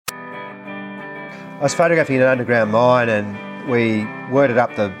I was photographing an underground mine, and we worded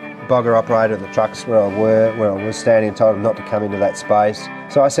up the bogger operator of the trucks where I was standing, and told him not to come into that space.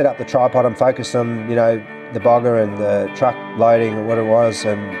 So I set up the tripod and focused on, the bogger and the truck loading or what it was,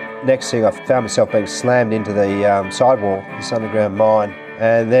 and next thing I found myself being slammed into the sidewall, this underground mine.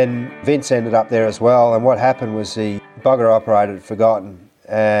 And then Vince ended up there as well, and what happened was the bogger operator had forgotten,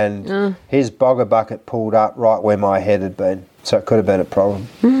 and his bogger bucket pulled up right where my head had been, so it could have been a problem.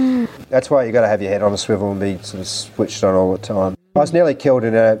 That's why you got to have your head on a swivel and be sort of switched on all the time. I was nearly killed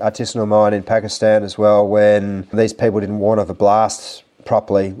in an artisanal mine in Pakistan as well, when these people didn't warn of a blast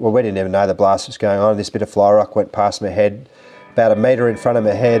properly. Well, we didn't even know the blast was going on. This bit of fly rock went past my head, about a metre in front of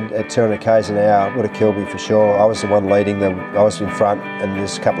my head at 200 k's an hour. Would have killed me for sure. I was the one leading them. I was in front, and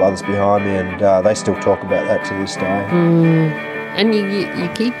there's a couple others behind me, and they still talk about that to this day. And you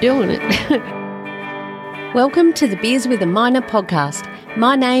keep doing it. Welcome to the Beers with a Miner podcast.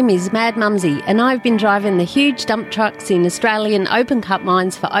 My name is Mad Mumsy, and I've been driving the huge dump trucks in Australian open cut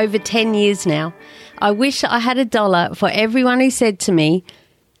mines for over 10 years now. I wish I had $1 for everyone who said to me,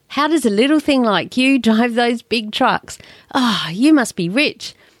 "How does a little thing like you drive those big trucks? You must be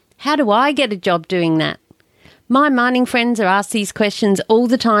rich. How do I get a job doing that?" My mining friends are asked these questions all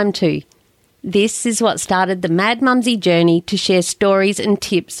the time too. This is what started the Mad Mumsy journey to share stories and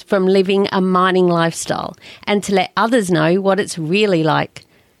tips from living a mining lifestyle and to let others know what it's really like.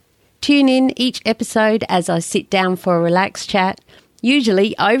 Tune in each episode as I sit down for a relaxed chat,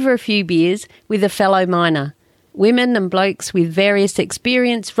 usually over a few beers, with a fellow miner. Women and blokes with various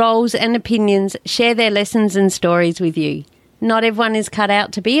experience, roles and opinions share their lessons and stories with you. Not everyone is cut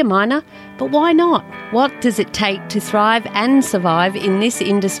out to be a miner, but why not? What does it take to thrive and survive in this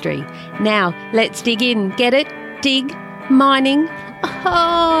industry? Now, let's dig in. Get it? Dig? Mining?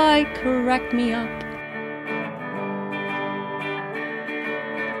 Oh, crack me up.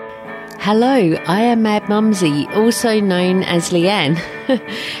 Hello, I am Mad Mumsy, also known as Leanne,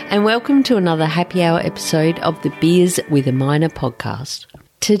 and welcome to another happy hour episode of the Beers with a Miner podcast.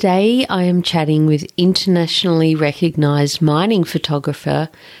 Today I am chatting with internationally recognised mining photographer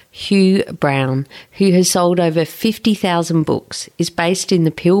Hugh Brown, who has sold over 50,000 books, is based in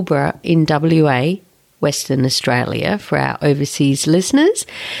the Pilbara in WA, Western Australia for our overseas listeners,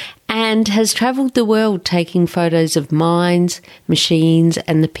 and has travelled the world taking photos of mines, machines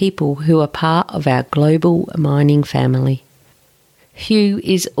and the people who are part of our global mining family. Hugh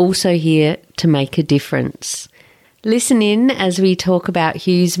is also here to make a difference. Listen in as we talk about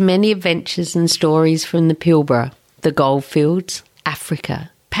Hugh's many adventures and stories from the Pilbara, the goldfields, Africa,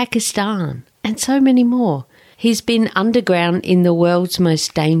 Pakistan, and so many more. He's been underground in the world's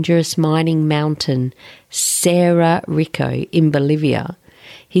most dangerous mining mountain, Cerro Rico in Bolivia.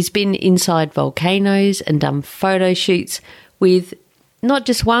 He's been inside volcanoes and done photo shoots with not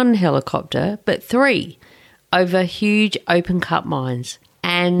just one helicopter, but 3 over huge open-cut mines.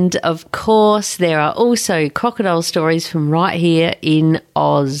 And, of course, there are also crocodile stories from right here in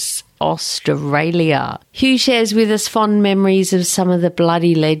Australia. Hugh shares with us fond memories of some of the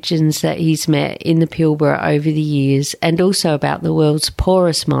bloody legends that he's met in the Pilbara over the years, and also about the world's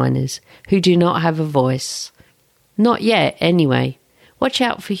poorest miners who do not have a voice. Not yet, anyway. Watch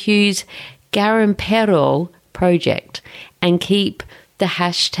out for Hugh's Garimpero project and keep the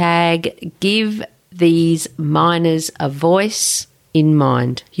hashtag Give These Miners a Voice in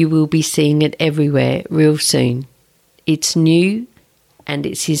mind. You will be seeing it everywhere real soon. It's new and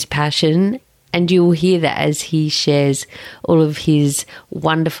it's his passion, and you will hear that as he shares all of his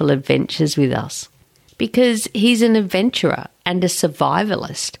wonderful adventures with us, because he's an adventurer and a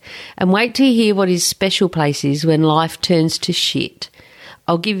survivalist. And wait till you hear what his special place is when life turns to shit.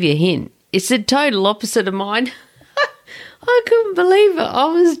 I'll give you a hint. It's the total opposite of mine. I couldn't believe it. I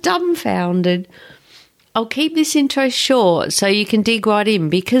was dumbfounded. I'll keep this intro short so you can dig right in,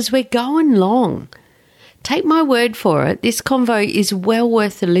 because we're going long. Take my word for it, this convo is well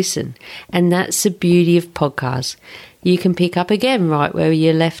worth a listen, and that's the beauty of podcasts. You can pick up again right where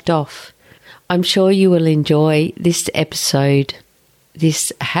you left off. I'm sure you will enjoy this episode,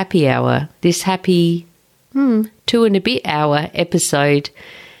 this happy hour, this happy 2 and a bit hour episode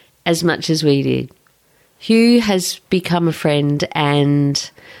as much as we did. Hugh has become a friend,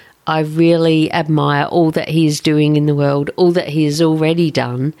 and I really admire all that he is doing in the world, all that he has already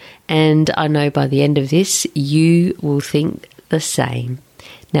done, and I know by the end of this, you will think the same.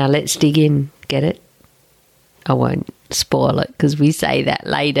 Now let's dig in, get it? I won't spoil it because we say that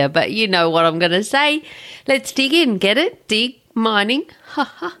later, but you know what I'm going to say. Let's dig in, get it? Dig, mining, ha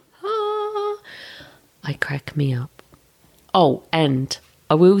ha ha. I crack me up. Oh, and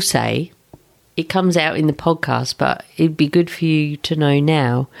I will say, it comes out in the podcast, but it'd be good for you to know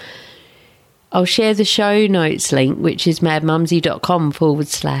now. I'll share the show notes link, which is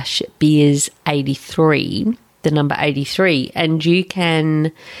madmumsy.com/beers83, the number 83. And you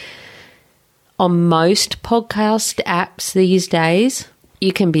can, on most podcast apps these days,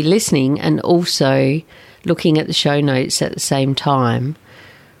 you can be listening and also looking at the show notes at the same time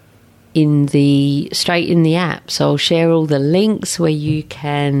straight in the app. So I'll share all the links where you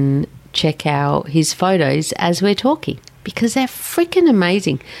can check out his photos as we're talking, because they're freaking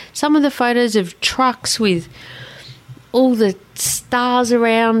amazing. Some of the photos of trucks with all the stars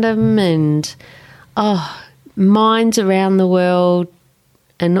around them and mines around the world,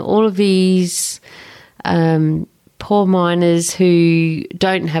 and all of these poor miners who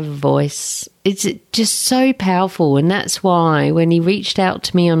don't have a voice. It's just so powerful, and that's why when he reached out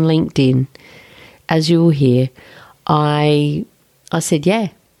to me on LinkedIn, as you'll hear, I said, yeah,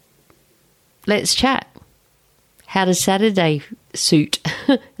 let's chat. How does Saturday suit?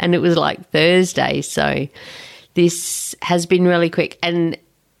 And it was like Thursday, so this has been really quick. And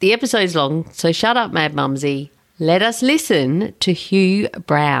the episode's long, so shut up, Mad Mumsy. Let us listen to Hugh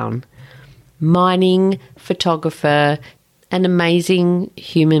Brown, mining photographer, an amazing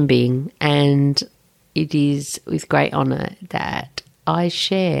human being, and it is with great honour that I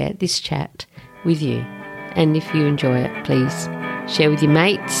share this chat with you. And if you enjoy it, please share with your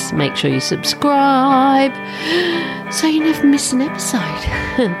mates. Make sure you subscribe so you never miss an episode.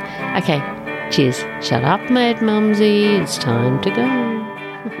 Okay, cheers. Shut up, Mad Mumsy. It's time to go.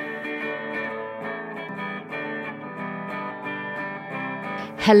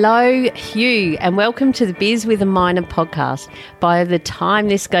 Hello, Hugh, and welcome to the Biz with a Miner podcast. By the time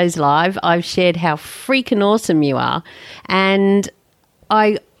this goes live, I've shared how freaking awesome you are, and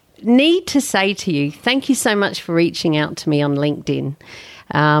I need to say to you, thank you so much for reaching out to me on LinkedIn,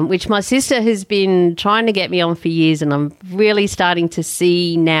 which my sister has been trying to get me on for years, and I'm really starting to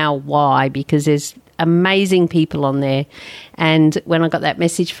see now why, because there's amazing people on there. And when I got that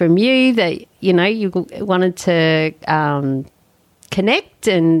message from you that, you know, you wanted to connect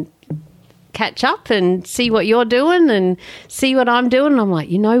and catch up and see what you're doing and see what I'm doing, I'm like,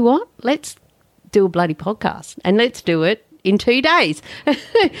 you know what? Let's do a bloody podcast, and let's do it in 2 days.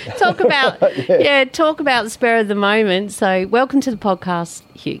 Talk about talk about spur of the moment. So welcome to the podcast,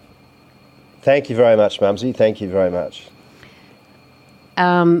 Hugh. Thank you very much, Mumsy. Thank you very much.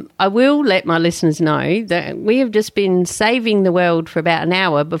 I will let my listeners know that we have just been saving the world for about an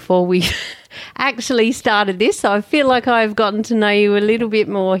hour before we actually started this. So I feel like I've gotten to know you a little bit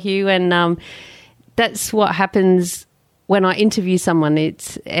more, Hugh, and that's what happens when I interview someone.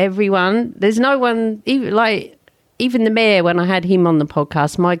 It's everyone. There's no one, even the mayor, when I had him on the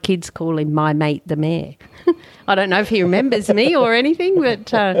podcast, my kids call him my mate the mayor. I don't know if he remembers me or anything, but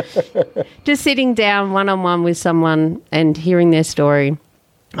just sitting down one-on-one with someone and hearing their story,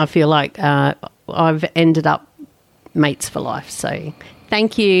 I feel like I've ended up mates for life. So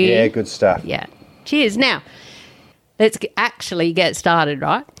thank you. Yeah, good stuff. Yeah. Cheers. Now, let's actually get started,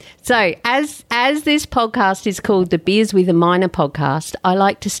 right? So as this podcast is called the Beers with a Miner podcast, I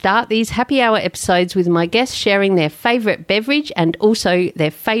like to start these happy hour episodes with my guests sharing their favourite beverage and also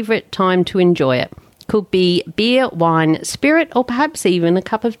their favourite time to enjoy it. Could be beer, wine, spirit, or perhaps even a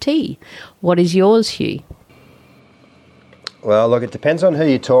cup of tea. What is yours, Hugh? Well, look, it depends on who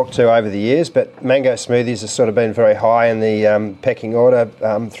you talk to over the years, but mango smoothies have sort of been very high in the pecking order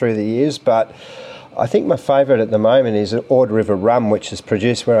through the years. But I think my favourite at the moment is Ord River Rum, which is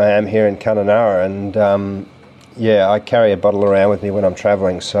produced where I am here in Kununurra. And, I carry a bottle around with me when I'm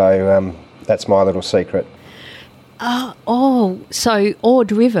travelling, so that's my little secret. So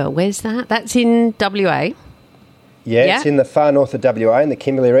Ord River, where's that? That's in WA? Yeah, it's in the far north of WA, in the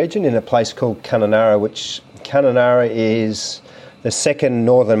Kimberley region, in a place called Kununurra, which Kununurra is the second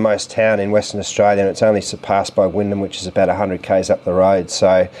northernmost town in Western Australia, and it's only surpassed by Wyndham, which is about 100 k's up the road.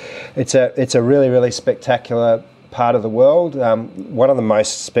 So it's a really, really spectacular part of the world, one of the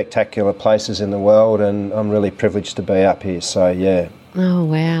most spectacular places in the world, and I'm really privileged to be up here. So yeah. Oh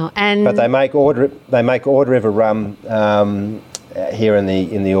wow! But they make Ord River rum here in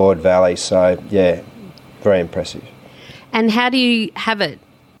the Ord Valley. So yeah, very impressive. And how do you have it?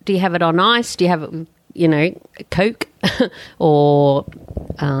 Do you have it on ice? Do you have it, Coke or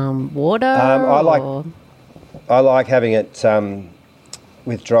water? I like having it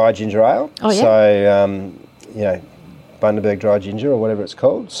with dry ginger ale. Oh yeah. So Bundaberg dry ginger or whatever it's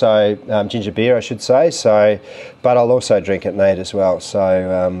called. So ginger beer, I should say. So, but I'll also drink it neat as well.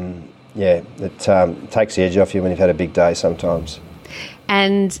 So it takes the edge off you when you've had a big day sometimes.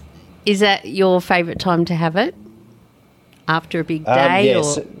 And is that your favourite time to have it? After a big day,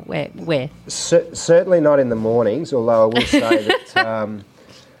 yes. Or where? Certainly not in the mornings, although I will say that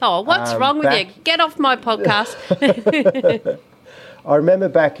Oh, what's wrong with you? Get off my podcast. I remember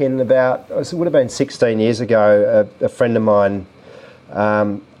back in it would have been 16 years ago, a friend of mine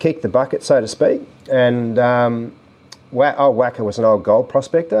kicked the bucket, so to speak, and Wacker was an old gold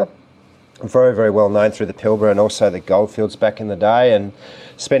prospector, very, very well known through the Pilbara and also the goldfields back in the day, and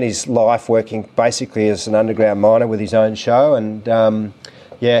spent his life working basically as an underground miner with his own show, and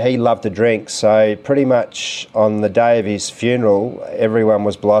he loved to drink. So pretty much on the day of his funeral, everyone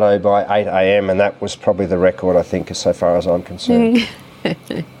was blotto by 8 a.m, and that was probably the record, I think, so far as I'm concerned.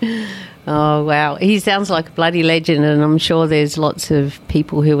 Oh, wow. He sounds like a bloody legend, and I'm sure there's lots of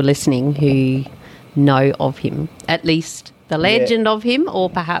people who are listening who know of him, at least the legend of him, or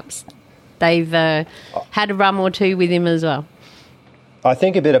perhaps they've had a rum or two with him as well. I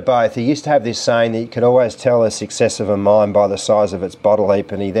think a bit of both. He used to have this saying that you could always tell the success of a mine by the size of its bottle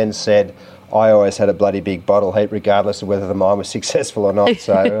heap, and he then said, I always had a bloody big bottle heap regardless of whether the mine was successful or not.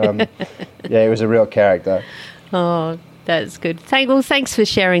 So, he was a real character. Oh, that's good. Thanks for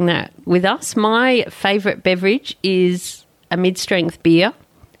sharing that with us. My favourite beverage is a mid-strength beer,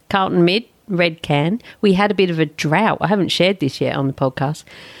 Carlton Mid, red can. We had a bit of a drought. I haven't shared this yet on the podcast.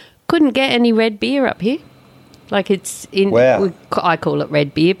 Couldn't get any red beer up here. Like it's in, wow. I call it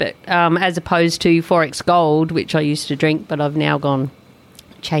red beer, but as opposed to Forex Gold, which I used to drink, but I've now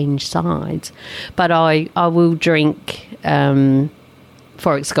changed sides. But I will drink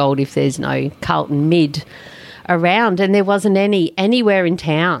Forex Gold if there's no Carlton Mid around, and there wasn't anywhere in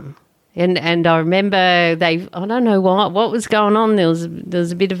town. And I remember I don't know what was going on. There was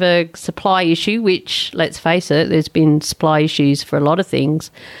a bit of a supply issue, which, let's face it, there's been supply issues for a lot of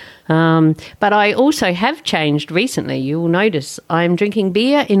things. But I also have changed recently. You will notice I'm drinking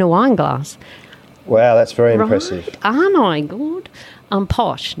beer in a wine glass. Wow, that's very impressive. Aren't I good? I'm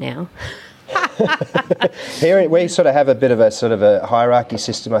posh now. Here we sort of have a bit of a hierarchy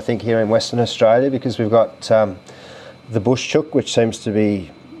system, I think, here in Western Australia, because we've got the bush chook, which seems to be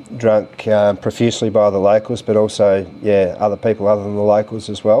drunk profusely by the locals, but also other people other than the locals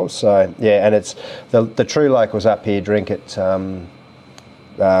as well. So and it's the true locals up here drink it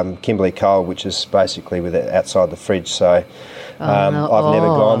Kimberley Cold, which is basically with it outside the fridge. So I've never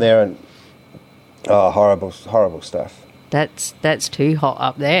gone there, and horrible stuff. That's too hot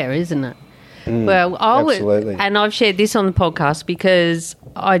up there, isn't it? Well, absolutely. And I've shared this on the podcast because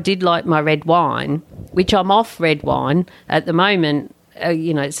I did like my red wine, which I'm off red wine at the moment.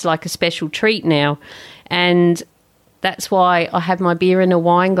 It's like a special treat now, and that's why I have my beer in a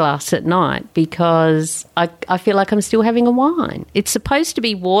wine glass at night, because I feel like I'm still having a wine. It's supposed to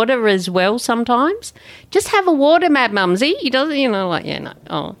be water as well sometimes. Just have a water, Mad Mumsy. He doesn't,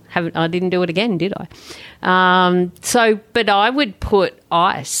 I didn't do it again, did I? But I would put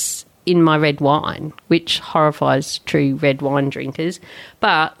ice in my red wine, which horrifies true red wine drinkers.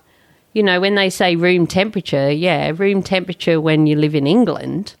 But, when they say room temperature, room temperature when you live in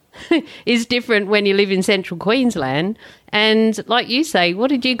England is different when you live in central Queensland. And like you say, what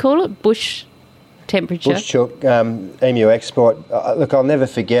did you call it? Bush temperature? Bush chook, emu export. Look, I'll never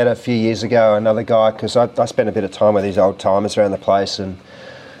forget a few years ago, another guy, because I spent a bit of time with these old timers around the place, and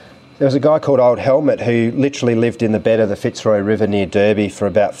there was a guy called Old Helmet who literally lived in the bed of the Fitzroy River near Derby for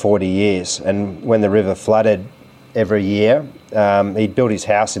about 40 years. And when the river flooded every year, he'd built his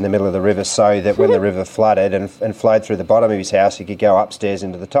house in the middle of the river so that when the river flooded and flowed through the bottom of his house, he could go upstairs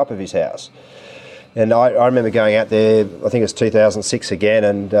into the top of his house. And I remember going out there, I think it was 2006 again,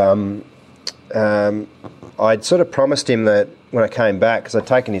 and I'd sort of promised him that when I came back, because I'd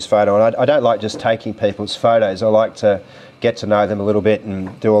taken his photo, and I don't like just taking people's photos, I like to get to know them a little bit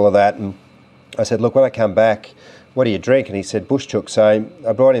and do all of that. And I said, look, when I come back, what do you drink? And he said, bush chook. So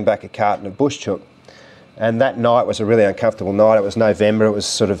I brought him back a carton of bush chook. And that night was a really uncomfortable night. It was November, it was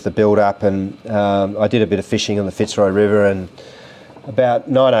sort of the build-up, and I did a bit of fishing on the Fitzroy River, and about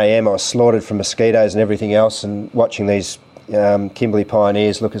 9 a.m. I was slaughtered from mosquitoes and everything else, and watching these Kimberley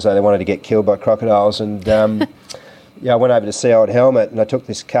pioneers look as though they wanted to get killed by crocodiles. And I went over to see Old Helmet, and I took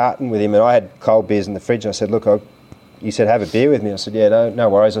this carton with him, and I had cold beers in the fridge, and I said, look, he said, have a beer with me. I said, no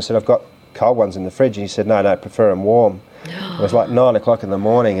worries. I said, I've got cold ones in the fridge. And he said, no, I prefer them warm. It was like 9 o'clock in the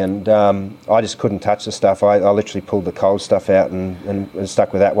morning, and I just couldn't touch the stuff. I literally pulled the cold stuff out and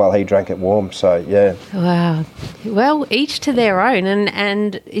stuck with that while he drank it warm. So, yeah. Wow. Well, each to their own.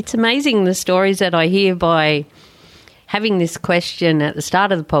 And it's amazing the stories that I hear by having this question at the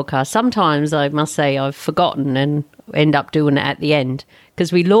start of the podcast. Sometimes I must say I've forgotten and end up doing it at the end,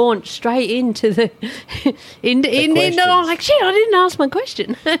 because we launch straight into the and I'm like, shit, I didn't ask my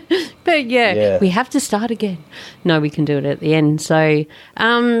question. But we have to start again. No, we can do it at the end. So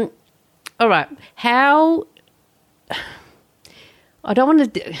all right, I don't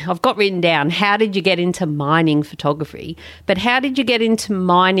want to, I've got written down, how did you get into mining photography? But how did you get into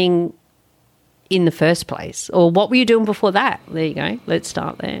mining in the first place? Or what were you doing before that? There you go. Let's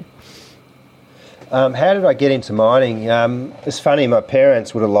start there. How did I get into mining? It's funny, my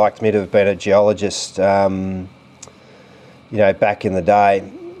parents would have liked me to have been a geologist, back in the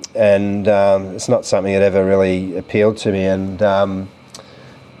day. And it's not something that ever really appealed to me. And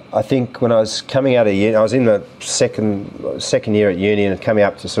I think when I was coming out of uni, I was in the second year at uni and coming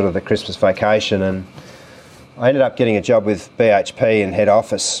up to sort of the Christmas vacation, and I ended up getting a job with BHP in head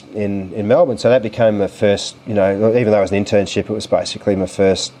office in Melbourne. So that became my first, even though it was an internship, it was basically my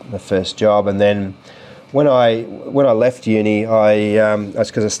first job. And then when I left uni,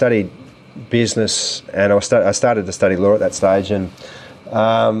 because I studied business and I started to study law at that stage, and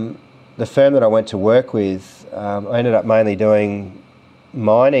the firm that I went to work with, I ended up mainly doing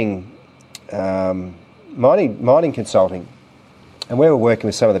mining consulting, and we were working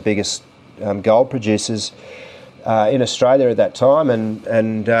with some of the biggest gold producers in Australia at that time.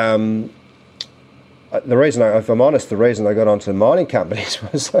 And the reason, if I'm honest, the reason I got onto the mining companies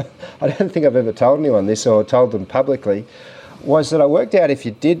was I don't think I've ever told anyone this or told them publicly. Was that I worked out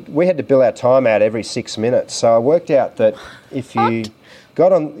we had to bill our time out every 6 minutes. So I worked out that if you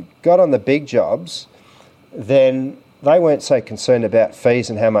got on the big jobs, then they weren't so concerned about fees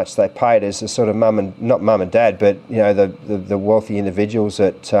and how much they paid as the sort of not mum and dad, but the wealthy individuals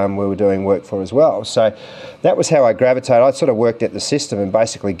that we were doing work for as well. So that was how I gravitated. I sort of worked at the system and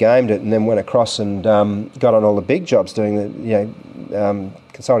basically gamed it, and then went across and got on all the big jobs doing the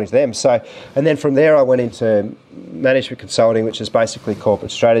consulting to them. So, and then from there I went into management consulting, which is basically corporate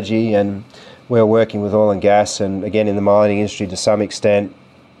strategy, and we were working with oil and gas, and again in the mining industry to some extent.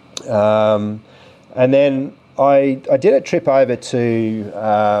 And then I did a trip over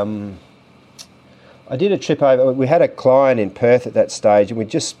we had a client in Perth at that stage, and we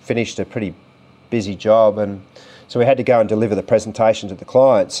just finished a pretty busy job, and so we had to go and deliver the presentation to the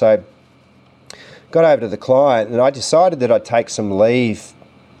client. So got over to the client, and I decided that I'd take some leave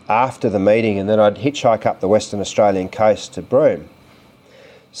after the meeting, and then I'd hitchhike up the Western Australian coast to Broome.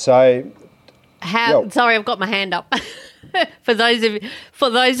 So sorry, I've got my hand up. For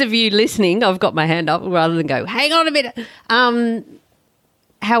those of you listening, I've got my hand up rather than go, hang on a minute.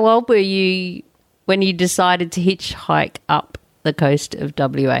 How old were you when you decided to hitchhike up the coast of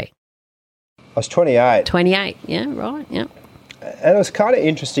WA? I was 28. 28, yeah, right, yeah. And it was kind of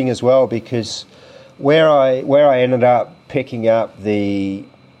interesting as well, because where I ended up picking up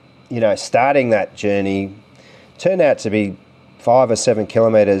starting that journey turned out to be 5 or 7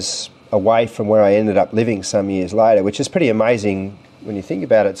 kilometres away from where I ended up living some years later, which is pretty amazing when you think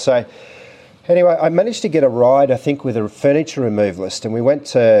about it. So anyway, I managed to get a ride, I think, with a furniture removalist, and we went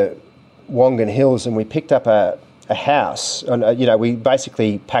to Wongan Hills and we picked up a house. And, we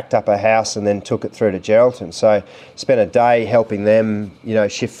basically packed up a house and then took it through to Geraldton. So spent a day helping them,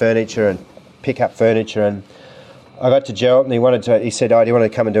 shift furniture and pick up furniture. And I got to Geraldton, he said, "Oh, do you want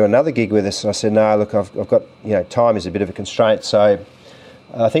to come and do another gig with us?" And I said, "No, look, I've got, time is a bit of a constraint." So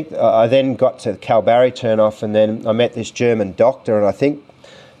I think I then got to Kalbarri turnoff, and then I met this German doctor, and I think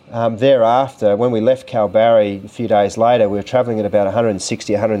thereafter, when we left Kalbarri a few days later, we were travelling at about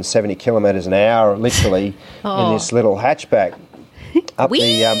 160, 170 kilometres an hour, literally, in this little hatchback up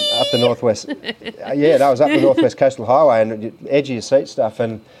the northwest. That was up the northwest coastal highway, and edge of your seat stuff.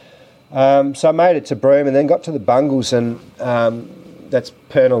 And so I made it to Broome, and then got to the Bungles, and that's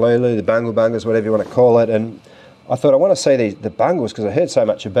Purnululu, the Bungles, whatever you want to call it, and I thought I want to see the Bungles because I heard so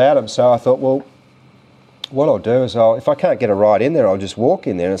much about them. So I thought, well, what I'll do is if I can't get a ride in there, I'll just walk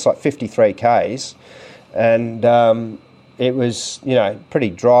in there. And it's like 53 k's, and it was pretty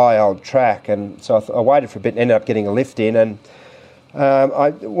dry old track. And so I waited for a bit and ended up getting a lift in. And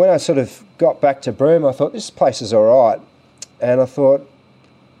when I sort of got back to Broome, I thought this place is all right. And I thought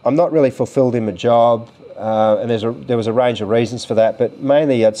I'm not really fulfilled in my job, and there was a range of reasons for that, but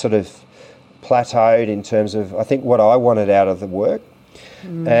mainly I'd sort of plateaued in terms of, I think, what I wanted out of the work.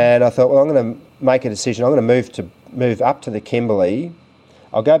 And I thought, well, I'm going to make a decision. I'm going to move up to the Kimberley.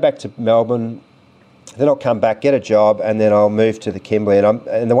 I'll go back to Melbourne, then I'll come back, get a job, and then I'll move to the Kimberley.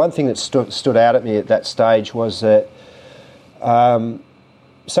 And the one thing that stood out at me at that stage was that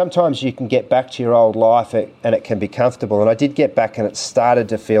sometimes you can get back to your old life and it can be comfortable. And I did get back, and it started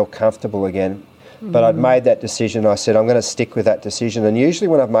to feel comfortable again. But I'd made that decision. I said, I'm going to stick with that decision. And usually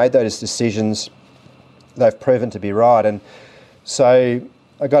when I've made those decisions, they've proven to be right. And so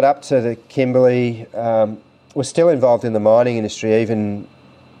I got up to the Kimberley, was still involved in the mining industry even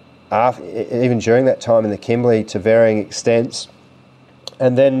during that time in the Kimberley to varying extents.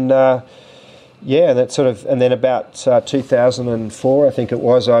 And then Yeah, that sort of, and then about 2004, I think it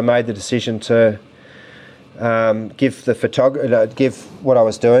was, I made the decision to give what I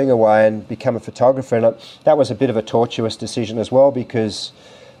was doing away and become a photographer. And that was a bit of a tortuous decision as well, because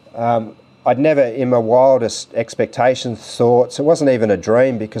I'd never, in my wildest expectations, thoughts, it wasn't even a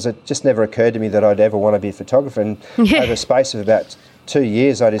dream, because it just never occurred to me that I'd ever want to be a photographer. And over the space of about 2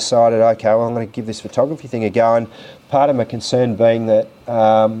 years, I decided, okay, well, I'm going to give this photography thing a go. And part of the concern being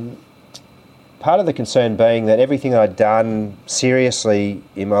that everything I'd done seriously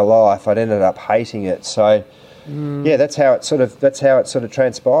in my life, I'd ended up hating it. So, yeah, that's how it sort of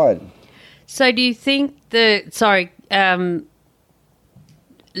transpired. So, do you think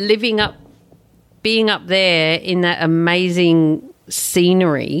being up there in that amazing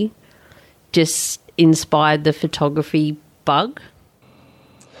scenery, just inspired the photography bug?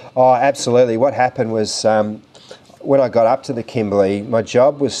 Oh, absolutely. What happened was, when I got up to the Kimberley, my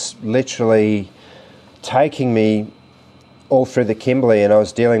job was literally taking me all through the Kimberley, and I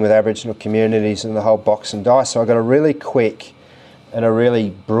was dealing with Aboriginal communities and the whole box and dice. So I got a really quick and a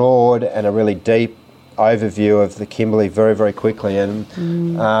really broad and a really deep overview of the Kimberley very, very quickly. And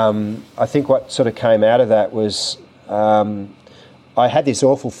I think what sort of came out of that was I had this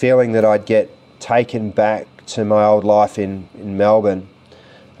awful feeling that I'd get taken back to my old life in Melbourne.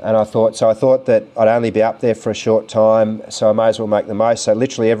 And I thought that I'd only be up there for a short time, so I may as well make the most. So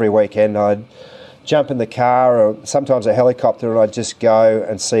literally every weekend I'd jump in the car or sometimes a helicopter, and I'd just go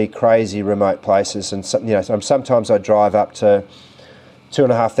and see crazy remote places. And sometimes I'd drive up to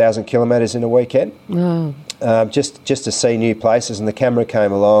 2,500 kilometres in a weekend, just to see new places. And the camera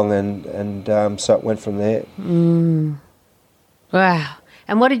came along, and so it went from there. Wow!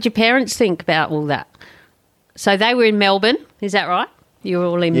 And what did your parents think about all that? So they were in Melbourne, is that right? You were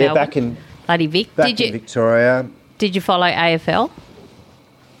all in Melbourne? Yeah, back in Victoria. Did you follow AFL?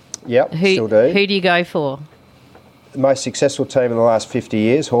 Yep, still do. Who do you go for? The most successful team in the last 50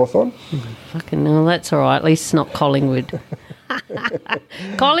 years, Hawthorn. Fucking hell, that's all right. At least it's not Collingwood.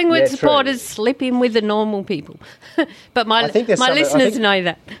 Collingwood supporters slip in with the normal people. But my listeners know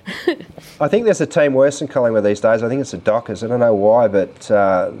that. I think there's a team worse than Collingwood these days. I think it's the Dockers. I don't know why, but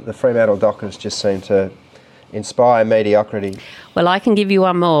the Fremantle Dockers just seem to inspire mediocrity. Well, I can give you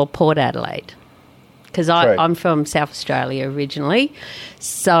one more, Port Adelaide, because I'm from South Australia originally.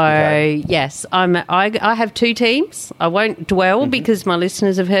 So, okay. Yes, I have two teams. I won't dwell because my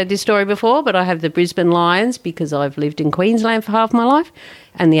listeners have heard this story before, but I have the Brisbane Lions because I've lived in Queensland for half my life,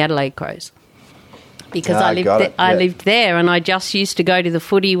 and the Adelaide Crows. Because I lived there, and I just used to go to the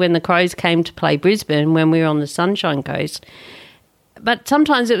footy when the Crows came to play Brisbane when we were on the Sunshine Coast. But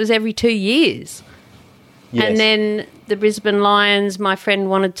sometimes it was every 2 years. Yes. And then the Brisbane Lions, my friend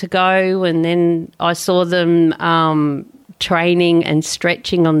wanted to go, and then I saw them training and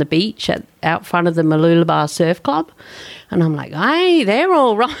stretching on the beach out front of the Mooloolaba Surf Club. And I'm like, hey, they're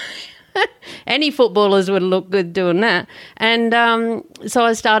all right. Any footballers would look good doing that. And so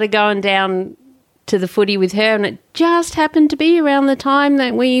I started going down to the footy with her, and it just happened to be around the time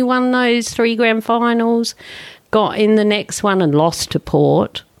that we won those 3 grand finals, got in the next one and lost to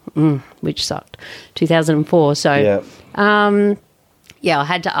Port. Which sucked, 2004. So, I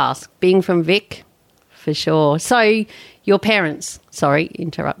had to ask, being from Vic, for sure. So, your parents, sorry,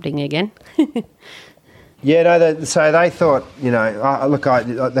 interrupting again. Yeah, no, so they thought,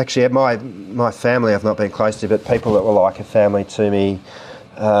 actually, my family I've not been close to, but people that were like a family to me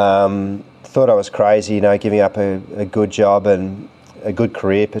thought I was crazy, giving up a good job and a good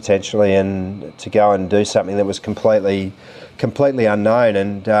career potentially, and to go and do something that was completely unknown.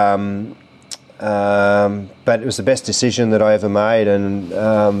 And but it was the best decision that I ever made, and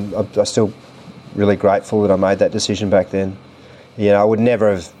I'm still really grateful that I made that decision back then. I would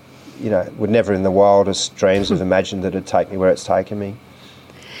never have, in the wildest dreams have imagined that it'd take me where it's taken me.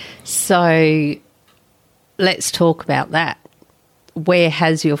 So let's talk about that. Where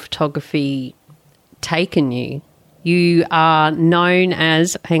has your photography taken you? You are known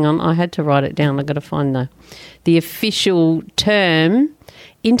as, hang on, I had to write it down. I've got to find the official term,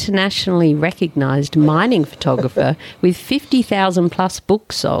 internationally recognised mining photographer with 50,000 plus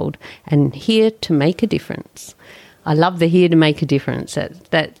books sold and here to make a difference. I love the here to make a difference.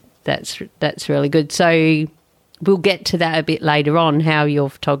 That's really good. So we'll get to that a bit later on, how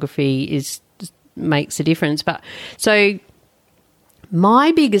your photography makes a difference. But so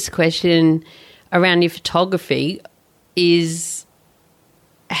my biggest question around your photography is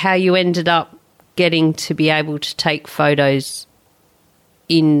how you ended up getting to be able to take photos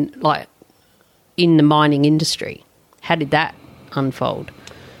in the mining industry. How did that unfold?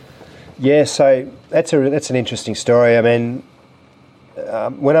 Yeah, so that's an interesting story. I mean,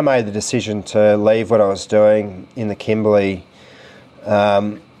 when I made the decision to leave what I was doing in the Kimberley,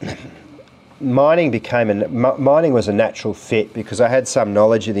 mining was a natural fit because I had some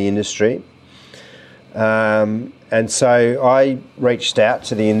knowledge of the industry. And so I reached out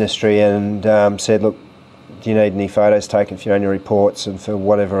to the industry and said, look, do you need any photos taken for your annual reports and for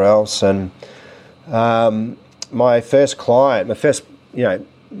whatever else? And my first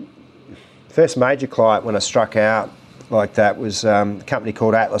major client when I struck out like that was a company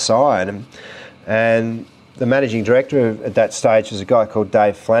called Atlas Iron. And the managing director at that stage was a guy called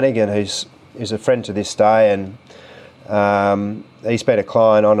Dave Flanagan, who's a friend to this day, and he's been a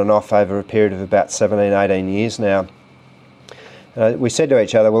client on and off over a period of about 17, 18 years now. We said to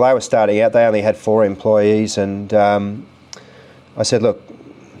each other, well, they were starting out, they only had 4 employees, and I said, look,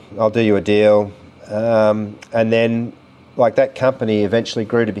 I'll do you a deal. And then, like, that company eventually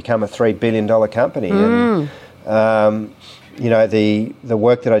grew to become a $3 billion company. And, the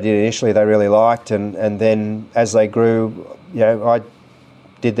work that I did initially, they really liked, and then as they grew, I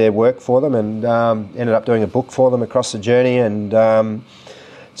did their work for them and ended up doing a book for them across the journey, and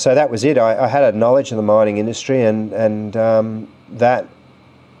so that was it. I had a knowledge of the mining industry, and that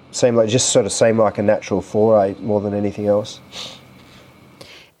seemed like a natural foray more than anything else.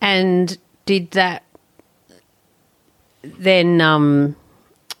 And did that then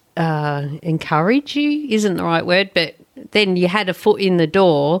encourage you? Isn't the right word, but then you had a foot in the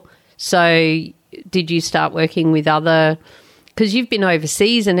door. So did you start working with other? Because you've been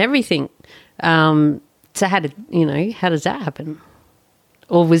overseas and everything. So how does that happen?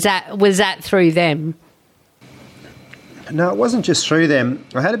 Or was that through them? No, it wasn't just through them.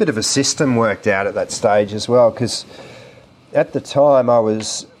 I had a bit of a system worked out at that stage as well, because at the time I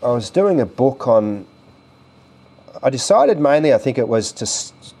was doing a book on. I decided mainly, I think it was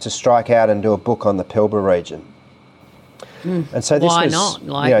to strike out and do a book on the Pilbara region. And so why not?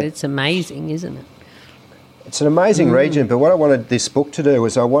 It's amazing, isn't it? It's an amazing region, but what I wanted this book to do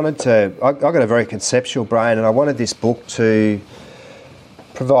was I got a very conceptual brain, and I wanted this book to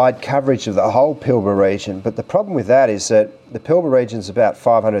provide coverage of the whole Pilbara region. But the problem with that is that the Pilbara region is about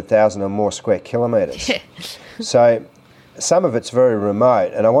 500,000 or more square kilometres. So some of it's very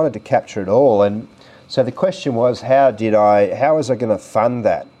remote, and I wanted to capture it all. And so the question was, how was I going to fund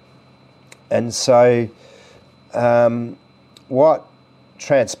that? And so what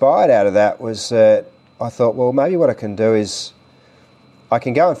transpired out of that was that I thought, well, maybe what I can do is I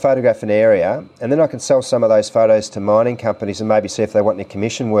can go and photograph an area, and then I can sell some of those photos to mining companies and maybe see if they want any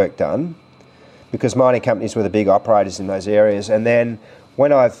commission work done, because mining companies were the big operators in those areas. And then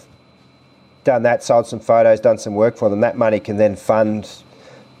when I've done that, sold some photos, done some work for them, that money can then fund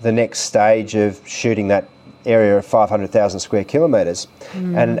the next stage of shooting that area of 500,000 square kilometres.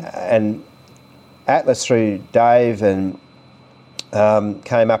 And Atlas, through Dave, and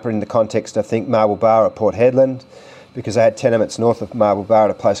came up in the context, I think, Marble Bar at Port Hedland, because they had tenements north of Marble Bar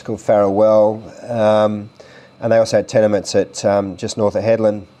at a place called Farrell, and they also had tenements at just north of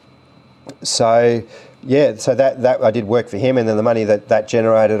Hedland. So that I did work for him, and then the money that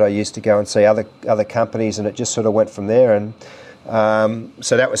generated I used to go and see other companies, and it just sort of went from there. And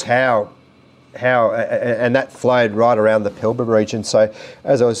so that was how and that flowed right around the Pilbara region. So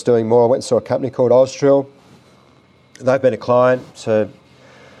as I was doing more, I went and saw a company called Ausdrill. They've been a client for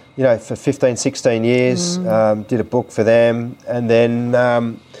 15, 16 years, did a book for them. And then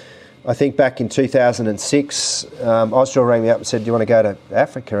I think back in 2006, Ausdrill rang me up and said, do you want to go to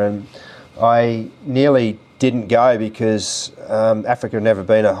Africa? And I nearly didn't go because Africa had never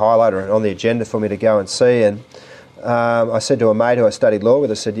been a highlight or on the agenda for me to go and see. And I said to a mate who I studied law with,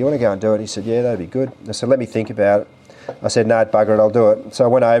 I said, do you want to go and do it? And he said, yeah, that'd be good. I said, let me think about it. I said, no, bugger it, I'll do it. So I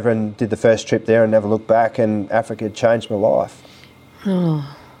went over and did the first trip there and never looked back, and Africa had changed my life.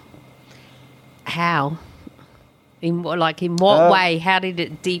 Oh. How? In what way? How did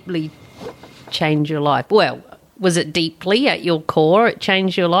it deeply change your life? Well, was it deeply at your core it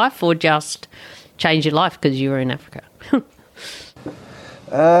changed your life, or just changed your life because you were in Africa?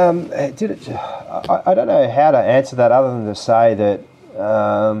 I don't know how to answer that other than to say that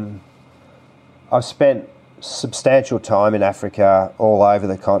I've spent substantial time in Africa, all over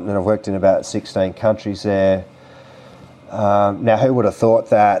the continent. I've worked in about 16 countries there. Now, who would have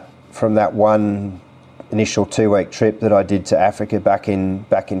thought that from that one initial 2-week trip that I did to Africa back in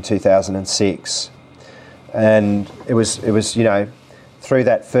 2006, and it was through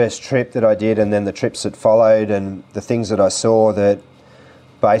that first trip that I did, and then the trips that followed, and the things that I saw that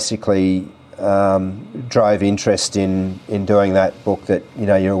basically drove interest in doing that book that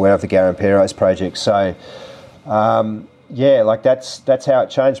you're aware of, the Garimperos project. So yeah, like that's how it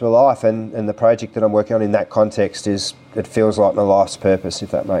changed my life, and the project that I'm working on in that context it feels like my life's purpose,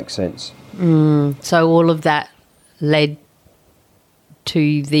 if that makes sense. So all of that led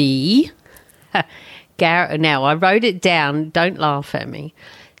to the now I wrote it down. Don't laugh at me.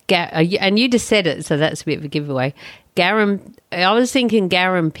 And you just said it, so that's a bit of a giveaway. I was thinking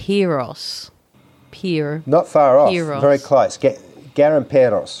Garamperos. Not far off. Peros. Very close.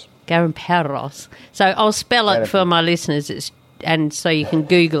 Garamperos. Garamperos. So I'll spell it for my listeners, and so you can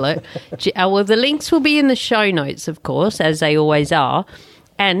Google it. Well, the links will be in the show notes, of course, as they always are.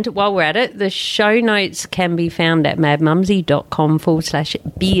 And while we're at it, the show notes can be found at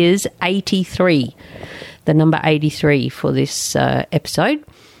madmumsy.com/beers83, the number 83 for this episode.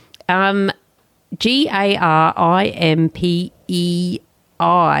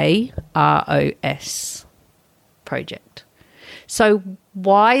 GARIMPEIROS project. So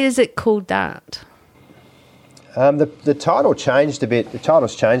why is it called that? The title changed a bit. The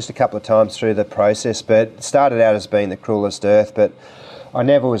title's changed a couple of times through the process, but it started out as being The Cruelest Earth, but I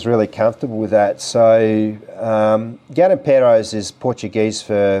never was really comfortable with that. So Garimperos is Portuguese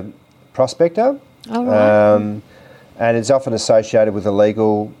for prospector. Oh, right. And it's often associated with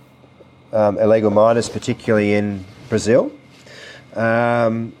illegal miners, particularly in Brazil.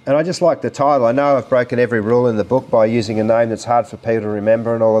 And I just like the title. I know I've broken every rule in the book by using a name that's hard for people to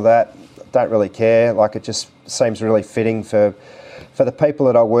remember and all of that. Don't really care. Like, it just seems really fitting for the people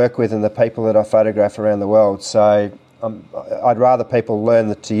that I work with and the people that I photograph around the world. So I'd rather people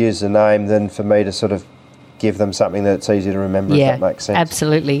learn to use the name than for me to sort of give them something that's easy to remember, if that makes sense.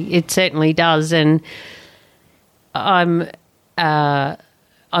 Absolutely. It certainly does. And I'm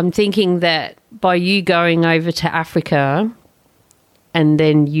thinking that by you going over to Africa and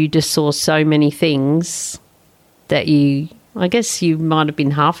then you just saw so many things that I guess you might have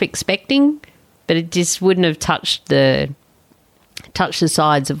been half expecting, but it just wouldn't have touched the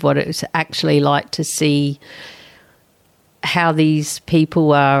sides of what it was actually like to see how these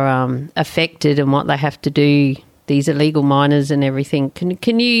people are affected and what they have to do, these illegal miners and everything.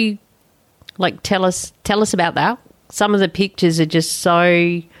 Can you tell us about that? Some of the pictures are just so,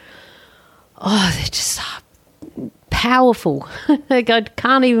 they're just so powerful. I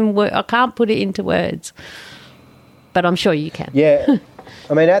can't put it into words, but I'm sure you can. Yeah.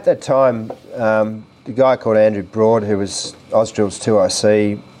 I mean, at that time, the guy called Andrew Broad, who was Ausdrill's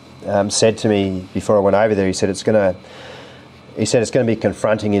 2IC, said to me before I went over there, he said it's going to be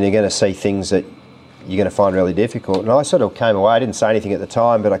confronting and you're going to see things that you're going to find really difficult. And I sort of came away. I didn't say anything at the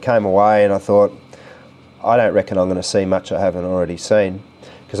time, but I came away and I thought, I don't reckon I'm going to see much I haven't already seen,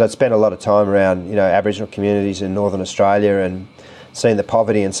 because I'd spent a lot of time around, Aboriginal communities in Northern Australia and seen the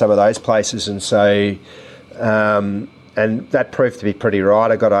poverty in some of those places. And so, and that proved to be pretty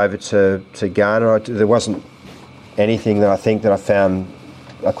right. I got over to Ghana. There wasn't anything that I think that I found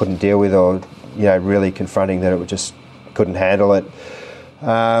I couldn't deal with or, really confronting, that it just couldn't handle it.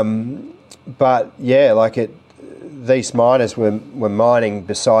 But yeah, these miners were mining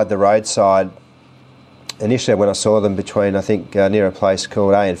beside the roadside. Initially, when I saw them between, I think, near a place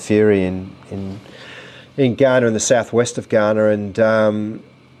called Ayanfuri in Ghana, in the southwest of Ghana, and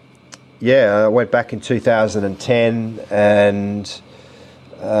I went back in 2010 and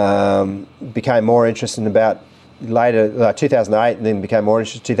became more interested about later, 2008, and then became more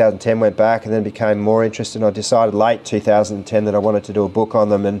interested. 2010 went back, and then became more interested. And I decided late 2010 that I wanted to do a book on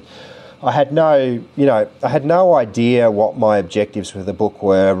them, and I had no idea what my objectives with the book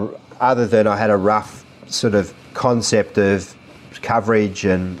were, other than I had a rough sort of concept of coverage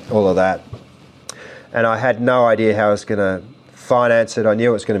and all of that. And I had no idea how I was going to finance it. I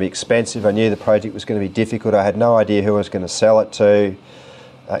knew it was going to be expensive. I knew the project was going to be difficult. I had no idea who I was going to sell it to,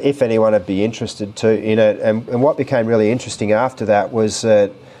 if anyone would be interested in it. And what became really interesting after that was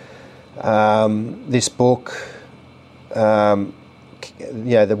that this book,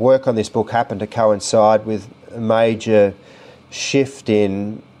 the work on this book happened to coincide with a major shift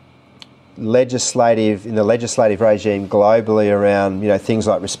in the legislative regime globally around things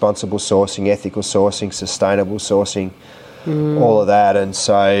like responsible sourcing, ethical sourcing, sustainable sourcing, all of that. And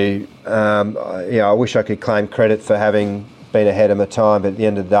so I wish I could claim credit for having been ahead of my time, but at the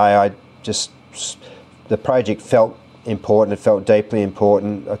end of the day, the project felt important. It felt deeply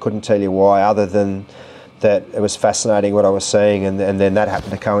important. I couldn't tell you why, other than that it was fascinating what I was seeing, and then that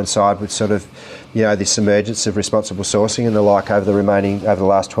happened to coincide with sort of this emergence of responsible sourcing and the like over the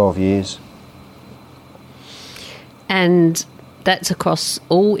last 12 years. And that's across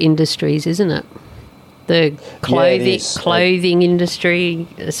all industries, isn't it? The clothing industry,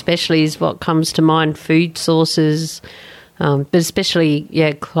 especially, is what comes to mind. Food sources, but especially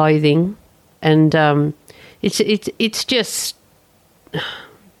clothing. And It's just I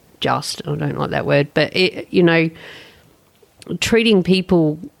don't like that word, but treating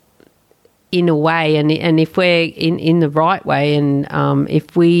people in a way, and if we're in the right way, and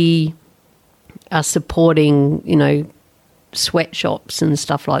if we are supporting, sweatshops and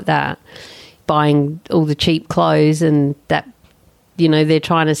stuff like that, buying all the cheap clothes, and that, they're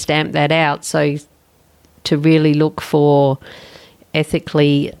trying to stamp that out. So to really look for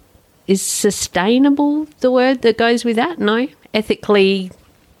ethically, is sustainable the word that goes with that? No, ethically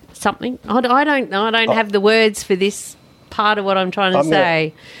something. I don't know. I don't have the words for this part of what I'm trying to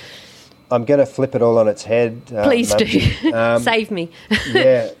say. I'm going to flip it all on its head. Please do. Save me.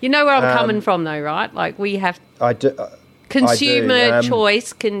 Yeah. You know where I'm coming from, though, right? Like, we have... I do. Consumer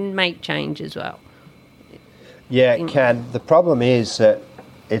choice can make change as well. Yeah, it can. The problem is that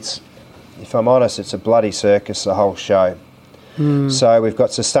if I'm honest, it's a bloody circus, the whole show. So we've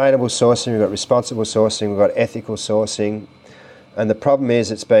got sustainable sourcing, we've got responsible sourcing, we've got ethical sourcing. And the problem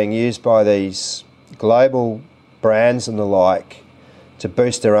is it's being used by these global brands and the like to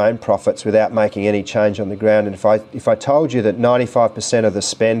boost their own profits without making any change on the ground. And if I told you that 95% of the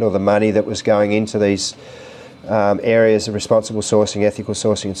spend or the money that was going into these areas of responsible sourcing, ethical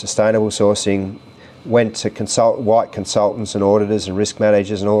sourcing and sustainable sourcing went to white consultants and auditors and risk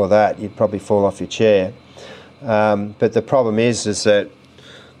managers and all of that, you'd probably fall off your chair. But the problem is that,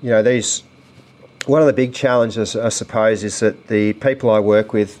 one of the big challenges, I suppose, is that the people I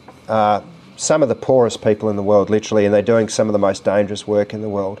work with are some of the poorest people in the world, literally, and they're doing some of the most dangerous work in the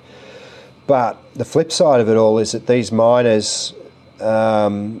world. But the flip side of it all is that these miners,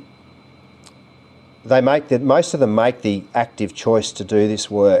 most of them make the active choice to do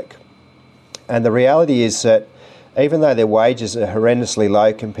this work. And the reality is that even though their wages are horrendously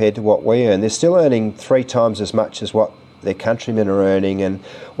low compared to what we earn, they're still earning 3 times as much as what their countrymen are earning and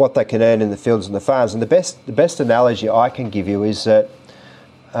what they can earn in the fields and the farms. And the best analogy I can give you is that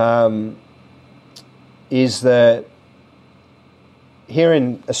here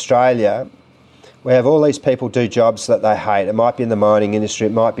in Australia, we have all these people do jobs that they hate. It might be in the mining industry,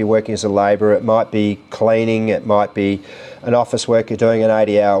 it might be working as a labourer, it might be cleaning, it might be an office worker doing an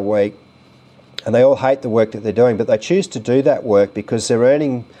 80-hour week. And they all hate the work that they're doing, but they choose to do that work because they're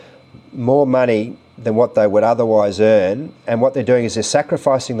earning more money than what they would otherwise earn. And what they're doing is they're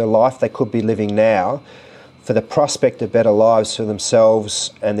sacrificing the life they could be living now for the prospect of better lives for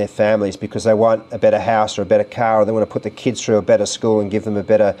themselves and their families, because they want a better house or a better car, or they want to put the kids through a better school and give them a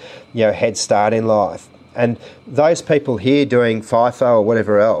better, head start in life. And those people here doing FIFO or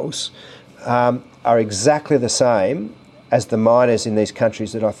whatever else are exactly the same as the miners in these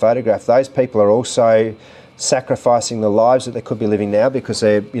countries that I photograph. Those people are also sacrificing the lives that they could be living now because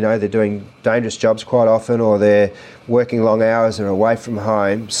they're doing dangerous jobs quite often, or they're working long hours and away from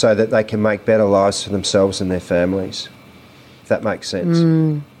home so that they can make better lives for themselves and their families. If that makes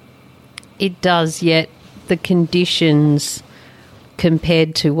sense. It does, yet the conditions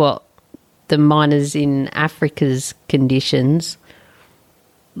compared to what the miners in Africa's conditions,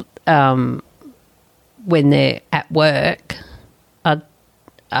 when they're at work,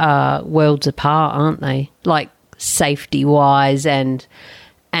 are worlds apart, aren't they? Like safety-wise and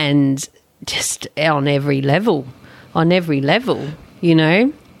just on every level, But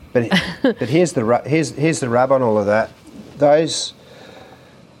here's the rub on all of that. The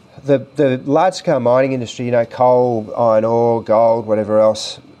large-scale mining industry, coal, iron ore, gold, whatever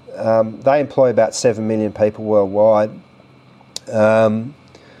else, they employ about 7 million people worldwide. The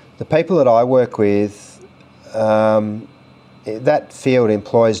people that I work with, that field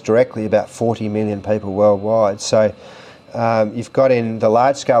employs directly about 40 million people worldwide. So you've got in the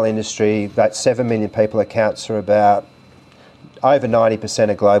large-scale industry, that 7 million people accounts for about over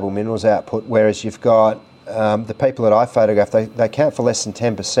 90% of global minerals output, whereas you've got the people that I photograph, they count for less than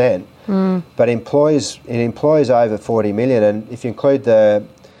 10%, but it employs over 40 million. And if you include the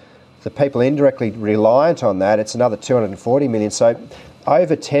people indirectly reliant on that, it's another 240 million. So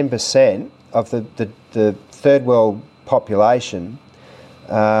over 10% of the third world population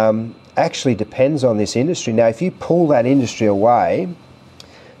actually depends on this industry. Now, if you pull that industry away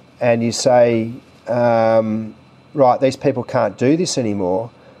and you say, right, these people can't do this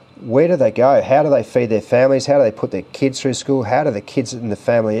anymore, where do they go? How do they feed their families? How do they put their kids through school? How do the kids in the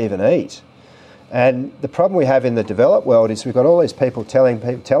family even eat? And the problem we have in the developed world is we've got all these people telling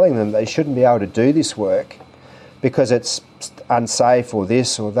them they shouldn't be able to do this work because it's unsafe or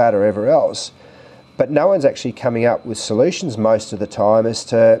this or that or whatever else. But no one's actually coming up with solutions most of the time as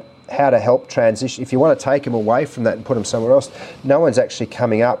to how to help transition. If you want to take them away from that and put them somewhere else, no one's actually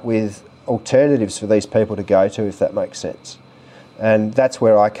coming up with alternatives for these people to go to, if that makes sense. And that's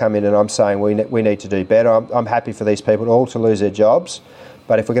where I come in, and I'm saying we need to do better. I'm happy for these people all to lose their jobs,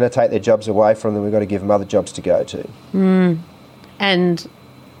 but if we're going to take their jobs away from them, we've got to give them other jobs to go to. And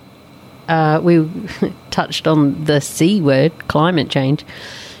we touched on the C word, climate change,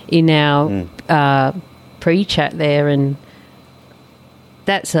 in our pre-chat there, and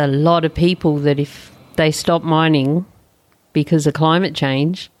that's a lot of people that if they stop mining because of climate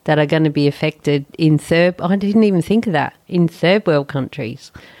change, that are going to be affected in I didn't even think of that, in third world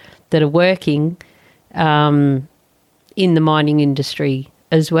countries that are working in the mining industry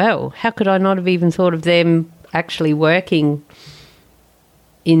as well. How could I not have even thought of them actually working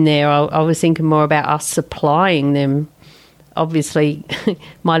in there? I was thinking more about us supplying them. Obviously,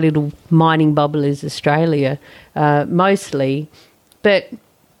 my little mining bubble is Australia, mostly. But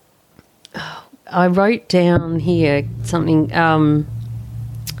I wrote down here something.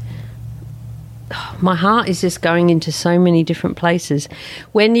 My heart is just going into so many different places.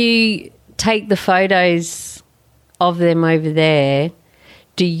 When you take the photos of them over there,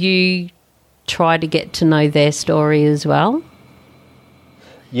 do you try to get to know their story as well?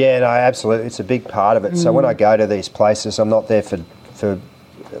 Yeah, no, absolutely. It's a big part of it. So when I go to these places, I'm not there for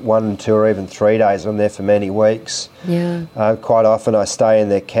 1, 2 or even 3 days. I'm there for many weeks. Yeah. Quite often I stay in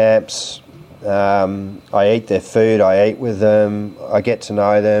their camps. I eat their food. I eat with them. I get to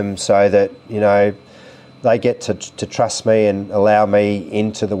know them so that, they get to trust me and allow me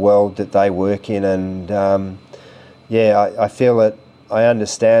into the world that they work in. And, I feel that I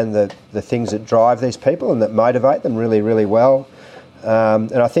understand the things that drive these people and that motivate them really, really well.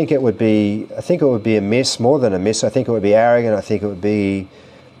 And I think it would be a miss, more than a miss. I think it would be arrogant. I think it would be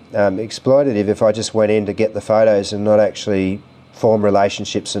exploitative if I just went in to get the photos and not actually form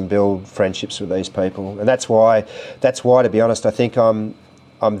relationships and build friendships with these people. And that's why, to be honest, I think I'm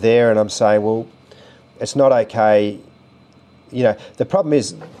there and I'm saying, well, it's not okay. The problem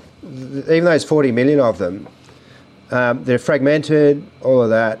is, even though there's 40 million of them, they're fragmented, all of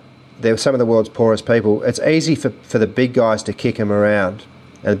that. They're some of the world's poorest people. It's easy for the big guys to kick them around.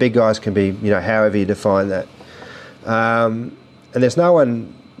 And the big guys can be, however you define that. And there's no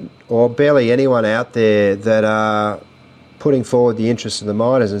one, or barely anyone out there that are putting forward the interests of the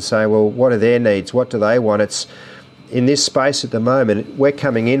miners and saying, well, what are their needs? What do they want? It's in this space at the moment, we're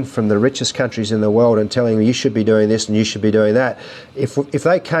coming in from the richest countries in the world and telling them you should be doing this and you should be doing that. If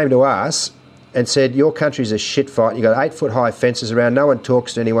they came to us and said, your country's a shit fight, you've got 8-foot-high fences around, no one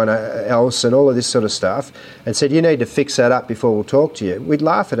talks to anyone else and all of this sort of stuff, and said, you need to fix that up before we'll talk to you, we'd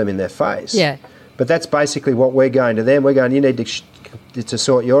laugh at them in their face. Yeah. But that's basically what we're going to them. We're going, you need to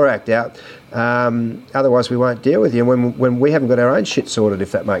sort your act out, otherwise we won't deal with you, and when we haven't got our own shit sorted,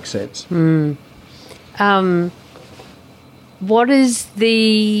 if that makes sense. What is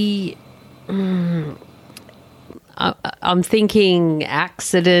the... I'm thinking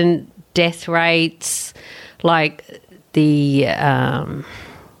accident, death rates, like the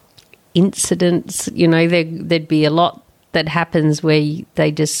incidents, there'd be a lot that happens where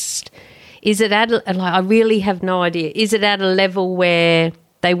they just... Is it at I really have no idea. Is it at a level where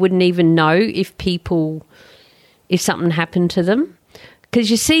they wouldn't even know if something happened to them? Because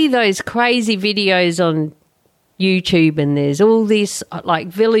you see those crazy videos on YouTube and there's all these like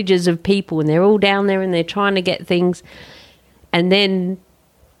villages of people and they're all down there and they're trying to get things, and then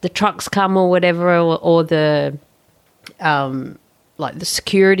the trucks come or whatever, or the like the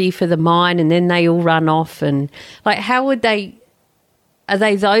security for the mine, and then they all run off. And like, how would they? Are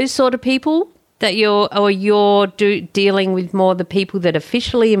they those sort of people that you're dealing with more the people that are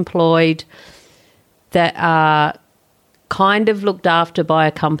officially employed, that are kind of looked after by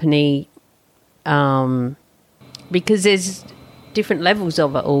a company? Because there's different levels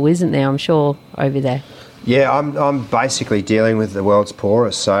of it all, isn't there? I'm sure over there. Yeah, I'm basically dealing with the world's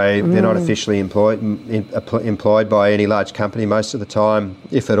poorest, so they're not officially employed by any large company most of the time,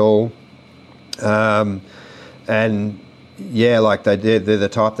 if at all. And yeah, like they're the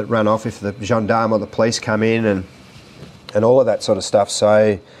type that run off if the gendarme or the police come in and all of that sort of stuff.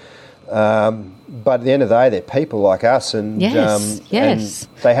 So, but at the end of the day, they're people like us, and yes. And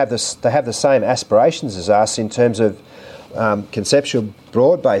they have the same aspirations as us in terms of conceptual,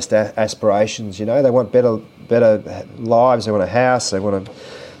 broad-based aspirations. They want better lives. They want a house. They want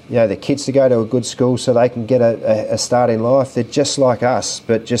their kids to go to a good school so they can get a start in life. They're just like us,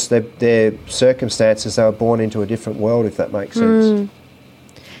 but just their circumstances. They were born into a different world, if that makes sense.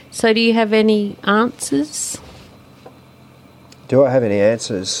 So, do you have any answers? Do I have any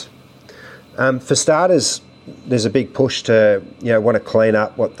answers? For starters, there's a big push to want to clean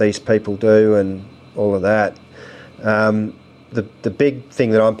up what these people do and all of that. The big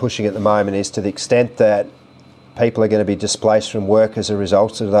thing that I'm pushing at the moment is, to the extent that people are going to be displaced from work as a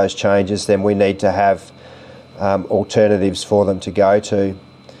result of those changes, then we need to have alternatives for them to go to.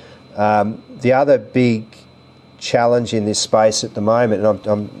 The other big challenge in this space at the moment,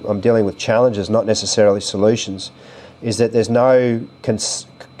 and I'm dealing with challenges, not necessarily solutions, is that there's no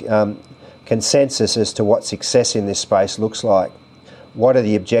consensus as to what success in this space looks like. What are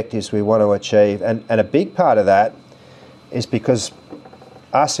the objectives we want to achieve? And a big part of that is because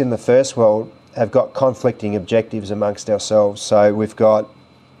us in the first world have got conflicting objectives amongst ourselves. So we've got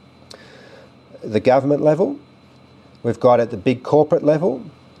the government level, we've got at the big corporate level,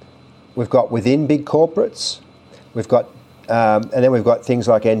 we've got within big corporates, we've got, and then we've got things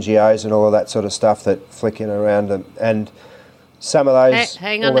like NGOs and all of that sort of stuff that flick in around them. And some of those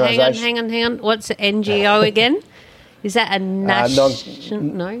hang on. What's an NGO again? Is that a national?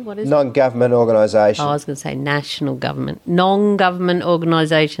 No, what is it? Non-government organisation. Oh, I was going to say national government, non-government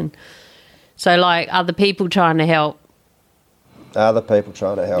organisation. So, like other people trying to help. Other people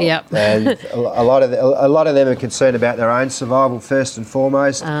trying to help. Yep. And a lot of them are concerned about their own survival first and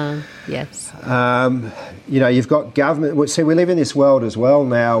foremost. Yes. You've got government. See, we live in this world as well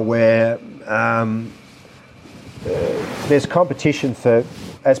now where there's competition for,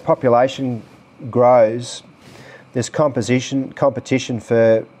 as population grows, there's competition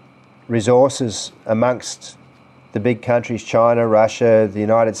for resources amongst the big countries, China, Russia, the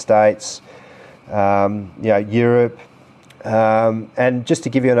United States, Europe. And just to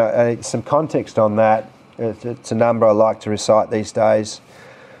give you some context on that, it's a number I like to recite these days.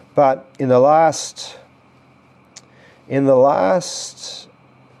 But in the last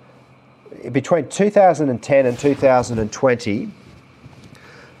between 2010 and 2020,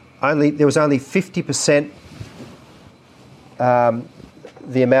 there was only 50%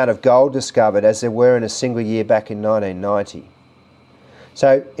 the amount of gold discovered as there were in a single year back in 1990.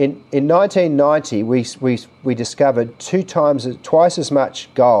 So in 1990, we discovered twice as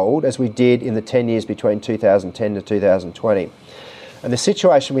much gold as we did in the 10 years between 2010 to 2020. And the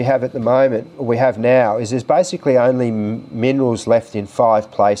situation we have at the moment, or we have now, is there's basically only minerals left in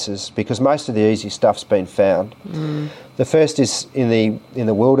 5 places because most of the easy stuff's been found. The first is in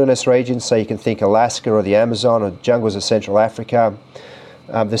the wilderness regions, so you can think Alaska or the Amazon or jungles of Central Africa.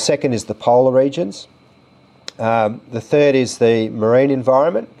 The second is the polar regions. The third is the marine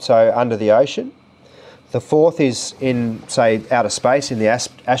environment, so under the ocean. The fourth is in, say, outer space in the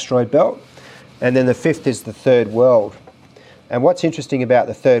asteroid belt. And then the fifth is the third world. And what's interesting about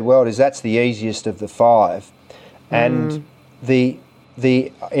the third world is that's the easiest of the 5. And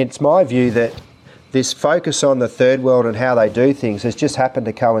it's my view that this focus on the third world and how they do things has just happened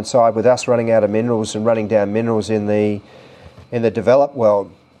to coincide with us running out of minerals and running down minerals in the developed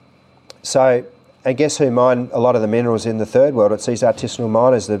world. So, and guess who mine a lot of the minerals in the third world? It's these artisanal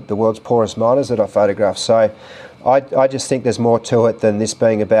miners, the world's poorest miners that I photographed. So I just think there's more to it than this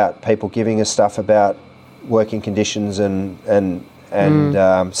being about people giving us stuff about working conditions and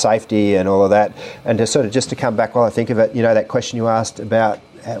safety and all of that. And to sort of just to come back while I think of it, that question you asked about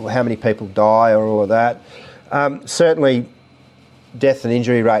how many people die or all of that. Certainly death and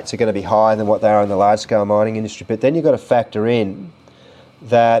injury rates are going to be higher than what they are in the large-scale mining industry. But then you've got to factor in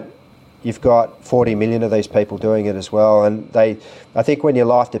that you've got 40 million of these people doing it as well. And I think when your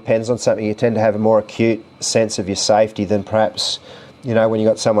life depends on something, you tend to have a more acute sense of your safety than perhaps, when you've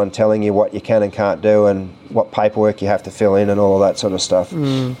got someone telling you what you can and can't do and what paperwork you have to fill in and all of that sort of stuff,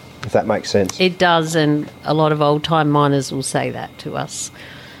 if that makes sense. It does, and a lot of old-time miners will say that to us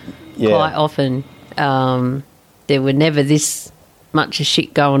quite often. There were never this much of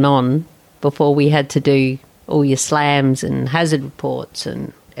shit going on before we had to do all your slams and hazard reports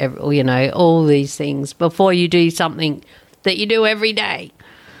and, all these things before you do something that you do every day.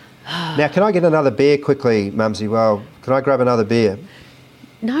 Now, can I get another beer quickly, Mumsy? Well, can I grab another beer?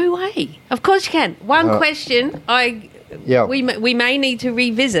 No way. Of course you can. One question we may need to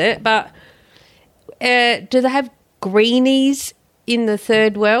revisit, but do they have greenies in the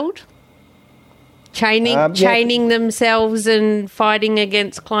third world? Chaining themselves and fighting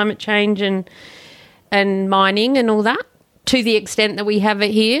against climate change and mining and all that to the extent that we have it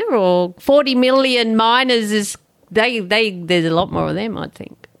here? Or 40 million miners is there's a lot more of them, I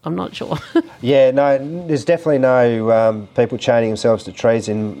think. I'm not sure. There's definitely no people chaining themselves to trees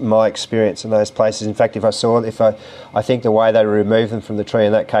in my experience in those places. In fact, I think the way they remove them from the tree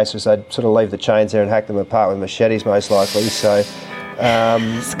in that case was they'd sort of leave the chains there and hack them apart with machetes most likely. So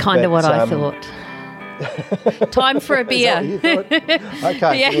it's kind of what I thought. Time for a beer. Is that what you thought?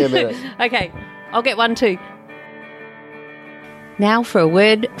 Okay, give me a minute. Okay, I'll get one too. Now for a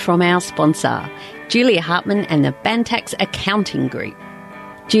word from our sponsor, Julia Hartman and the Bantax Accounting Group.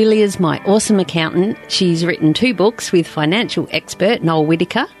 Julia's my awesome accountant. She's written 2 books with financial expert Noel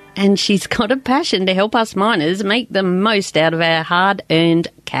Whittaker, and she's got a passion to help us miners make the most out of our hard-earned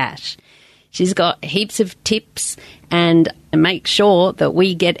cash. She's got heaps of tips and make sure that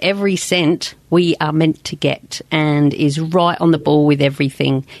we get every cent we are meant to get, and is right on the ball with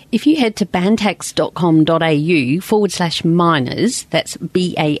everything. If you head to bantax.com.au/miners, that's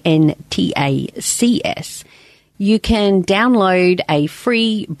BANTACS, you can download a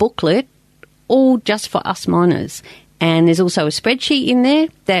free booklet all just for us miners. And there's also a spreadsheet in there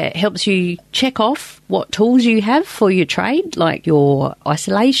that helps you check off what tools you have for your trade, like your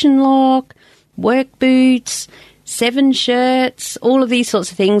isolation lock, work boots, 7 shirts, all of these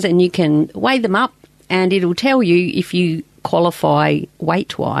sorts of things, and you can weigh them up and it'll tell you if you qualify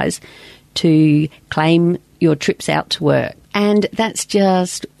weight-wise to claim your trips out to work. And that's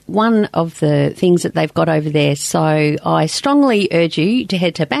just one of the things that they've got over there. So I strongly urge you to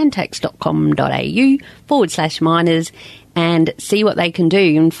head to bantax.com.au/miners and see what they can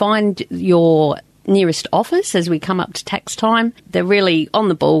do and find your nearest office as we come up to tax time. They're really on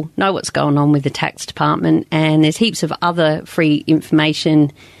the ball, know what's going on with the tax department, and there's heaps of other free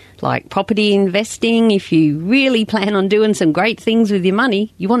information like property investing. If you really plan on doing some great things with your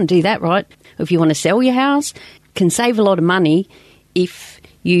money, you want to do that, right? If you want to sell your house, can save a lot of money if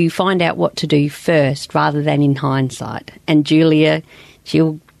you find out what to do first rather than in hindsight. And Julia,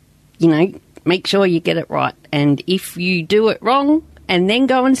 she'll, make sure you get it right. And if you do it wrong and then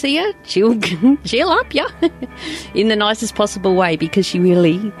go and see her, she'll up you in the nicest possible way, because she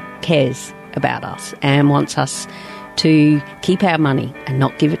really cares about us and wants us to keep our money and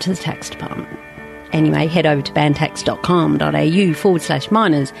not give it to the tax department. Anyway, head over to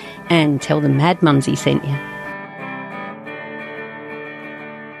bantax.com.au/miners and tell them Mad Mumsy sent you.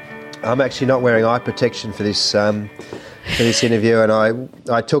 I'm actually not wearing eye protection for this interview, and I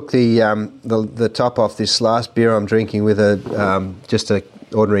took the top off this last beer I'm drinking with just an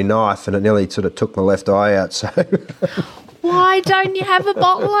ordinary knife, and it nearly sort of took my left eye out. So why don't you have a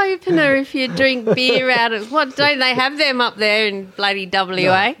bottle opener if you drink beer out of what? Don't they have them up there in bloody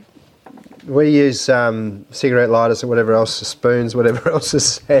WA? No. We use cigarette lighters or whatever else, spoons, whatever else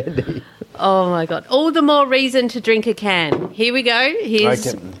is handy. Oh my God! All the more reason to drink a can. Here we go.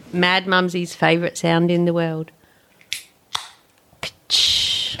 Here's Mad Mumsy's favourite sound in the world.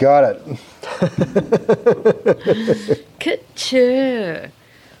 Got it. Ka-choo.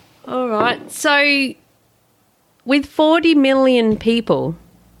 All right. So, with 40 million people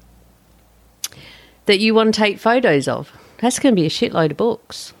that you want to take photos of, that's going to be a shitload of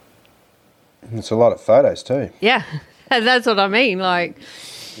books. It's a lot of photos too. Yeah, that's what I mean. Like,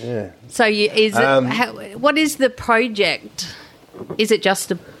 yeah. So, what is the project? Is it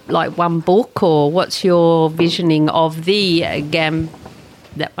just one book, or what's your visioning of the Garimperos?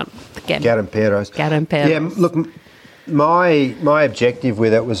 Garimperos. Yeah, look, my objective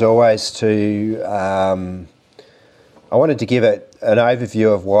with it was always to I wanted to give it an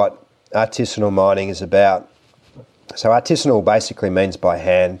overview of what artisanal mining is about. So artisanal basically means by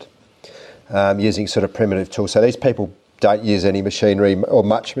hand, using sort of primitive tools. So these people don't use any machinery or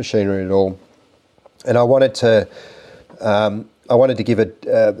much machinery at all. And I wanted to give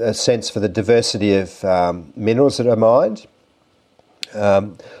a sense for the diversity of minerals that are mined.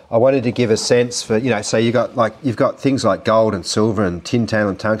 I wanted to give a sense for, so you've got things like gold and silver and tintal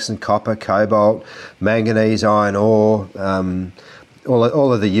and tungsten, copper, cobalt, manganese, iron ore,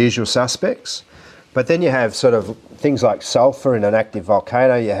 all of the usual suspects. But then you have sort of things like sulfur in an active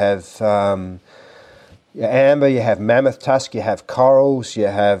volcano. You have amber, you have mammoth tusk, you have corals, you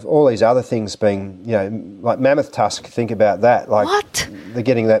have all these other things being, like mammoth tusk, think about that. Like what? They're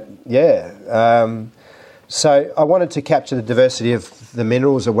getting that, yeah. So I wanted to capture the diversity of the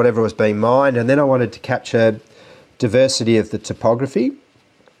minerals or whatever was being mined, and then I wanted to capture diversity of the topography.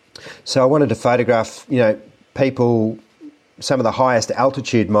 So I wanted to photograph, people, some of the highest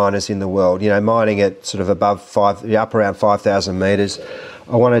altitude miners in the world, mining at sort of up around 5,000 metres.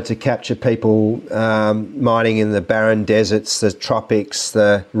 I wanted to capture people mining in the barren deserts, the tropics,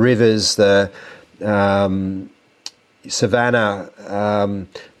 the rivers, the savanna.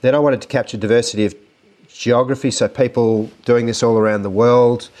 Then I wanted to capture diversity of geography, so people doing this all around the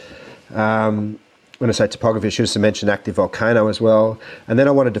world. When I say topography, I should have mentioned active volcano as well. And then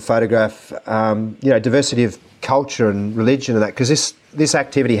I wanted to photograph, diversity of culture and religion and that, because this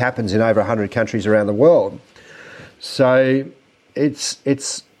activity happens in over 100 countries around the world. So it's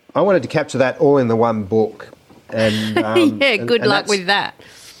I wanted to capture that all in the one book. And yeah, good luck with that.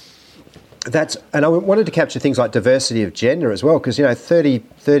 and I wanted to capture things like diversity of gender as well, because,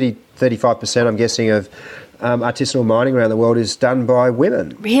 35%, I'm guessing, of artisanal mining around the world is done by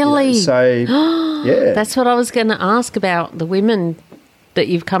women. Really? So, yeah. That's what I was going to ask about, the women that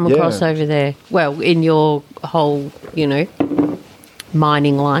you've come across over there. Well, in your whole,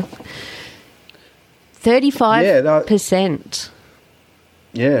 mining life. 35%.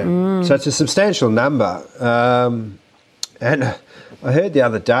 Yeah. So it's a substantial number. And I heard the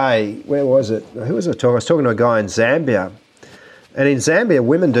other day, where was it? Who was I talking? I was talking to a guy in Zambia. And in Zambia,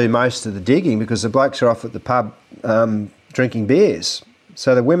 women do most of the digging because the blokes are off at the pub drinking beers.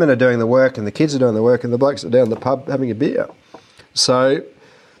 So the women are doing the work and the kids are doing the work and the blokes are down the pub having a beer. So,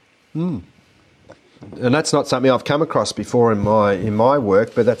 and that's not something I've come across before in my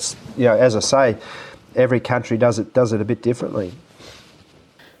work, but that's, as I say, every country does it a bit differently.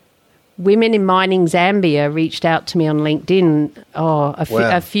 Women in Mining Zambia reached out to me on LinkedIn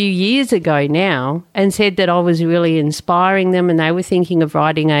a few years ago now and said that I was really inspiring them, and they were thinking of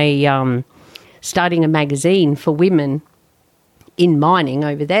writing starting a magazine for women in mining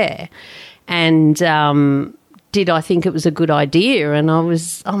over there. And did I think it was a good idea? And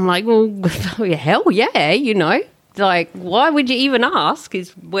I'm like, well, hell yeah, like, why would you even ask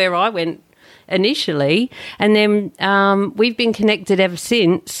is where I went initially. And then we've been connected ever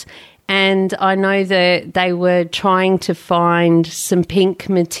since. And I know that they were trying to find some pink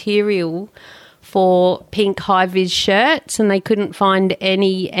material for pink high-vis shirts, and they couldn't find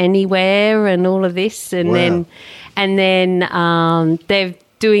any anywhere, and all of this. And then they're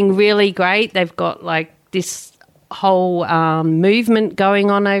doing really great. They've got like this whole movement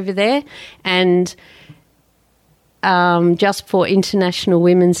going on over there, and just for International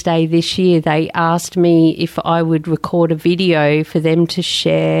Women's Day this year, they asked me if I would record a video for them to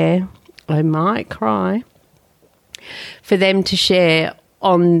share. I might cry. For them to share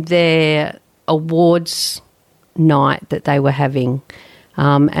on their awards night that they were having,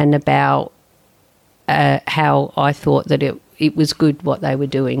 and about how I thought that it was good what they were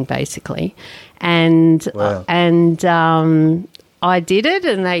doing, basically. And I did it,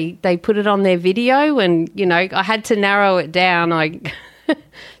 and they put it on their video, and, I had to narrow it down.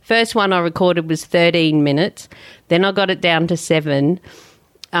 First one I recorded was 13 minutes. Then I got it down to 7.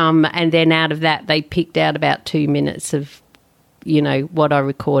 And then out of that, they picked out about 2 minutes of, what I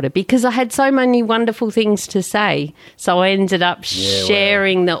recorded, because I had so many wonderful things to say. So I ended up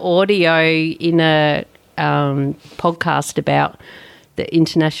sharing the audio in a podcast about the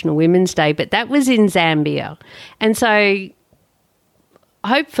International Women's Day. But that was in Zambia. And so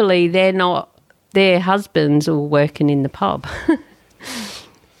hopefully their husbands all working in the pub.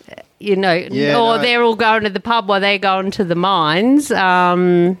 They're all going to the pub while they're going to the mines.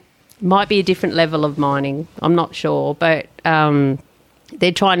 Might be a different level of mining. I'm not sure, but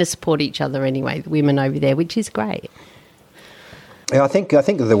they're trying to support each other anyway, the women over there, which is great. Yeah, I think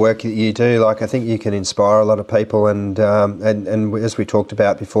of the work that you do, I think you can inspire a lot of people, and as we talked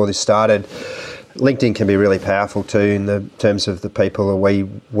about before this started, LinkedIn can be really powerful too in the terms of the people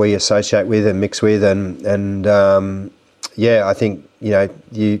we associate with and mix with, and I think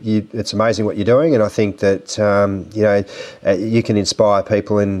it's amazing what you're doing, and I think that you can inspire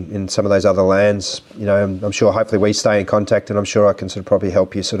people in some of those other lands. I'm sure hopefully we stay in contact, and I'm sure I can sort of probably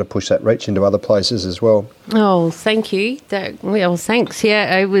help you sort of push that reach into other places as well. Oh, thank you. Thanks.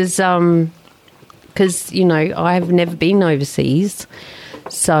 Yeah, it was because I have never been overseas,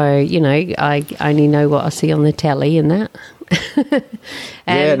 so I only know what I see on the telly and that.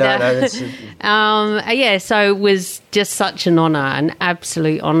 So it was just such an honour, an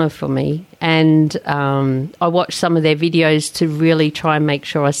absolute honour for me. And I watched some of their videos to really try and make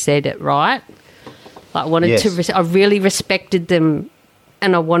sure I said it right. I really respected them,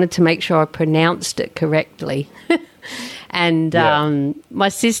 and I wanted to make sure I pronounced it correctly. And my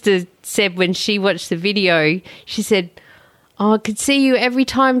sister said when she watched the video, she said, "Oh, I could see you every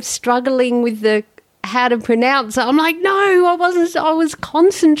time struggling with how to pronounce it." I'm like, no, I wasn't. I was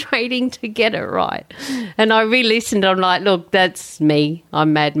concentrating to get it right. And I re-listened. I'm like, look, that's me.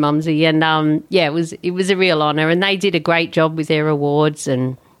 I'm Mad Mumsy. And it was a real honour. And they did a great job with their awards.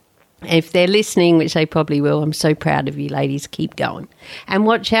 And if they're listening, which they probably will, I'm so proud of you ladies. Keep going. And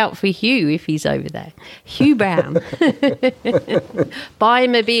watch out for Hugh if he's over there. Hugh Brown. Buy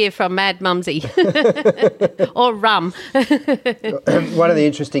him a beer from Mad Mumsy. Or rum. One of the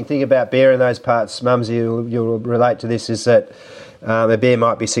interesting thing about beer in those parts, Mumsy, you'll relate to this, is that a beer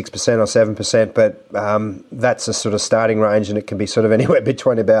might be 6% or 7%, but that's a sort of starting range, and it can be sort of anywhere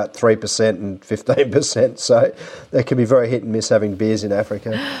between about 3% and 15%. So they can be very hit and miss having beers in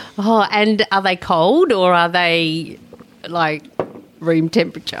Africa. Oh, and are they cold or are they like room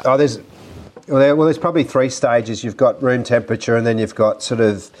temperature? Oh, there's There's probably 3 stages. You've got room temperature, and then you've got sort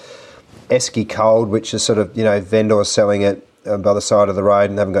of esky cold, which is sort of, vendors selling it by the side of the road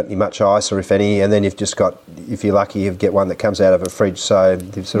and haven't got any much ice, or if any. And then you've just got, if you're lucky, you get one that comes out of a fridge. So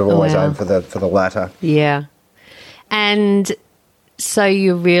you've sort of always aim for the latter. Yeah. And so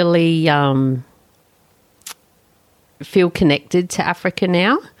you really feel connected to Africa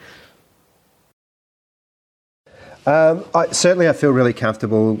now? I feel really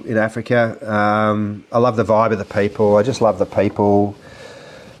comfortable in Africa. I love the vibe of the people. I just love the people.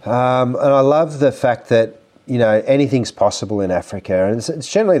 And I love the fact that, anything's possible in Africa. And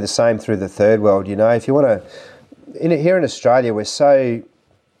it's generally the same through the third world. If you want to... Here in Australia, we're so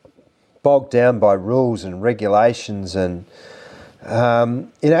bogged down by rules and regulations. And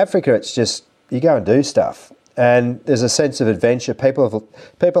in Africa, it's just, you go and do stuff. And there's a sense of adventure.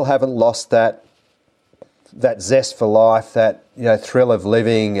 People haven't lost that zest for life, that thrill of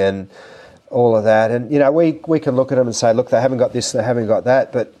living and all of that. And we can look at them and say, look, they haven't got this, they haven't got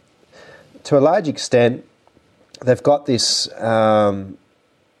that, but to a large extent they've got this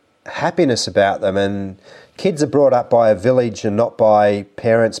happiness about them. And kids are brought up by a village and not by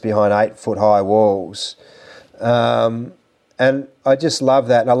parents behind 8-foot high walls. And I just love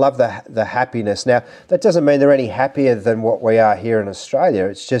that, and I love the happiness. Now, that doesn't mean they're any happier than what we are here in Australia.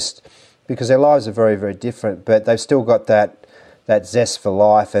 It's just because their lives are very, very different, but they've still got that zest for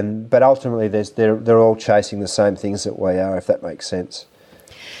life. But ultimately, they're all chasing the same things that we are, if that makes sense.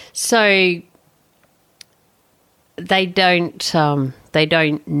 So they don't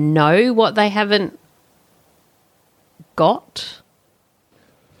know what they haven't got.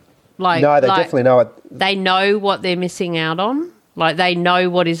 No, they definitely know it. They know what they're missing out on. Like, they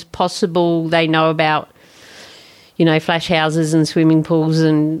know what is possible. They know about, flash houses and swimming pools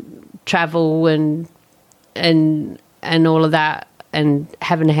and travel and all of that, and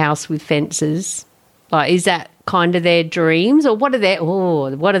having a house with fences. Like, is that kind of their dreams, or what's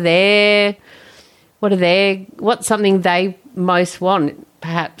something they most want?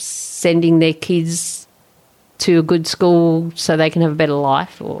 Perhaps sending their kids to a good school so they can have a better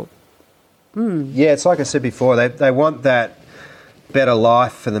life, or... Yeah, it's like I said before, they want that better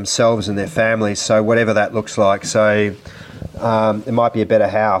life for themselves and their families, so whatever that looks like. So it might be a better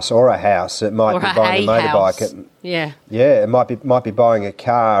house, or a house. It might be buying a motorbike. It might be buying a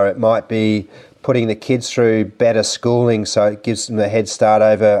car. It might be putting the kids through better schooling so it gives them a head start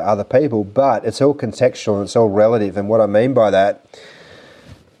over other people. But it's all contextual and it's all relative. And what I mean by that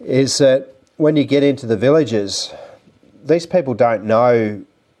is that when you get into the villages, these people don't know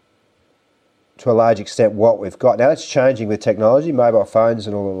to a large extent what we've got. Now, it's changing with technology, mobile phones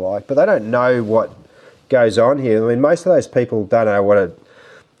and all the like, but they don't know what goes on here. I mean, most of those people don't know what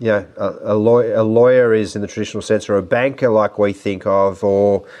a lawyer is in the traditional sense, or a banker like we think of,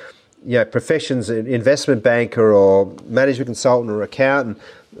 or professions, an investment banker or management consultant or accountant.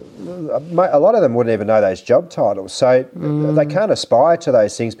 A lot of them wouldn't even know those job titles, so they can't aspire to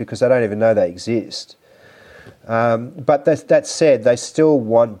those things because they don't even know they exist. But that said, they still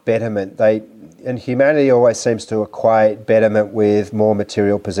want betterment. And humanity always seems to equate betterment with more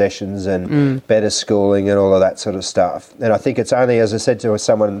material possessions and better schooling and all of that sort of stuff. And I think it's only, as I said to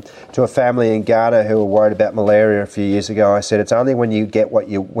a family in Ghana who were worried about malaria a few years ago, I said it's only when you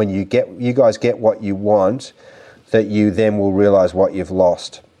guys get what you want, that you then will realise what you've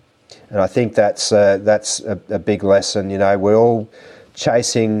lost. And I think that's a big lesson. We're all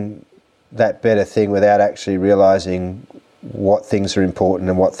chasing that better thing without actually realising what things are important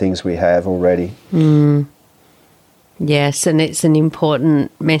and what things we have already. Yes, and it's an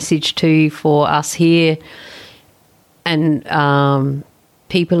important message too for us here and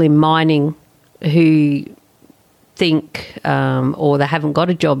people in mining who think, or they haven't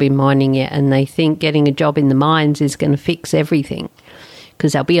got a job in mining yet, and they think getting a job in the mines is going to fix everything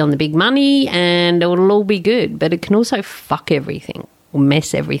because they'll be on the big money and it'll all be good, but it can also fuck everything or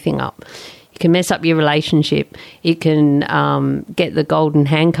mess everything up. It can mess up your relationship. It can get the golden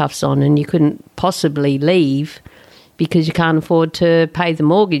handcuffs on, and you couldn't possibly leave because you can't afford to pay the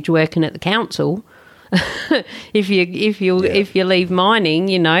mortgage working at the council. if you leave mining,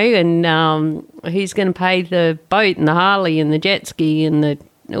 and who's going to pay the boat and the Harley and the jet ski and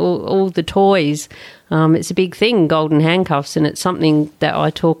all the toys? It's a big thing, golden handcuffs, and it's something that I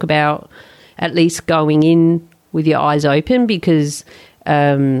talk about, at least going in with your eyes open, because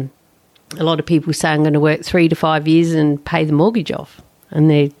a lot of people say I'm going to work 3 to 5 years and pay the mortgage off, and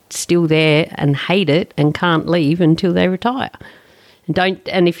they're still there and hate it and can't leave until they retire.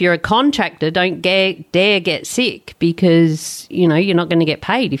 And if you're a contractor, don't dare get sick, because you're not going to get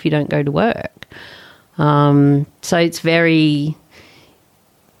paid if you don't go to work. So it's very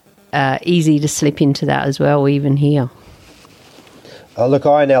easy to slip into that as well, even here. Oh, look,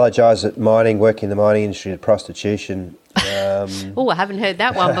 I analogise that working in the mining industry to prostitution. Oh, I haven't heard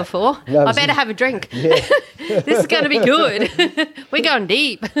that one before. No, I better have a drink. Yeah. This is going to be good. We're going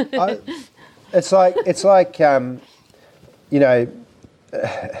deep. It's like you know,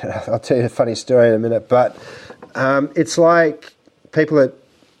 I'll tell you a funny story in a minute, but it's like a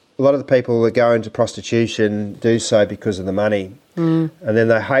lot of the people that go into prostitution do so because of the money, and then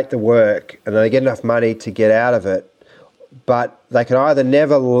they hate the work, and they get enough money to get out of it, but they can either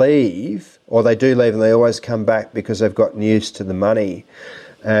never leave, or they do leave and they always come back because they've gotten used to the money.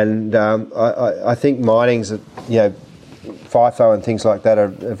 And I think mining's, FIFO and things like that are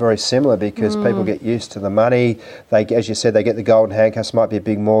very similar because people get used to the money. They, as you said, they get the golden handcuffs. It might be a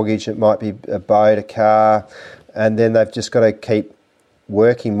big mortgage, it might be a boat, a car, and then they've just got to keep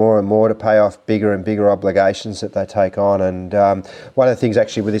working more and more to pay off bigger and bigger obligations that they take on. And one of the things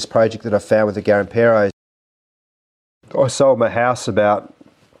actually with this project that I found with the Garimpeiro is I sold my house about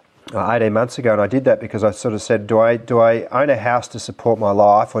 18 months ago, and I did that because I sort of said, do I own a house to support my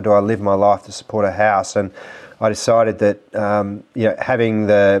life, or do I live my life to support a house? And I decided that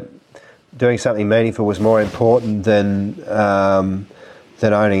doing something meaningful was more important than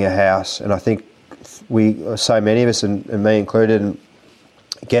owning a house. And I think so many of us, and me included,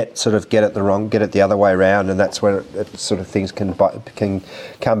 get it the other way around, and that's where it sort of things can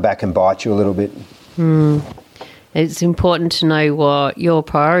come back and bite you a little bit. It's important to know what your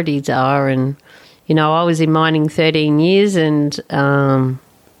priorities are. And, I was in mining 13 years and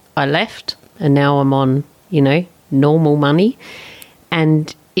I left, and now I'm on, normal money.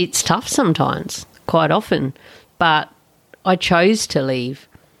 And it's tough sometimes, quite often. But I chose to leave.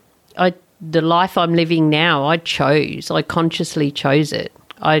 The life I'm living now, I consciously chose it.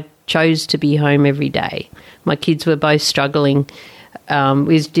 I chose to be home every day. My kids were both struggling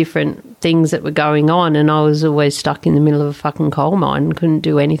with different things that were going on, and I was always stuck in the middle of a fucking coal mine and couldn't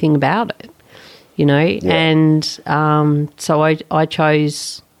do anything about it, Yeah. And so I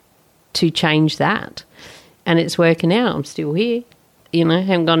chose to change that, and it's working out. I'm still here,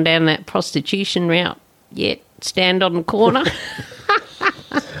 haven't gone down that prostitution route yet. Stand on the corner.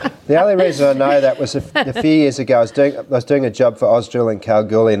 The only reason I know that was a few years ago. I was doing a job for Ausdrill in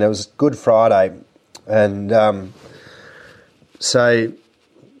Kalgoorlie, and it was Good Friday, and so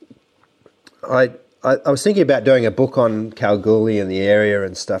I was thinking about doing a book on Kalgoorlie and the area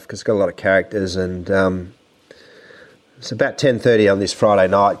and stuff because it's got a lot of characters, and it's about 10:30 on this Friday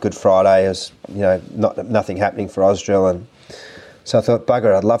night, Good Friday. There's nothing happening for Ausdrill, and so I thought,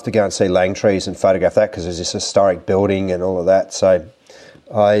 bugger, I'd love to go and see Langtrees and photograph that because there's this historic building and all of that. So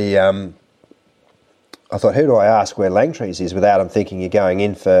I thought, who do I ask where Langtrees is without them thinking you're going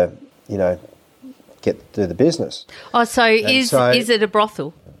in for, do the business. Oh, so is it a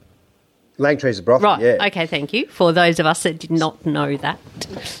brothel? Langtrees a brothel, right. Yeah. Okay, thank you. For those of us that did not know that.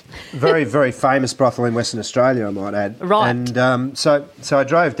 Very, very famous brothel in Western Australia, I might add. Right. And so I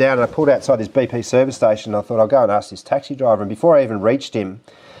drove down and I pulled outside this BP service station. And I thought, I'll go and ask this taxi driver. And before I even reached him,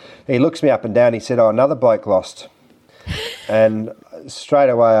 he looks me up and down. He said, another bloke lost. And straight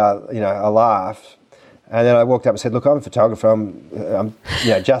away, I laughed. And then I walked up and said, look, I'm a photographer. I'm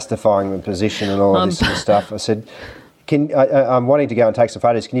justifying the position and all of this sort of stuff. I said, I'm wanting to go and take some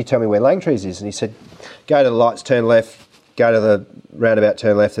photos. Can you tell me where Langtrees is? And he said, go to the lights, turn left, go to the roundabout,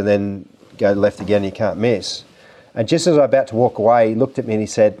 turn left, and then go left again. You can't miss. And just as I was about to walk away, he looked at me and he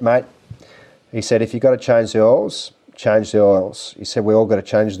said, mate, if you've got to change the oils, change the oils. He said, we all got to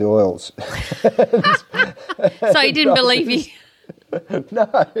change the oils. So he didn't believe you? No.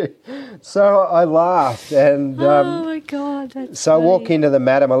 So I laughed. And oh, my God. So funny. I walk into the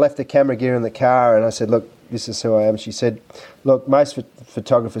madam. I left the camera gear in the car and I said, look, this is who I am. She said, look, most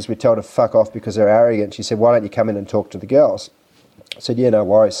photographers we tell to fuck off because they're arrogant. She said, why don't you come in and talk to the girls? I said, yeah, no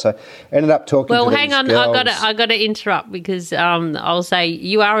worries. So I ended up talking to these girls. Well, hang on, I got to interrupt because I'll say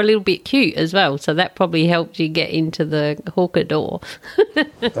you are a little bit cute as well, so that probably helped you get into the hooker door.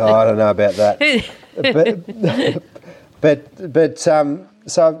 I don't know about that. But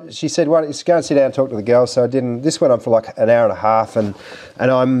so she said, why don't you go and sit down and talk to the girls? So I didn't. This went on for like an hour and a half, and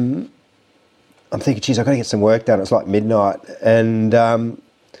I'm thinking, geez, I've got to get some work done. It was like midnight, and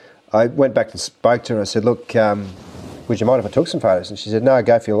I went back and spoke to her. I said, look, would you mind if I took some photos? And she said, no,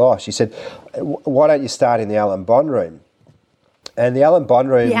 go for your life. She said, why don't you start in the Alan Bond room? And the Alan Bond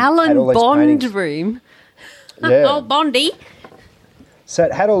room... The Alan Bond room? Yeah. Oh, Bondy. So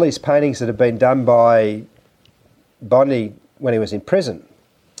it had all these paintings that had been done by Bondy when he was in prison.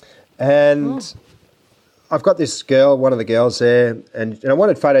 And I've got this girl, one of the girls there, and I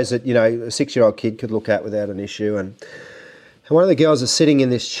wanted photos that, a 6-year-old kid could look at without an issue. And one of the girls is sitting in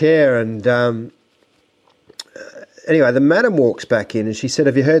this chair, and anyway, the madam walks back in, and she said,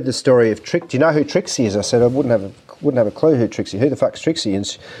 "Have you heard the story of Trick? Do you know who Trixie is?" I said, "I wouldn't have a clue who Trixie. Who the fuck's Trixie?"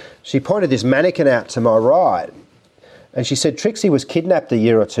 And she pointed this mannequin out to my right, and she said Trixie was kidnapped a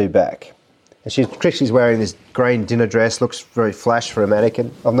year or two back. And Trixie's wearing this green dinner dress, looks very flash for a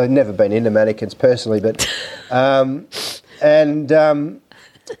mannequin. I've never been into mannequins personally, but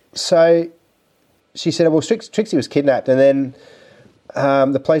so she said, well, Trixie was kidnapped, and then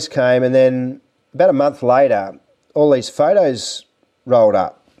the police came, and then about a month later, all these photos rolled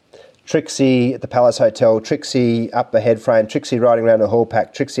up. Trixie at the Palace Hotel, Trixie up the head frame, Trixie riding around a hall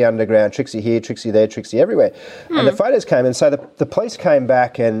pack, Trixie underground, Trixie here, Trixie there, Trixie everywhere. And the photos came, and so the police came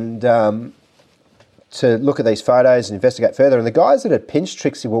back and to look at these photos and investigate further, and the guys that had pinched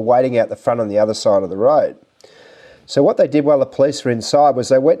Trixie were waiting out the front on the other side of the road. So what they did while the police were inside was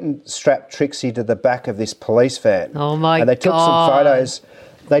they went and strapped Trixie to the back of this police van. Oh, my God. And they took some photos.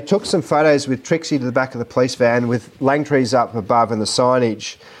 They took some photos with Trixie to the back of the police van with Langtrees up above and the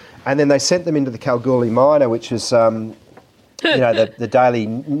signage. And then they sent them into the Kalgoorlie Miner, which is, the daily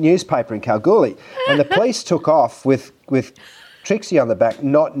newspaper in Kalgoorlie. And the police took off with Trixie on the back,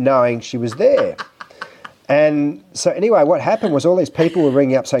 not knowing she was there. And so anyway, what happened was all these people were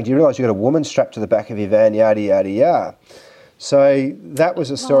ringing up saying, "Do you realise you've got a woman strapped to the back of your van, yada, yada, yada." So that was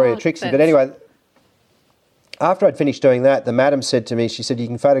the story of Trixie. But anyway, after I'd finished doing that, the madam said to me, she said, "You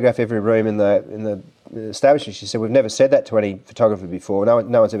can photograph every room in the establishment." She said, "We've never said that to any photographer before. No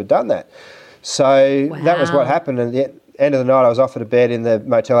one's ever done that." So That was what happened. And at the end of the night, I was offered a bed in the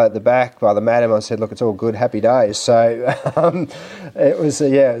motel at the back by the madam. I said, "Look, it's all good, happy days." So it was,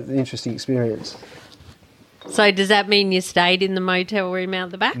 an interesting experience. So does that mean you stayed in the motel room out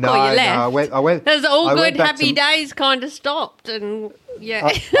the back, or you left? No, I went. There's all good, happy days kind of stopped, and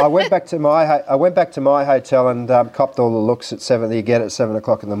I went back to my hotel and copped all the looks at 7. You get at 7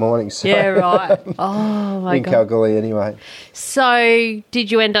 o'clock in the morning. So. Yeah, right. Oh my God. In Kalgoorlie, anyway. So,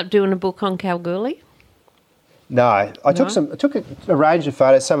 did you end up doing a book on Kalgoorlie? No, I took a range of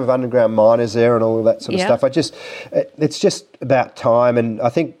photos, some of underground miners there and all of that sort of stuff. It's just about time, and I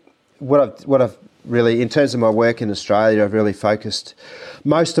think what I've really, in terms of my work in Australia, I've really focused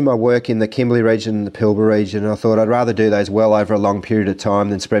most of my work in the Kimberley region and the Pilbara region. I thought I'd rather do those well over a long period of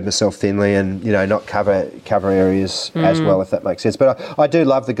time than spread myself thinly and, not cover areas as well, if that makes sense. But I do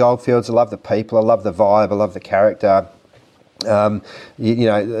love the goldfields. I love the people. I love the vibe. I love the character.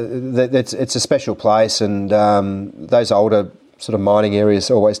 It's a special place, and those older sort of mining areas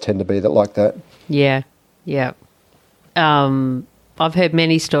always tend to be like that. Yeah, yeah. I've heard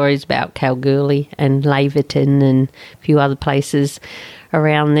many stories about Kalgoorlie and Laverton and a few other places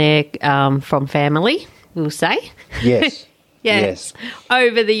around there from family, we'll say. Yes. Yes.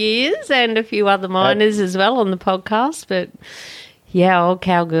 Over the years, and a few other miners as well on the podcast. But, yeah, old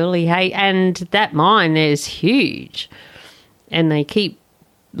Kalgoorlie, hey. And that mine there is huge. And they keep,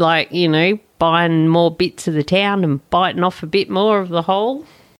 buying more bits of the town and biting off a bit more of the whole.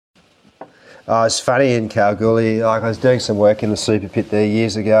 Oh, it's funny in Kalgoorlie. I was doing some work in the super pit there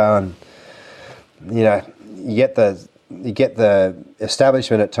years ago, and you get the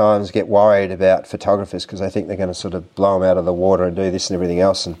establishment at times get worried about photographers because they think they're going to sort of blow them out of the water and do this and everything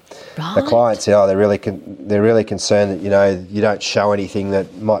else. And the clients say, they're really concerned that you don't show anything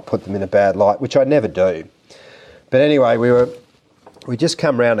that might put them in a bad light, which I never do. But anyway, we just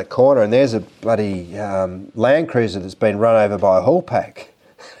come round a corner and there's a bloody Land Cruiser that's been run over by a haul pack.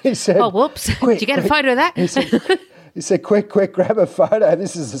 He said, "Oh, whoops. Did you get a photo of that?" He said, quick, grab a photo.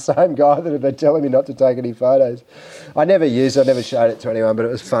 This is the same guy that had been telling me not to take any photos. I never showed it to anyone, but it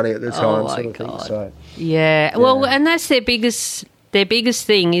was funny at the time. Oh, my God. thing, so, yeah. Well, and that's their biggest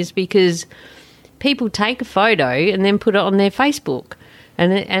thing is because people take a photo and then put it on their Facebook.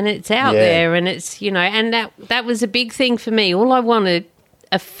 And it's out there, and it's, and that was a big thing for me. All I wanted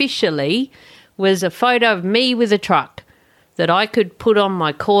officially was a photo of me with a truck that I could put on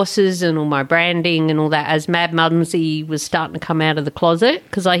my courses and all my branding and all that as Mad Mumsy was starting to come out of the closet,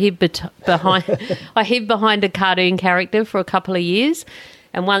 because I hid behind a cartoon character for a couple of years.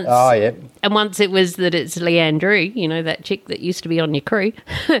 And once, once it was that it's Leanne Drew, that chick that used to be on your crew.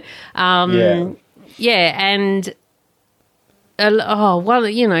 And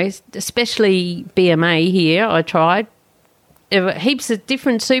especially BMA here, I tried. Heaps of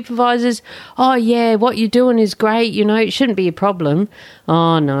different supervisors. "Oh, yeah, what you're doing is great, it shouldn't be a problem."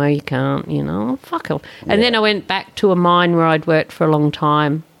 "Oh, no, you can't, fuck off." And then I went back to a mine where I'd worked for a long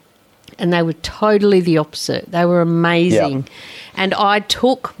time, and they were totally the opposite. They were amazing. Yep. And I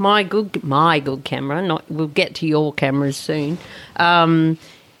took my good camera, we'll get to your cameras soon,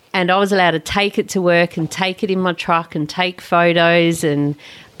 And I was allowed to take it to work and take it in my truck and take photos and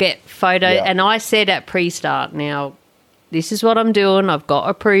get photos. Yeah. And I said at pre-start, now, this is what I'm doing. I've got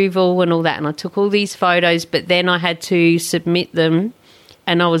approval and all that. And I took all these photos, but then I had to submit them,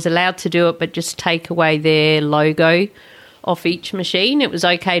 and I was allowed to do it, but just take away their logo off each machine. It was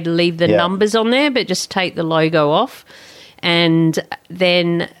okay to leave the numbers on there, but just take the logo off. And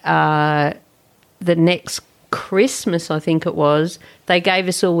then the next Christmas, I think it was, they gave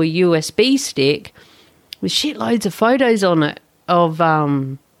us all a USB stick with shitloads of photos on it of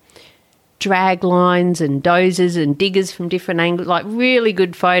drag lines and dozers and diggers from different angles, like really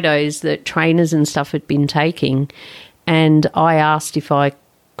good photos that trainers and stuff had been taking. And I asked if I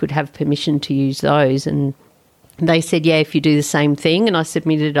could have permission to use those, and they said, yeah, if you do the same thing. And I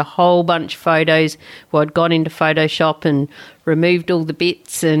submitted a whole bunch of photos where I'd gone into Photoshop and removed all the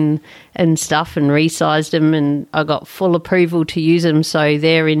bits and stuff and resized them, and I got full approval to use them. So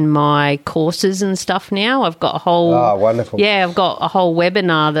they're in my courses and stuff now. I've got a whole... Oh, wonderful. Yeah, I've got a whole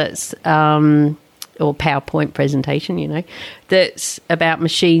webinar that's... or PowerPoint presentation, you know, that's about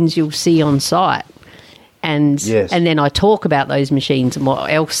machines you'll see on site. And yes. And then I talk about those machines and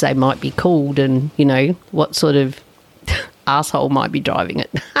what else they might be called, and, you know, what sort of asshole might be driving it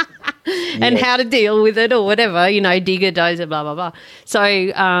and how to deal with it or whatever, you know, digger, dozer, blah, blah, blah. So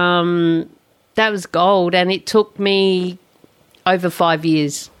that was gold, and it took me over 5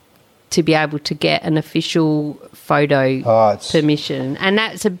 years to be able to get an official photo permission. And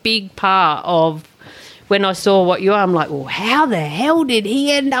that's a big part of when I saw what you are, I'm like, well, how the hell did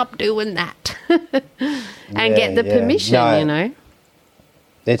he end up doing that? And get the permission, you know?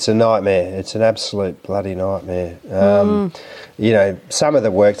 It's a nightmare. It's an absolute bloody nightmare. You know, some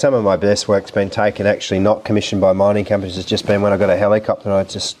of my best work's been taken actually not commissioned by mining companies. It's just been when I got a helicopter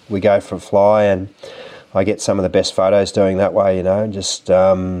and we go for a fly, and I get some of the best photos doing that way, you know, just,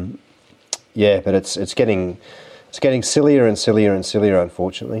 but it's getting sillier and sillier and sillier,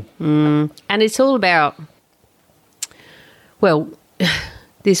 unfortunately. And it's all about, well,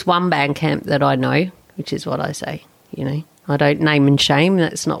 this one band camp that I know, which is what I say, you know. I don't name and shame.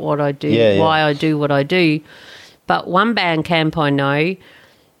 That's not what I do, why I do what I do. But one band camp I know,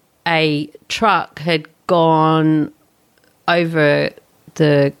 a truck had gone over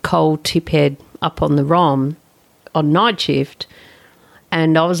the coal tip head up on the ROM on night shift,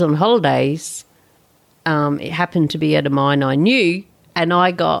 and I was on holidays. It happened to be at a mine I knew, and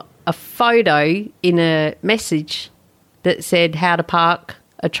I got a photo in a message that said how to park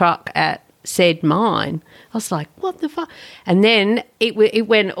a truck at said mine. I was like, what the fuck? And then it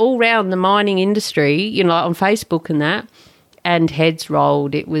went all round the mining industry, you know, like on Facebook and that, and heads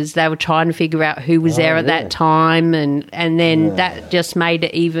rolled. They were trying to figure out who was there at that time, and then that just made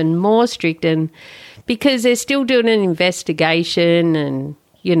it even more strict, and because they're still doing an investigation, and,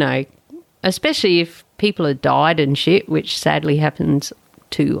 you know, especially if people have died and shit, which sadly happens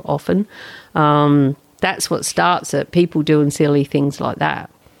too often. That's what starts it, people doing silly things like that.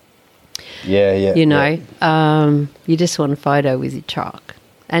 You know, you just want a photo with your truck.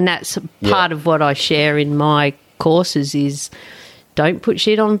 And that's part of what I share in my courses is don't put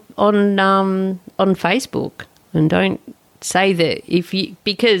shit on Facebook, and don't say that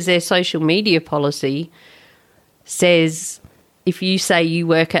because their social media policy says if you say you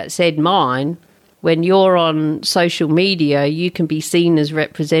work at said mine, when you're on social media, you can be seen as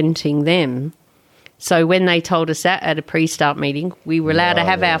representing them. So when they told us that at a pre-start meeting, we were allowed to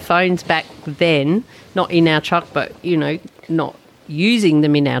have our phones back then, not in our truck, but, you know, not using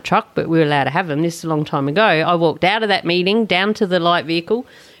them in our truck, but we were allowed to have them. This is a long time ago. I walked out of that meeting, down to the light vehicle,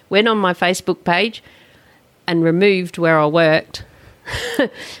 went on my Facebook page and removed where I worked. Like,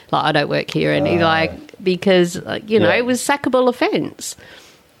 I don't work here, and because, you know, it was sackable offence.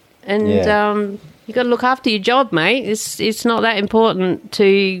 And you got to look after your job, mate. It's not that important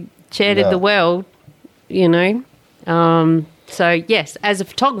to share to the world, you know. So, yes, as a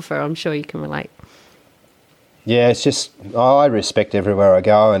photographer, I'm sure you can relate. Yeah, it's just I respect everywhere I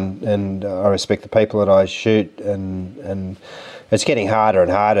go, and I respect the people that I shoot, and it's getting harder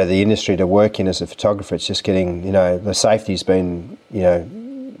and harder, the industry to work in as a photographer. It's just getting, you know, the safety's been, you know,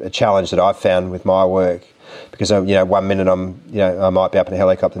 a challenge that I've found with my work, because, you know, 1 minute I might be up in a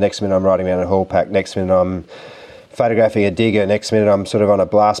helicopter, next minute I'm riding around a haul pack, next minute I'm photographing a digger, next minute I'm sort of on a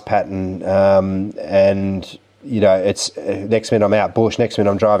blast pattern, and, you know, it's next minute I'm out bush, next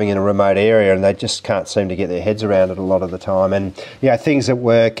minute I'm driving in a remote area, and they just can't seem to get their heads around it a lot of the time. And, you know, things that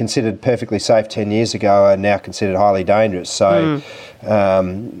were considered perfectly safe 10 years ago are now considered highly dangerous. So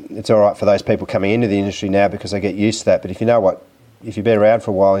it's all right for those people coming into the industry now because they get used to that. But if you know what if you've been around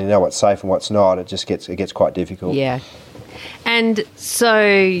for a while and you know what's safe and what's not, it gets quite difficult. Yeah. And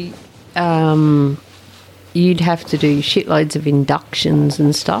so you'd have to do shitloads of inductions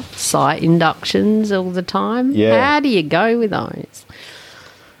and stuff, site inductions all the time. Yeah. How do you go with those?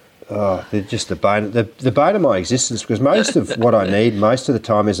 Oh, they're just the bone of my existence, because most of what I need most of the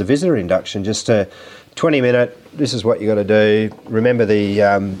time is a visitor induction, just a 20-minute, this is what you got to do. Remember the,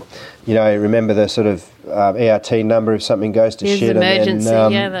 remember the sort of ERT number if something goes to Here's shit. emergency, and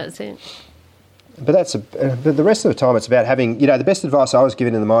then, yeah, that's it. But but the rest of the time it's about having, the best advice I was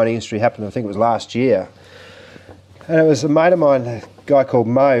given in the mining industry happened, I think it was last year. And it was a mate of mine, a guy called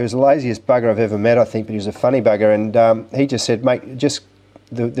Mo, who was the laziest bugger I've ever met, I think, but he was a funny bugger. And he just said, mate,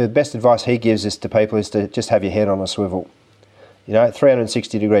 the best advice he gives to people is to just have your head on a swivel.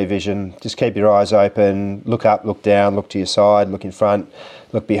 360-degree vision, just keep your eyes open, look up, look down, look to your side, look in front,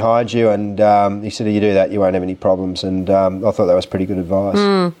 look behind you. And he said, if you do that, you won't have any problems. And I thought that was pretty good advice.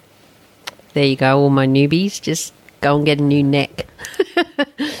 Mm. There you go, all my newbies, just go and get a new neck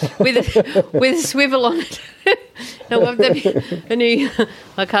with a swivel on it. No, a new,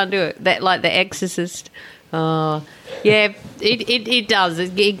 I can't do it. That like The Exorcist. Oh, yeah, it does.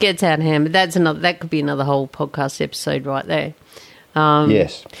 It gets out of hand. But that could be another whole podcast episode right there.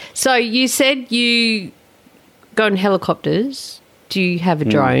 Yes. So you said you go in helicopters. Do you have a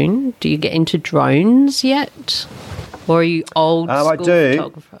drone? Do you get into drones yet? Or are you old school I do.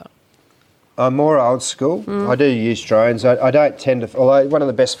 photographer? I'm more old school. I do use drones. I don't tend to... Although one of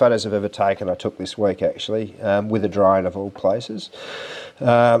the best photos I've ever taken I took this week, actually, with a drone of all places.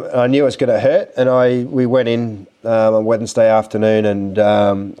 I knew it was going to hurt, and we went in on Wednesday afternoon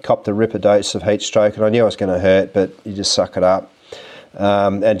and copped a ripper dose of heat stroke, and I knew it was going to hurt, but you just suck it up.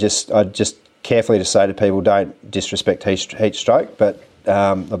 I just carefully to say to people, don't disrespect heat stroke, but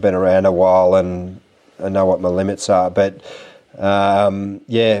I've been around a while and I know what my limits are. But... so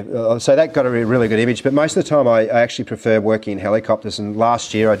that got a really good image, but most of the time I actually prefer working in helicopters. And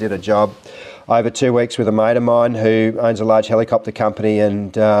last year I did a job over 2 weeks with a mate of mine who owns a large helicopter company,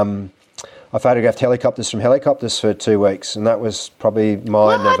 and I photographed helicopters from helicopters for 2 weeks, and that was probably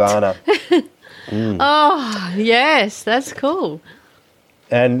my nirvana. Oh, yes, that's cool.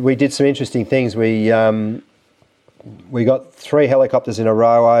 And we did some interesting things. We got 3 helicopters in a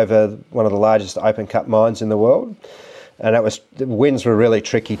row over one of the largest open cut mines in the world. And the winds were really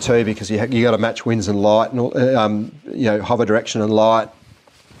tricky too, because you got to match winds and light, and hover direction and light,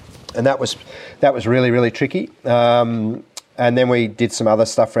 and that was really, really tricky. And then we did some other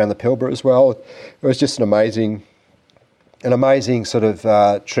stuff around the Pilbara as well. It was just an amazing sort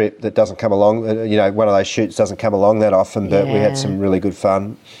of trip that doesn't come along. One of those shoots doesn't come along that often, but we had some really good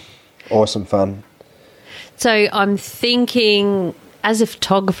fun, awesome fun. So I'm thinking, as a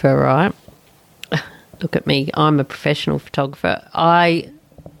photographer, right? Look at me, I'm a professional photographer. I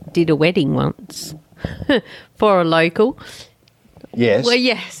did a wedding once for a local. Yes. Well,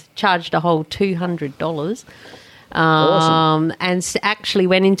 yes, charged a whole $200. Awesome. And actually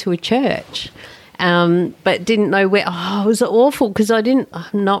went into a church, but didn't know where. Oh, it was awful because I'm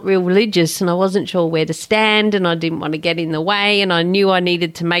not real religious, and I wasn't sure where to stand, and I didn't want to get in the way, and I knew I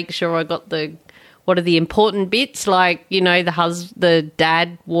needed to make sure I got what are the important bits, like, the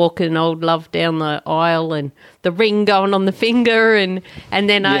dad walking old love down the aisle and the ring going on the finger, and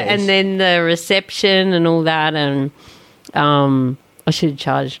then and then the reception and all that. And I should have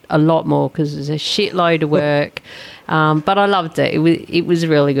charged a lot more because it was a shitload of work. But I loved it. It was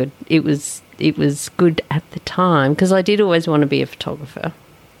really good. It was good at the time because I did always want to be a photographer.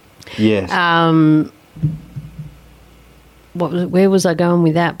 Yes. Where was I going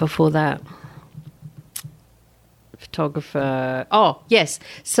with that before that? Photographer. Oh, yes.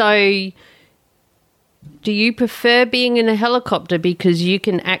 So do you prefer being in a helicopter because you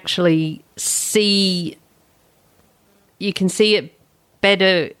can actually see it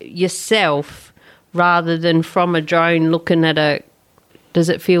better yourself rather than from a drone looking at does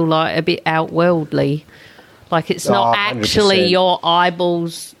it feel like a bit outworldly? Like it's not actually 100%. Your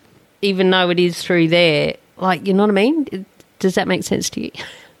eyeballs, even though it is through there. Like, you know what I mean? Does that make sense to you?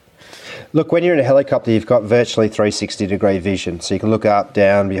 Look, when you're in a helicopter, you've got virtually 360-degree vision. So you can look up,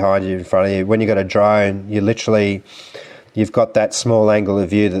 down, behind you, in front of you. When you've got a drone, you've got that small angle of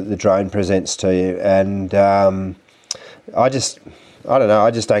view that the drone presents to you. And I just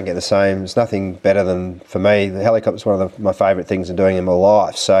don't get the same. There's nothing better than, for me, the helicopter's one of my favourite things I'm doing in my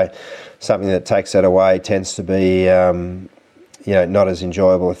life. So something that takes that away tends to be... not as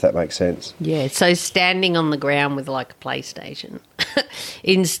enjoyable, if that makes sense. Yeah, so standing on the ground with like a PlayStation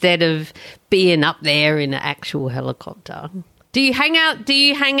instead of being up there in an actual helicopter. Do you hang out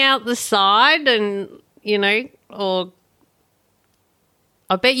the side and, or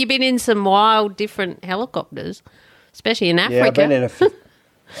I bet you've been in some wild, different helicopters, especially in Africa. Yeah, I've been in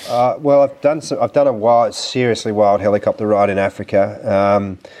well, I've done a seriously wild helicopter ride in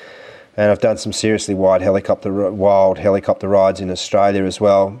Africa, and I've done some seriously wild helicopter rides in Australia as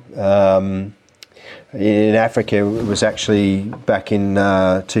well. In Africa, it was actually back in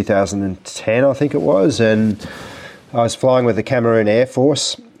 2010, I think it was, and I was flying with the Cameroon Air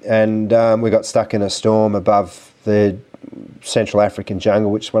Force, and we got stuck in a storm above the Central African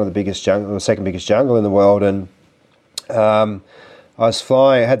jungle, which is one of the biggest jungle, the second biggest jungle in the world, and I was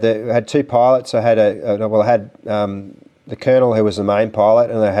flying. I had two pilots. I had the colonel, who was the main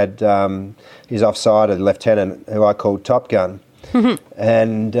pilot, and I had his offside, a lieutenant who I called Top Gun.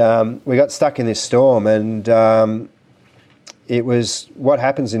 And we got stuck in this storm, and it was what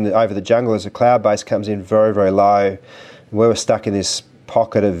happens over the jungle as a cloud base comes in very, very low. We were stuck in this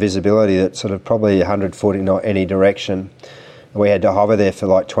pocket of visibility that's sort of probably 140 knot any direction. We had to hover there for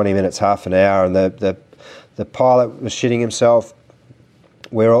like 20 minutes, half an hour, and the pilot was shitting himself.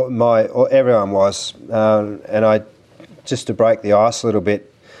 Everyone was, and I, just to break the ice a little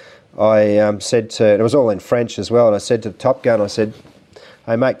bit, I said to, it was all in French as well, and I said to Top Gun, I said,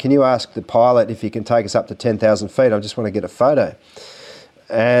 "Hey mate, can you ask the pilot if he can take us up to 10,000 feet? I just want to get a photo."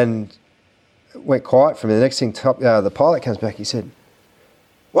 And it went quiet for me. The next thing, the pilot comes back, he said,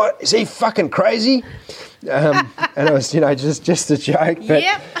 "What, is he fucking crazy?" And it was, just a joke. But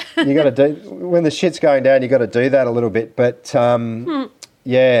Yep. You got to do, when the shit's going down, you got to do that a little bit. But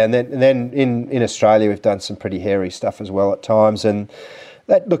yeah, and then in Australia, we've done some pretty hairy stuff as well at times, and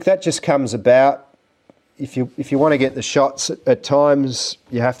that just comes about. If you want to get the shots, at times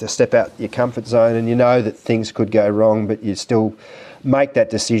you have to step out your comfort zone, and you know that things could go wrong, but you still make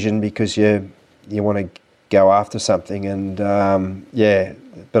that decision because you want to go after something. And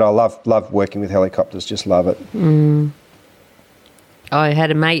but I love working with helicopters. Just love it. I had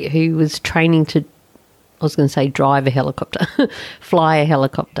a mate who was training to, I was going to say drive a helicopter, fly a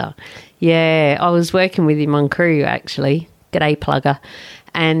helicopter. Yeah, I was working with him on crew actually. G'day, plugger.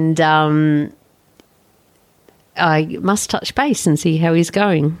 And I must touch base and see how he's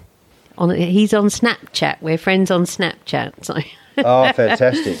going. He's on Snapchat. We're friends on Snapchat. So. Oh,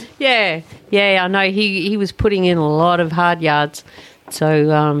 fantastic. Yeah, I know he was putting in a lot of hard yards.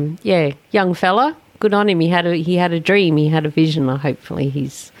 So, young fella, good on him. He had a dream. He had a vision. Hopefully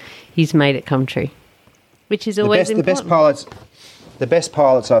he's made it come true, which is always important. The best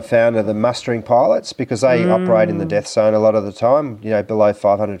pilots I've found are the mustering pilots, because they operate in the death zone a lot of the time, below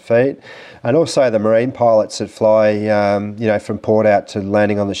 500 feet. And also the marine pilots that fly, from port out to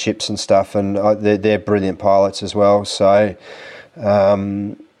landing on the ships and stuff. And they're brilliant pilots as well. So,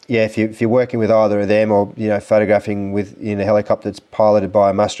 if you're working with either of them, or, photographing in a helicopter that's piloted by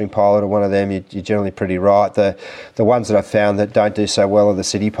a mustering pilot or one of them, you're generally pretty right. The ones that I've found that don't do so well are the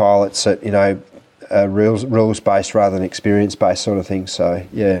city pilots that, rules-based rather than experience-based sort of thing. So,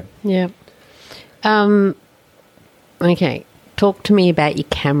 yeah. Yeah. Okay. Talk to me about your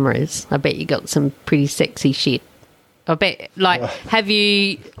cameras. I bet you got some pretty sexy shit. I bet, do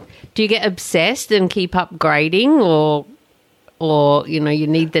you get obsessed and keep upgrading, or you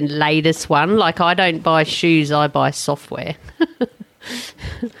need the latest one? Like, I don't buy shoes, I buy software.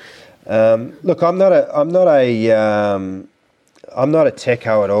 Look, I'm not a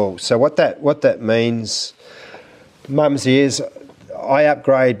techo at all. So what that means, Mumsy, is I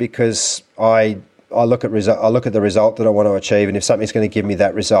upgrade because I look at the result that I want to achieve, and if something's going to give me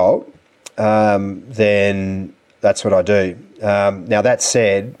that result, then that's what I do. Now that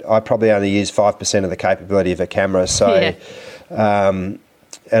said, I probably only use 5% of the capability of a camera. So, and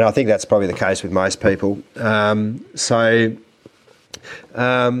I think that's probably the case with most people. So it's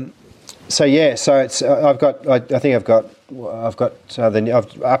I've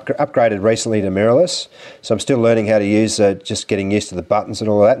upgraded recently to mirrorless, so I'm still learning how to use, just getting used to the buttons and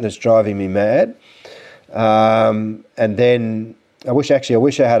all that, and it's driving me mad. And then I wish I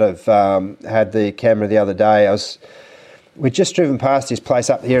had had the camera the other day. We'd just driven past this place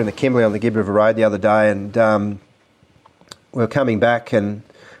up here in the Kimberley on the Gibb River Road the other day, and we were coming back and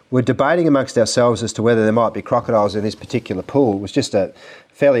we're debating amongst ourselves as to whether there might be crocodiles in this particular pool. It was just a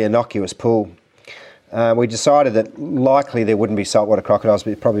fairly innocuous pool. We decided that likely there wouldn't be saltwater crocodiles, but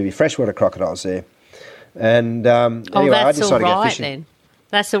there'd probably be freshwater crocodiles there. And anyway, I decided to go fishing. Then.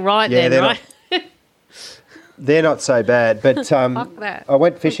 That's all right then, right? They're not so bad, but Fuck that. I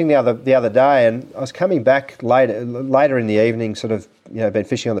went fishing the other day, and I was coming back later in the evening, sort of, been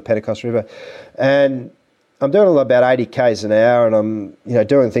fishing on the Pentecost River, and I'm doing about 80 k's an hour, and I'm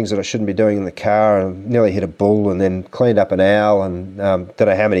doing things that I shouldn't be doing in the car, and I nearly hit a bull, and then cleaned up an owl, and don't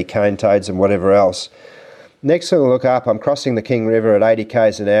know how many cane toads and whatever else. Next thing I look up, I'm crossing the King River at 80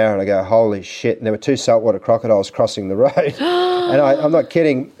 k's an hour, and I go, holy shit! And there were 2 saltwater crocodiles crossing the road, and I'm not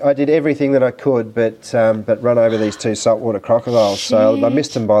kidding. I did everything that I could, but run over these 2 saltwater crocodiles. Shit. So I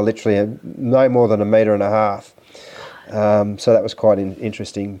missed them by literally no more than 1.5 meters. So that was quite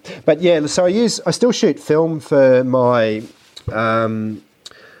interesting. But yeah, so I still shoot film for my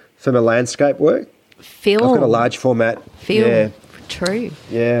landscape work. Film. I've got a large format. Film. Yeah. True.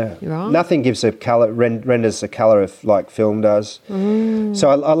 Yeah. You're right. Nothing gives a colour, renders the colour of like film does. So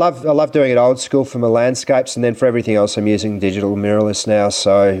I love doing it old school for my landscapes, and then for everything else I'm using digital mirrorless now.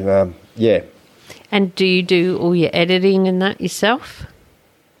 So yeah. And do you do all your editing and that yourself?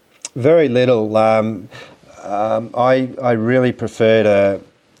 Very little. I really prefer to.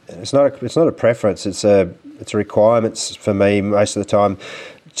 It's not a preference. It's a requirement for me most of the time.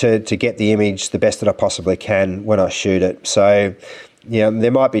 To get the image the best that I possibly can when I shoot it. So,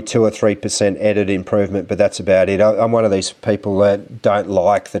 there might be 2 or 3% edit improvement, but that's about it. I'm one of these people that don't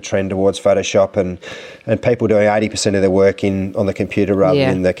like the trend towards Photoshop and people doing 80% of their work on the computer rather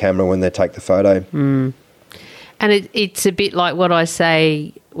than the camera when they take the photo. And it's a bit like what I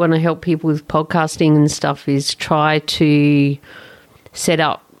say when I help people with podcasting and stuff is try to set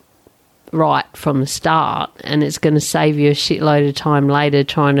up right from the start, and it's going to save you a shitload of time later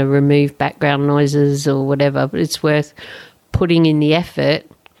trying to remove background noises or whatever, but it's worth putting in the effort.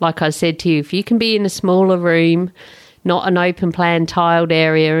 Like I said to you, if you can be in a smaller room, not an open plan tiled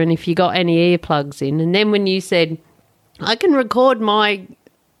area, and if you got any earplugs in, and then when you said I can record my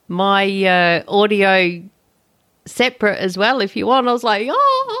audio separate as well if you want, I was like,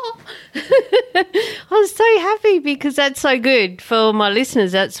 oh, I was so happy because that's so good for my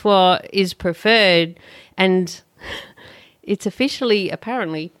listeners. That's what is preferred, and it's officially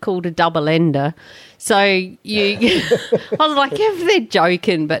apparently called a double ender. So I was like, yeah, they're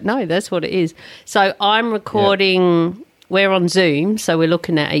joking, but no, that's what it is. So I'm recording, we're on Zoom, so we're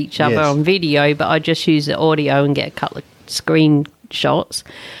looking at each other on video, but I just use the audio and get a couple of screenshots,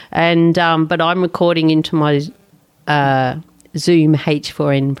 and but I'm recording into my Zoom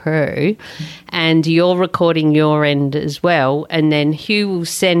H4n Pro, and you're recording your end as well, and then Hugh will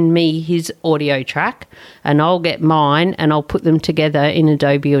send me his audio track and I'll get mine and I'll put them together in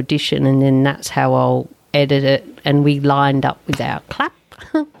Adobe Audition, and then that's how I'll edit it, and we lined up with our clap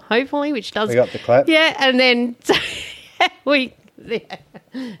hopefully, which does... We got the clap? Yeah, and then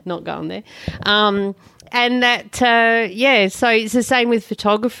not going there. And that, so it's the same with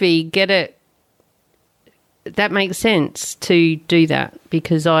photography. Get it. That makes sense to do that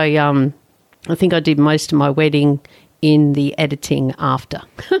because I think I did most of my wedding in the editing after.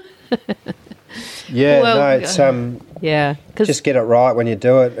 It's just get it right when you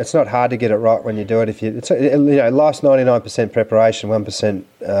do it. It's not hard to get it right when you do it. Life's 99% preparation,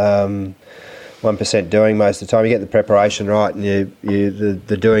 1% doing most of the time. You get the preparation right, and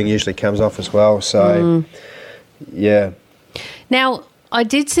the doing usually comes off as well. So, yeah. Now, I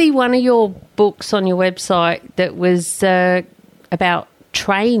did see one of your books on your website that was about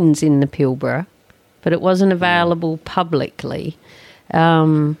trains in the Pilbara, but it wasn't available publicly.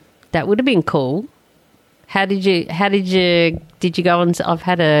 That would have been cool. Did you go on? I've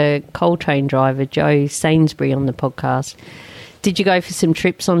had a coal train driver, Joe Sainsbury, on the podcast. Did you go for some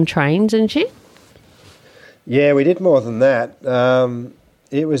trips on trains and shit? Yeah, we did more than that.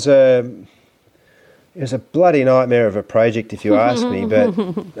 It was a bloody nightmare of a project, if you ask me.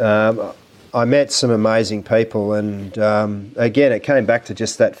 But I met some amazing people, and again, it came back to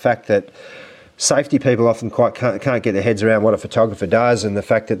just that fact that safety people often can't get their heads around what a photographer does, and the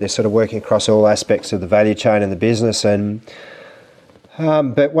fact that they're sort of working across all aspects of the value chain and the business. And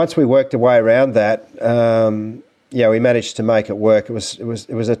but once we worked our way around that, we managed to make it work. It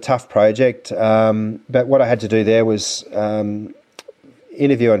was a tough project, but what I had to do there was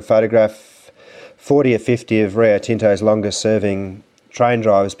interview and photograph 40 or 50 of Rio Tinto's longest-serving train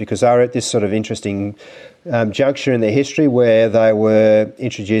drivers, because they were at this sort of interesting juncture in their history where they were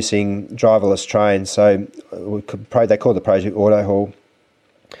introducing driverless trains. So they called the project Autohaul.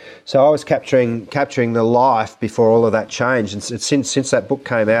 So I was capturing the life before all of that changed, and since that book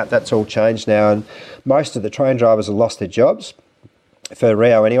came out, that's all changed now, and most of the train drivers have lost their jobs, for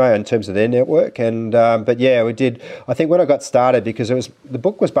Rio anyway, in terms of their network. And but yeah, we did. I think when I got started, because the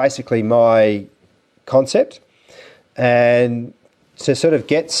book was basically my concept, and to sort of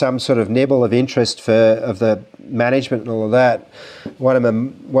get some sort of nibble of interest of the management and all of that, one of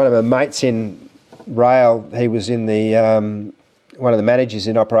my mates in rail, he was in the one of the managers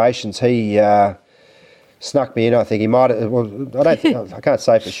in operations. He snuck me in. I think he might have. Well, I can't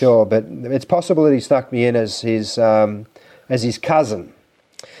say for sure, but it's possible that he snuck me in as his cousin.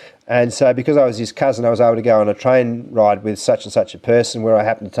 And so because I was his cousin, I was able to go on a train ride with such and such a person where I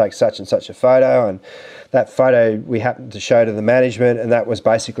happened to take such and such a photo. And that photo we happened to show to the management, and that was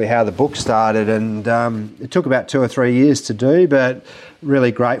basically how the book started. And it took about 2 or 3 years to do, but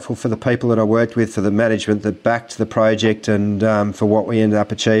really grateful for the people that I worked with, for the management that backed the project, and for what we ended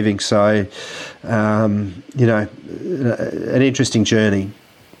up achieving. So, an interesting journey.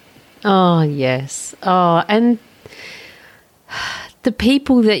 Oh, yes. Oh, and the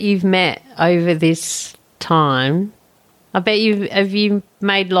people that you've met over this time, I bet have you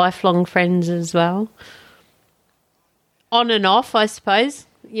made lifelong friends as well? On and off, I suppose.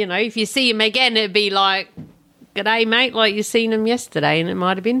 You know, if you see him again, it'd be like, g'day, mate, like you seen him yesterday, and it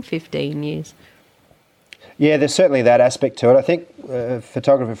might have been 15 years. Yeah, there's certainly that aspect to it. I think a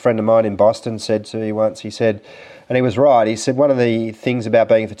photographer friend of mine in Boston said to me once, he said, and he was right, he said one of the things about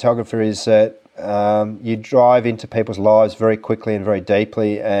being a photographer is that you drive into people's lives very quickly and very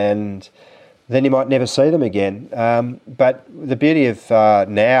deeply, and then you might never see them again. But the beauty of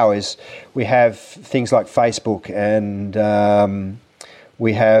now is we have things like Facebook, and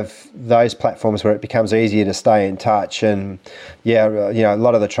we have those platforms where it becomes easier to stay in touch. And a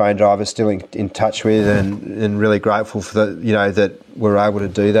lot of the train drivers still in touch with, and really grateful for that we're able to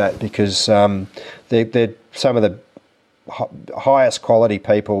do that, because they're some of the highest quality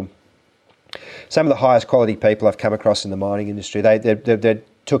people. Some of the highest quality people I've come across in the mining industry. They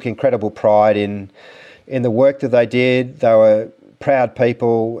took incredible pride in the work that they did. They were proud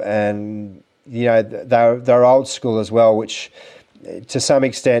people, and they're old school as well, which to some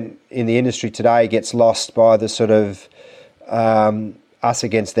extent in the industry today gets lost by the sort of us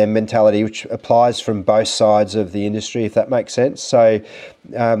against them mentality, which applies from both sides of the industry, if that makes sense. So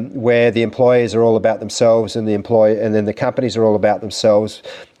where the employees are all about themselves and then the companies are all about themselves,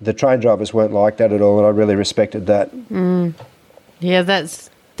 the train drivers weren't like that at all, and I really respected that. Yeah, that's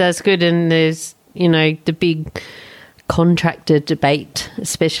good. And there's, the big contractor debate,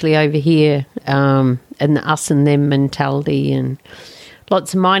 especially over here, and the us and them mentality, and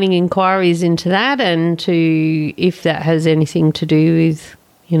lots of mining inquiries into that, and to if that has anything to do with,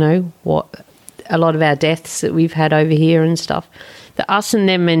 what a lot of our deaths that we've had over here and stuff. The us and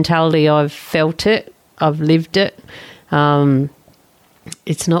them mentality, I've felt it, I've lived it.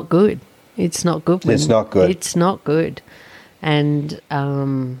 It's not good. It's not good. It's not good. It's not good. And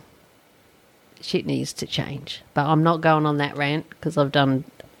shit needs to change. But I'm not going on that rant, because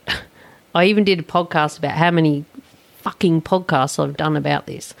I even did a podcast about how many fucking podcasts I've done about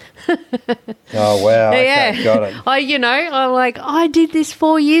this. Oh, wow. Yeah. Okay, got it. I'm like, I did this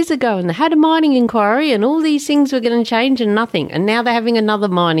 4 years ago, and they had a mining inquiry, and all these things were going to change, and nothing. And now they're having another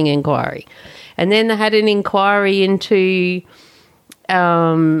mining inquiry. And then they had an inquiry into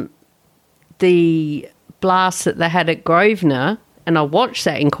the blast that they had at Grosvenor, and I watched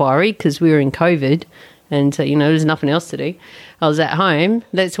that inquiry because we were in COVID, and so, there's nothing else to do. I was at home.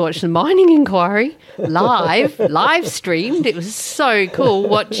 Let's watch the mining inquiry live streamed. It was so cool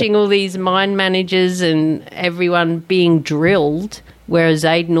watching all these mine managers and everyone being drilled, whereas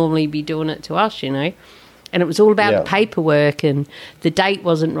they'd normally be doing it to us, And it was all about the paperwork, and the date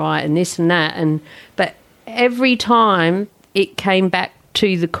wasn't right, and this and that. But every time it came back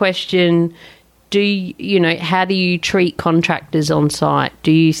to the question, how do you treat contractors on site?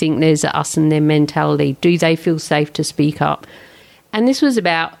 Do you think there's a us and them mentality? Do they feel safe to speak up? And this was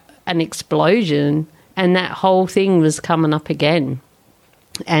about an explosion, and that whole thing was coming up again.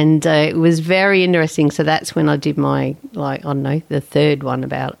 And it was very interesting. So that's when I did my, the third one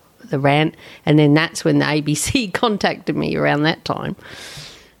about the rant. And then that's when the ABC contacted me around that time.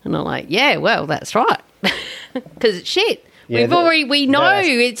 And I'm like, yeah, well, that's right. Because it's shit. Yeah, we know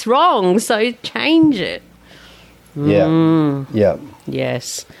it's wrong, so change it. Yeah. Yeah.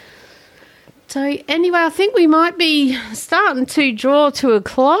 Yes. So anyway, I think we might be starting to draw to a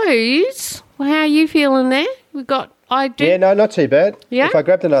close. Well, how are you feeling there? Yeah, no, not too bad. Yeah? If I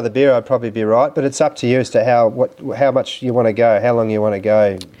grabbed another beer, I'd probably be right, but it's up to you as to how much you want to go, how long you want to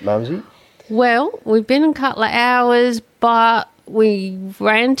go, Mumsy. Well, we've been a couple of hours, but we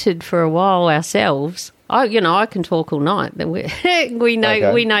ranted for a while ourselves. I can talk all night. We know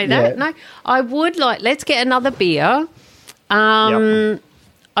that. Yeah. No, I would let's get another beer. Yep.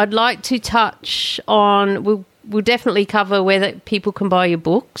 I'd like to touch on. We'll definitely cover where people can buy your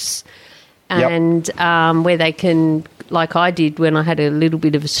books, and where they can, like I did when I had a little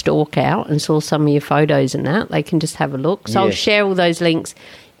bit of a stalk out and saw some of your photos and that. They can just have a look. So I'll share all those links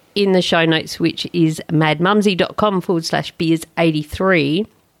in the show notes, which is madmumsy.com/beers83.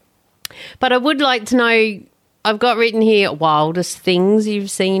 But I would like to know, I've got written here, wildest things you've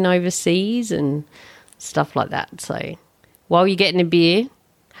seen overseas and stuff like that. So while you're getting a beer,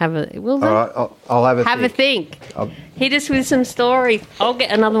 Have a will they? All right, I'll have a Have think. a think. I'll- Hit us with some stories. I'll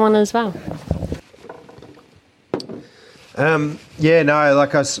get another one as well. Yeah, no,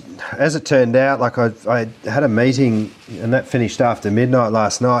 as it turned out, I had a meeting and that finished after midnight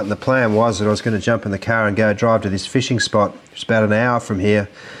last night, and the plan was that I was going to jump in the car and go drive to this fishing spot, which is about an hour from here.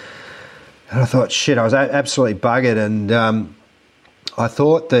 And I thought, shit, I was absolutely buggered, and I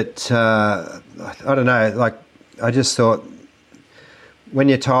thought that, I don't know, I just thought, when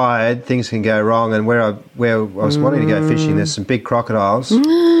you're tired, things can go wrong, and where I was wanting to go fishing, there's some big crocodiles.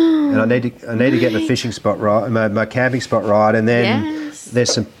 And I need to get the fishing spot right, my camping spot right, and then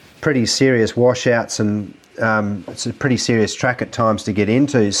there's some pretty serious washouts, and it's a pretty serious track at times to get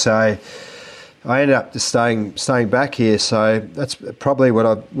into. So I ended up just staying back here. So that's probably what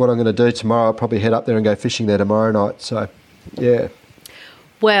I'm going to do tomorrow. I'll probably head up there and go fishing there tomorrow night. So yeah.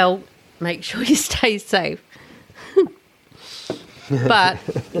 Well, make sure you stay safe. But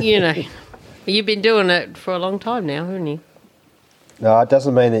you've been doing it for a long time now, haven't you? No, it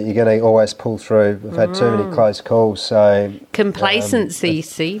doesn't mean that you're going to always pull through. We've had too many close calls, so... Complacency,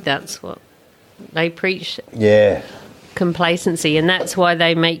 see, that's what they preach. Yeah. Complacency, and that's why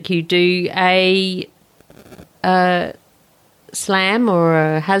they make you do a slam or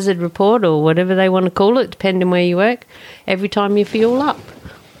a hazard report or whatever they want to call it, depending where you work, every time you fuel up.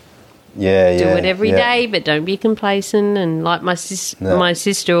 Yeah, Do it every day, but don't be complacent. And like my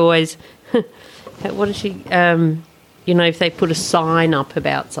sister always... what does she... if they put a sign up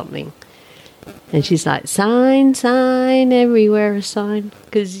about something, and she's like, sign, everywhere a sign.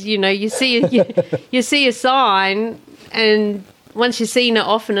 Because, you see a sign, and once you've seen it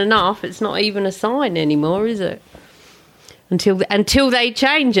often enough, it's not even a sign anymore, is it? Until they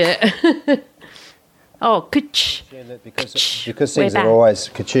change it. Oh, kutch. Yeah, because things are always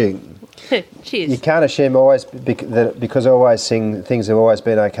ka-ching. Cheers. You can't assume always because always things have always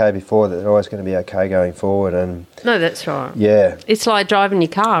been okay before, that they're always going to be okay going forward. And no, that's right. Yeah. It's like driving your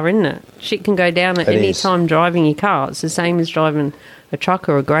car, isn't it? Shit can go down at any time driving your car. It's the same as driving a truck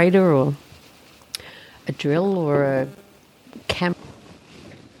or a grader or a drill or a camera.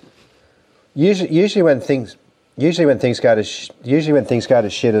 Usually when things go to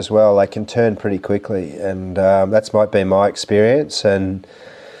shit as well, they can turn pretty quickly, and that's might be my experience. And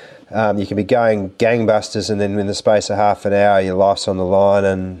you can be going gangbusters, and then in the space of half an hour, your life's on the line,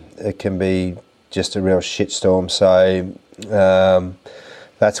 and it can be just a real shitstorm. So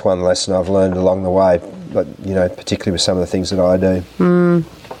that's one lesson I've learned along the way, but particularly with some of the things that I do.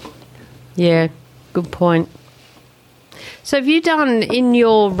 Yeah, good point. So have you done, in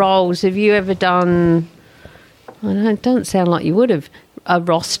your roles, have you ever done, it doesn't sound like you would have, a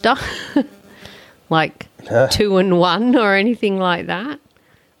roster? Like 2 and 1 or anything like that?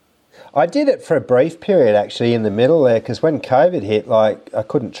 I did it for a brief period, actually, in the middle there, because when COVID hit, I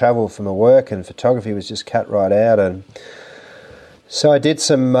couldn't travel for my work, and photography was just cut right out. And so I did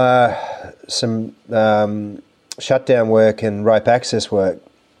some shutdown work and rope access work.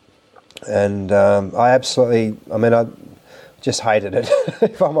 And I just hated it,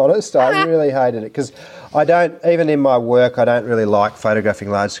 if I'm honest. I really hated it, because even in my work, I don't really like photographing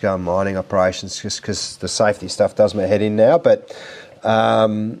large-scale mining operations, just because the safety stuff does my head in now. But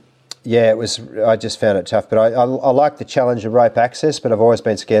I just found it tough. But I like the challenge of rope access, but I've always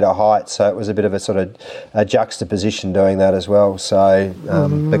been scared of heights, so it was a bit of a sort of a juxtaposition doing that as well. So,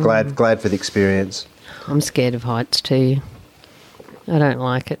 but glad for the experience. I'm scared of heights too. I don't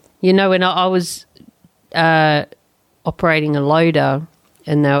like it. When I was operating a loader,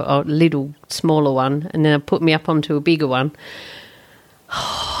 and they were a little smaller one, and then they put me up onto a bigger one.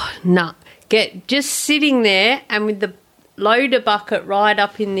 Oh, no. Just sitting there and with the loader bucket right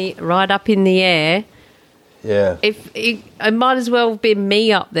up in the air. Yeah. It might as well have been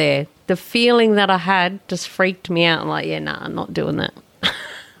me up there. The feeling that I had just freaked me out. I'm like, I'm not doing that.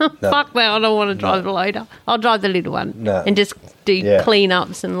 No. Fuck that, I don't want to drive the loader. I'll drive the little one and just do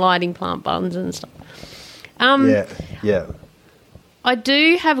clean-ups and lighting plant buns and stuff. Yeah. I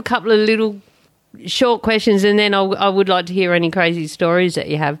do have a couple of little short questions, and then I would like to hear any crazy stories that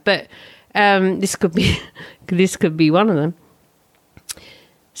you have. But this could be one of them.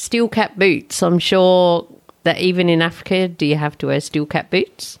 Steel cap boots. I'm sure that even in Africa, do you have to wear steel cap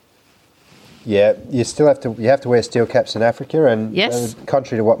boots? Yeah, you have to wear steel caps in Africa, and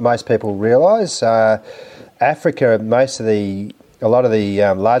contrary to what most people realise, Africa, a lot of the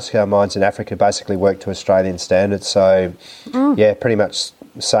large-scale mines in Africa basically work to Australian standards. So, pretty much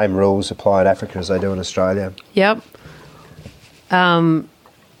the same rules apply in Africa as they do in Australia. Yep.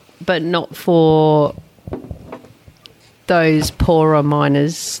 But not for those poorer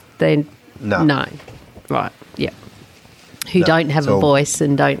miners. No. Right, yeah. Who don't have it's a all- voice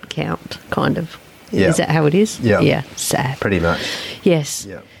and don't count, kind of. Yeah. Is that how it is? Yeah. Yeah, sad. Pretty much. Yes.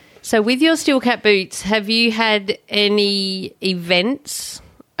 Yeah. So with your steel cap boots, have you had any events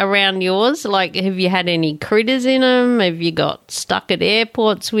around yours? Like, have you had any critters in them? Have you got stuck at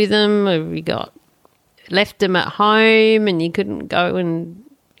airports with them? Have you got left them at home and you couldn't go, and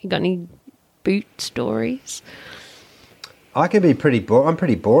you got any boot stories? I can be I'm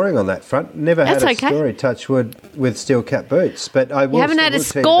pretty boring on that front. Never That's had a okay. story, touch wood, with steel cap boots. But I will. You haven't had a will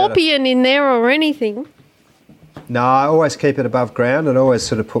tell you about scorpion in there or anything? No, I always keep it above ground and always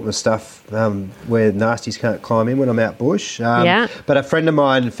sort of put my stuff where nasties can't climb in when I'm out bush. Yeah. But a friend of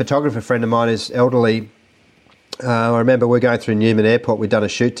mine, a photographer friend of mine, is elderly. I remember we're going through Newman Airport. We'd done a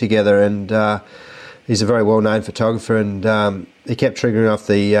shoot together, and he's a very well-known photographer. And he kept triggering off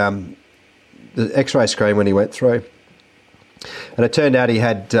the X-ray screen when he went through. And it turned out he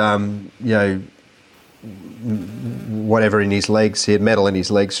had, whatever in his legs. He had metal in his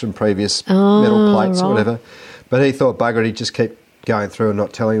legs from previous metal plates or right. whatever. But he thought, bugger it, he'd just keep going through and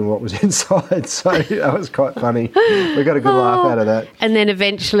not telling him what was inside. So that was quite funny. We got a good laugh out of that. And then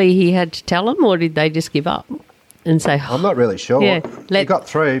eventually he had to tell them, or did they just give up and say, I'm not really sure. Yeah, He got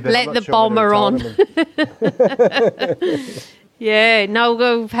through, but let I'm the not sure whether bomber he told on. him. Yeah, no,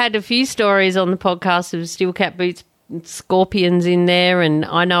 we've had a few stories on the podcast of steel cap boots, scorpions in there, and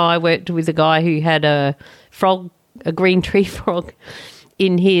I know I worked with a guy who had a green tree frog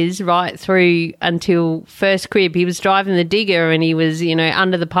in his right through until first crib. He was driving the digger and he was,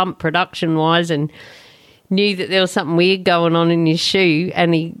 under the pump production-wise, and knew that there was something weird going on in his shoe,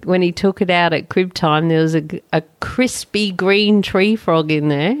 and when he took it out at crib time, there was a crispy green tree frog in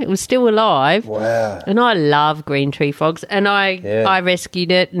there. It was still alive. Wow. And I love green tree frogs, and I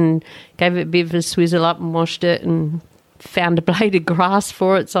rescued it and gave it a bit of a swizzle up and washed it and found a blade of grass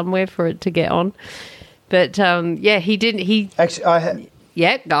for it somewhere for it to get on. But he didn't. Actually,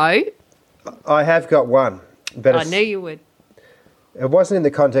 Go. I have got one. But I knew you would. it wasn't in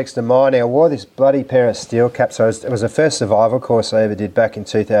the context of mining. I wore this bloody pair of steel caps. It was the first survival course I ever did back in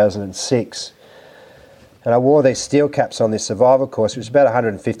 2006. And I wore these steel caps on this survival course. It was about a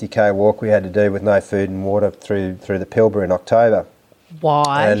 150k walk we had to do with no food and water through the Pilbara in October.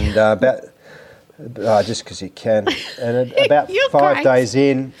 Why? And just because you can. And about You're 5 crazy. days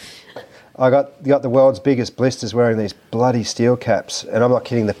in, I got the world's biggest blisters wearing these bloody steel caps. And I'm not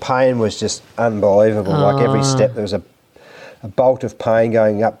kidding, the pain was just unbelievable. Like every step there was a bolt of pain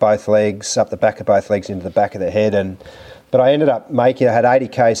going up both legs, up the back of both legs into the back of the head. But I ended up I had 80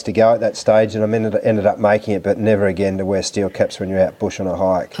 Ks to go at that stage, and I ended up making it, but never again to wear steel caps when you're out bush on a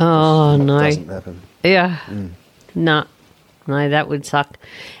hike. Oh, no. Doesn't happen. Yeah. No, that would suck.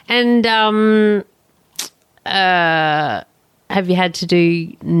 And have you had to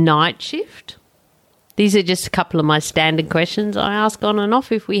do night shift? These are just a couple of my standard questions I ask on and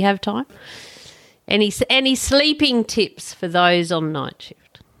off if we have time. Any sleeping tips for those on night shift?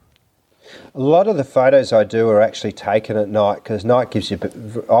 A lot of the photos I do are actually taken at night because night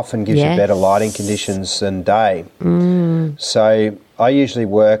often gives you better lighting conditions than day. So I usually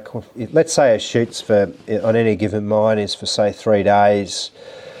work, let's say a shoot's on any given mine is for say 3 days.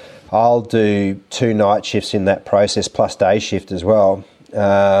 I'll do 2 night shifts in that process plus day shift as well.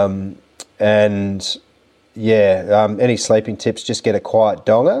 Any sleeping tips, just get a quiet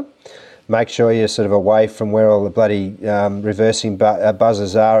donger. Make sure you're sort of away from where all the bloody reversing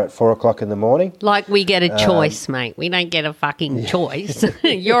buzzers are at 4 o'clock in the morning. Like we get a choice, mate. We don't get a fucking choice.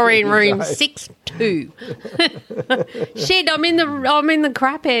 You're in room 6-2. Shit, I'm in the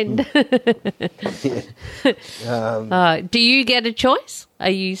crap end. Do you get a choice? Are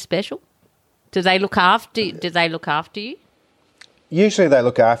you special? Do they look after you? Usually they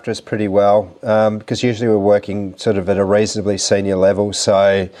look after us pretty well because usually we're working sort of at a reasonably senior level.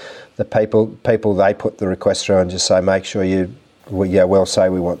 So the people they put the request through and just say, make sure we'll say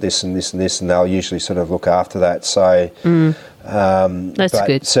we want this and this and this, and they'll usually sort of look after that. So that's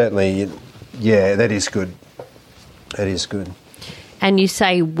good. Certainly, that is good. That is good. And you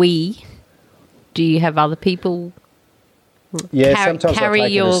say we. Do you have other people sometimes carry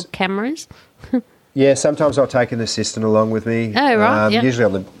your cameras? Yeah, sometimes I'll take an assistant along with me. Oh, right. Usually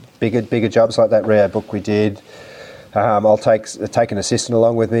on the bigger jobs like that Rio book we did, I'll take an assistant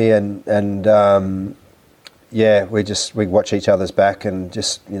along with me, and we watch each other's back, and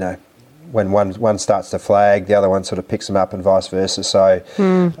just when one starts to flag, the other one sort of picks them up, and vice versa. So,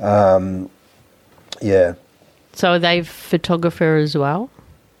 So are they a photographer as well,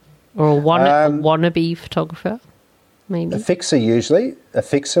 or a wannabe photographer? Maybe a fixer,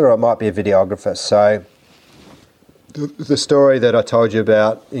 or it might be a videographer. So the story that I told you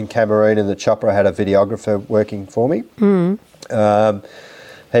about in Cameroon in the chopper, I had a videographer working for me.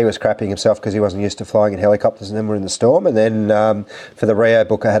 He was crapping himself because he wasn't used to flying in helicopters, and then we're in the storm. And then for the Rio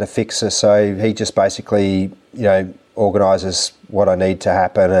book, I had a fixer, so he just basically, organises what I need to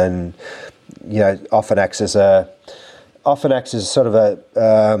happen, and often acts as sort of a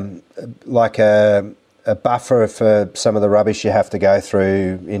buffer for some of the rubbish you have to go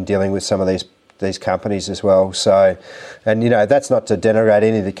through in dealing with some of these companies as well. So, and that's not to denigrate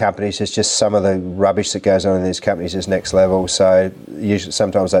any of the companies, it's just some of the rubbish that goes on in these companies is next level. So usually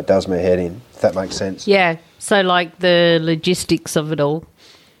sometimes that does my head in, if that makes sense. Yeah. So like the logistics of it all.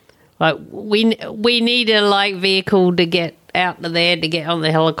 Like we need a vehicle to get out to there, to get on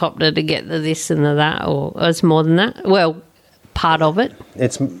the helicopter, to get the this and the that, or it's more than that. Well, part of it.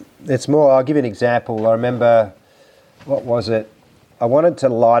 It's more, I'll give you an example. I remember, what was it? I wanted to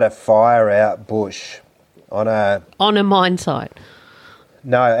light a fire out bush on a mine site.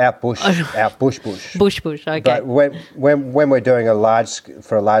 No, out bush. Bush. Okay. But when we're doing a large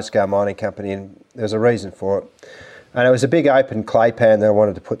scale mining company, and there's a reason for it, and it was a big open clay pan that I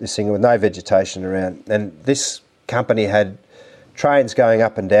wanted to put this thing in with no vegetation around, and this company had trains going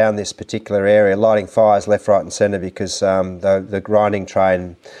up and down this particular area, lighting fires left, right, and centre because the grinding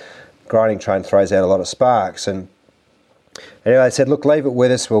train throws out a lot of sparks. And anyway, they said, look, leave it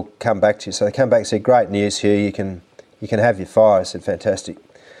with us, we'll come back to you. So they come back and said, great news here, you can have your fire. I said, fantastic.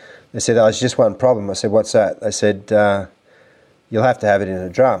 They said, there's just one problem. I said, what's that? They said, you'll have to have it in a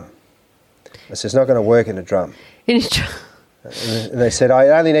drum. I said, it's not going to work in a drum. In a drum? And they said, it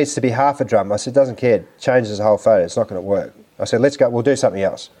only needs to be half a drum. I said, doesn't care, changes the whole photo, it's not going to work. I said, let's go, we'll do something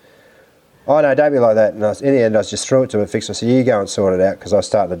else. Oh, no, don't be like that. And in the end, I just threw it to him and fixed it. I said, you go and sort it out, because I was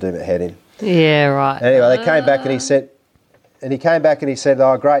starting to do my head in. Yeah, right. Anyway, they came back and he said,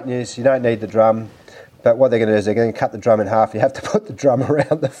 oh, great news, you don't need the drum. But what they're going to do is they're going to cut the drum in half. You have to put the drum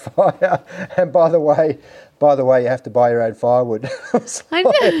around the fire. And by the way, you have to buy your own firewood. I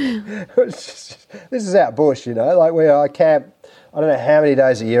know. This is out bush, like where I camp. I don't know how many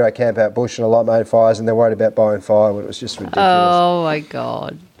days a year I camp out bush and I light my own fires, and they're worried about buying firewood. It was just ridiculous. Oh, my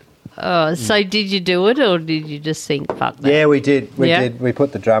God. Oh, so did you do it, or did you just think, fuck that? Yeah, we did. We did. We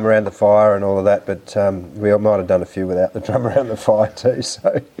put the drum around the fire and all of that, but we might have done a few without the drum around the fire too.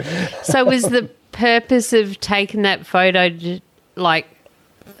 So was the purpose of taking that photo to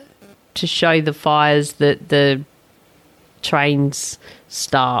show the fires that the trains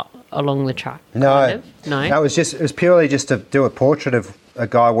start along the track? No. It was purely just to do a portrait of a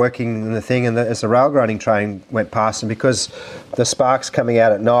guy working in the thing, and as the rail grinding train went past, and because the sparks coming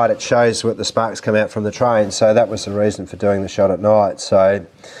out at night, it shows what the sparks come out from the train. So that was the reason for doing the shot at night. So,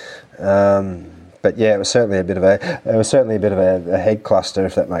 but yeah, it was certainly a bit of a head cluster,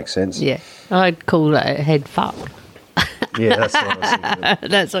 if that makes sense. Yeah, I'd call that a head fuck. Yeah, that's what I was thinking.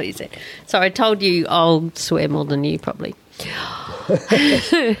 That's what you said. So I told you I'll swear more than you, probably.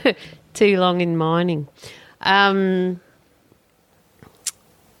 Too long in mining.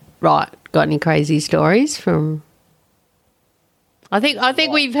 Right, got any crazy stories from? I think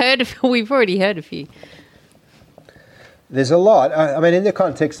we've already heard a few. There's a lot. I mean, in the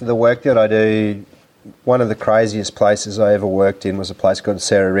context of the work that I do, one of the craziest places I ever worked in was a place called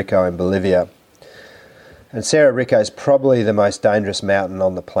Cerro Rico in Bolivia. And Cerro Rico is probably the most dangerous mountain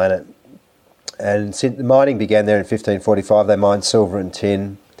on the planet. And since the mining began there in 1545, they mined silver and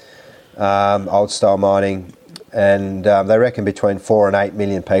tin, old style mining. And they reckon between 4 and 8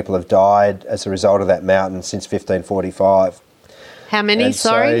 million people have died as a result of that mountain since 1545. How many?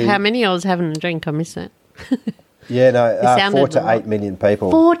 How many? I was having a drink. I missed that. Yeah, no, 4 to 8 million people.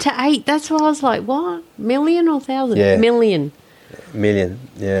 4 to 8. That's why I was like, what? Million or thousand? Yeah. Million,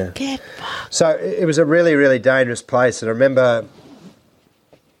 yeah. Get fucked. So it was a really, really dangerous place. And I remember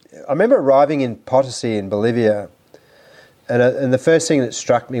arriving in Potosi in Bolivia, and the first thing that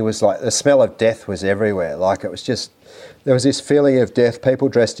struck me was like the smell of death was everywhere. Like it was just, there was this feeling of death, people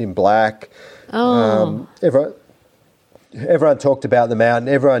dressed in black. Oh. Everyone talked about the mountain.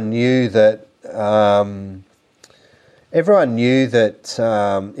 Everyone knew that it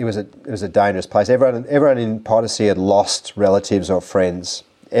was a dangerous place. Everyone in Potosi had lost relatives or friends.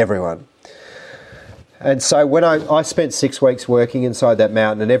 Everyone. And so when I spent 6 weeks working inside that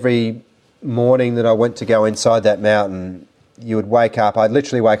mountain, and every morning that I went to go inside that mountain, you would wake up. I'd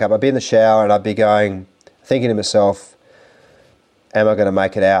literally wake up. I'd be in the shower and I'd be thinking to myself, am I going to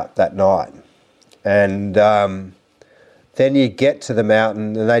make it out that night? And then you get to the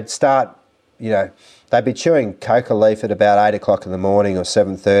mountain and they'd start, they'd be chewing coca leaf at about 8 o'clock in the morning or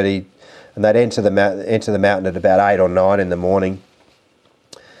 7:30, and they'd enter the mountain at about 8 or 9 in the morning.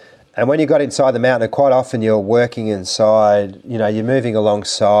 And when you got inside the mountain, quite often you're working inside, you're moving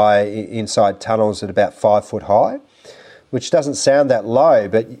alongside inside tunnels at about 5 foot high, which doesn't sound that low,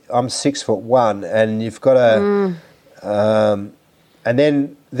 but I'm 6'1", and you've got to, and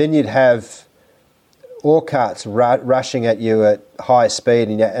then you'd have ore carts rushing at you at high speed,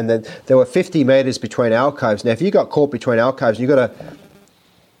 and there were 50 metres between alcoves. Now, if you got caught between alcoves, you've got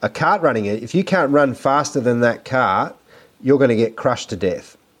a cart running it. If you can't run faster than that cart, you're going to get crushed to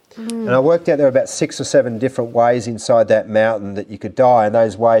death. And I worked out there were about 6 or 7 different ways inside that mountain that you could die, and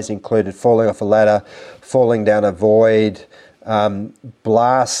those ways included falling off a ladder, falling down a void,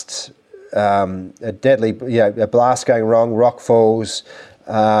 blast, a blast going wrong, rock falls,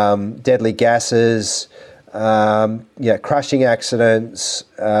 deadly gases, crushing accidents,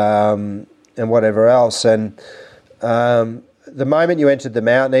 and whatever else. And the moment you entered the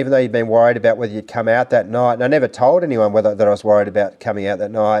mountain, even though you'd been worried about whether you'd come out that night, and I never told anyone that I was worried about coming out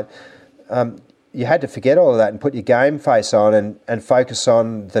that night, you had to forget all of that and put your game face on and focus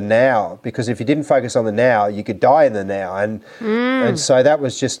on the now, because if you didn't focus on the now, you could die in the now. And so that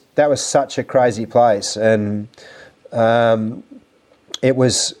was such a crazy place. And it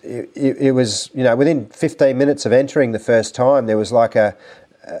was within 15 minutes of entering the first time, there was like an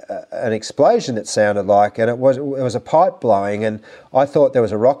explosion, it sounded like, and it was a pipe blowing, and I thought there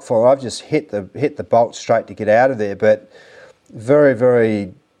was a rock fall. I've just hit the bolt straight to get out of there, but very,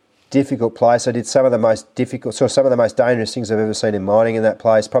 very difficult place. I did some of the most dangerous things I've ever seen in mining in that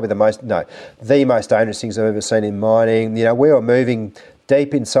place. Probably the most dangerous things I've ever seen in mining. We were moving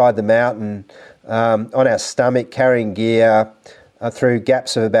deep inside the mountain on our stomach, carrying gear through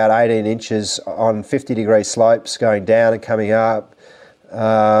gaps of about 18 inches on 50-degree slopes, going down and coming up.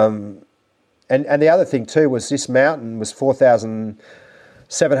 And the other thing too was this mountain was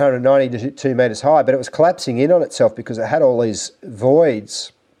 4,792 metres high, but it was collapsing in on itself because it had all these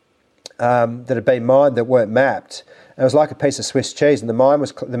voids that had been mined that weren't mapped. And it was like a piece of Swiss cheese, and the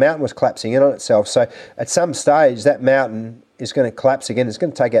mountain was collapsing in on itself. So at some stage, that mountain is going to collapse again. It's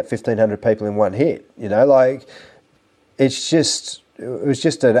going to take out 1,500 people in one hit. It was just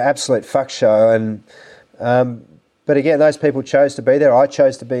an absolute fuck show. And but again, those people chose to be there. I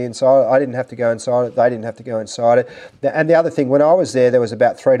chose to be inside it. I didn't have to go inside it. They didn't have to go inside it. And the other thing, when I was there was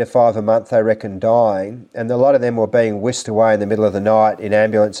about 3 to 5 a month, they reckon, dying. And a lot of them were being whisked away in the middle of the night in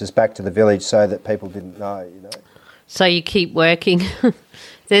ambulances back to the village so that people didn't know. So you keep working.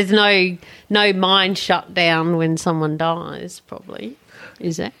 There's no mine shut down when someone dies, probably.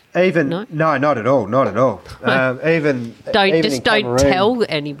 Is there? No, not at all. Not at all. Don't tell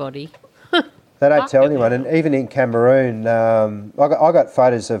anybody. They don't tell anyone. And even in Cameroon, I got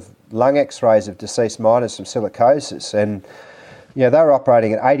photos of lung x-rays of deceased miners from silicosis, and they were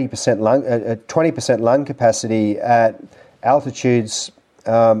operating at 20% lung capacity at altitudes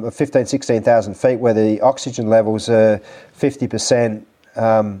of 16,000 feet, where the oxygen levels are 50%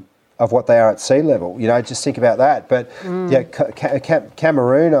 of what they are at sea level. Just think about that. But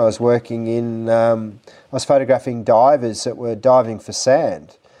Cameroon, I was working in, I was photographing divers that were diving for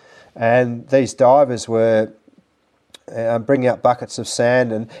sand. And these divers were bringing up buckets of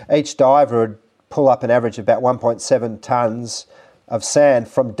sand, and each diver would pull up an average of about 1.7 tonnes of sand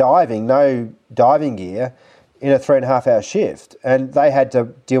from diving, no diving gear, in a 3.5-hour shift. And they had to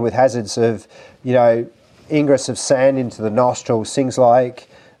deal with hazards of, ingress of sand into the nostrils, things like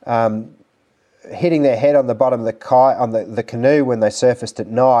hitting their head on the bottom of the canoe when they surfaced at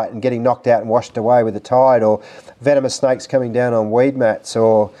night and getting knocked out and washed away with the tide, or venomous snakes coming down on weed mats,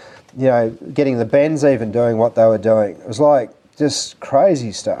 or getting the bends even doing what they were doing. It was like just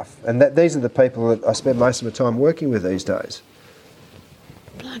crazy stuff. And these are the people that I spend most of my time working with these days.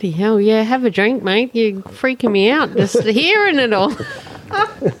 Bloody hell, yeah. Have a drink, mate. You're freaking me out just hearing it all.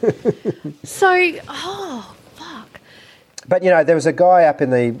 Fuck. But, there was a guy up in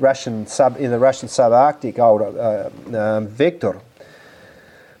the Russian subarctic, Victor.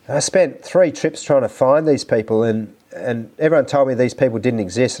 And I spent 3 trips trying to find these people, and everyone told me these people didn't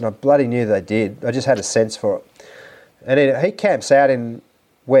exist, and I bloody knew they did. I just had a sense for it. And he camps out in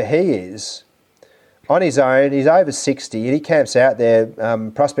where he is on his own. He's over 60, and he camps out there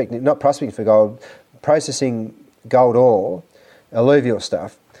not prospecting for gold, processing gold ore, alluvial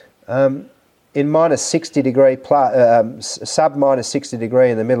stuff, in minus 60 degree, sub minus 60 degree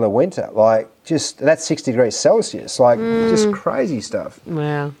in the middle of winter. That's 60 degrees Celsius, just crazy stuff.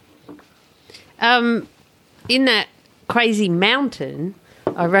 Wow. In that crazy mountain,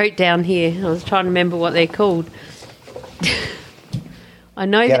 I wrote down here, I was trying to remember what they're called. I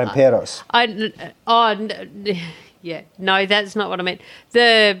know Garamperos. No, that's not what I meant.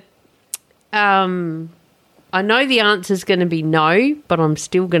 The I know the answer's going to be no, but I'm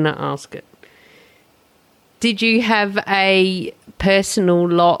still going to ask it. Did you have a personal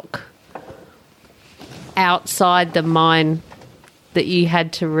lock outside the mine that you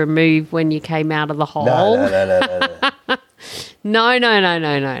had to remove when you came out of the hole? No. No.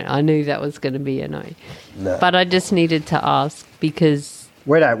 I knew that was going to be a no. No. But I just needed to ask because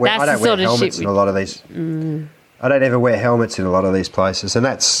I don't wear helmets shit in a lot of these. I don't ever wear helmets in a lot of these places, and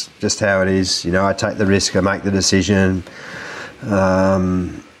that's just how it is. You know, I take the risk, I make the decision.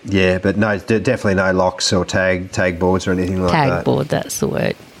 Yeah, but no, definitely no locks or tag boards or anything like that. Tag board, that's the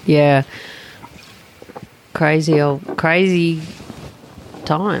word. Yeah. Crazy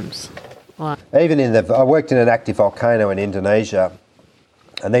times. Like, Even I worked in an active volcano in Indonesia,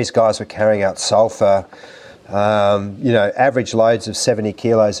 and these guys were carrying out sulphur, average loads of 70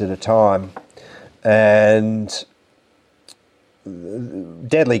 kilos at a time, and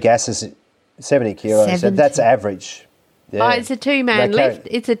deadly gases, 70 kilos. 70. That's average. Yeah. Oh, it's a two-man lift.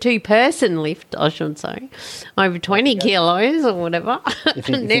 It's a two-person lift, I should say. Over 20 kilos or whatever. If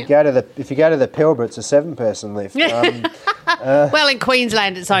you go to the Pilbara, it's a 7-person lift. Well, in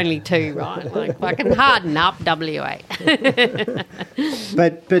Queensland, it's only 2, right? Like, fucking harden up, WA.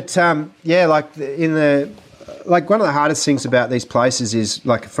 But one of the hardest things about these places is,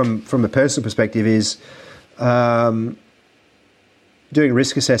 like, from a personal perspective, is doing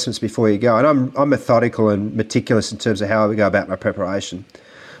risk assessments before you go. And I'm methodical and meticulous in terms of how I go about my preparation.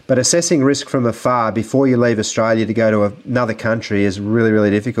 But assessing risk from afar before you leave Australia to go to another country is really, really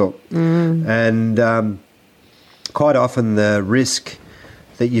difficult. And quite often the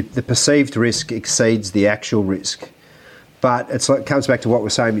perceived risk exceeds the actual risk. But it comes back to what we were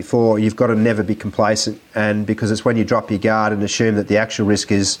saying before. You've got to never be complacent, and because it's when you drop your guard and assume that the actual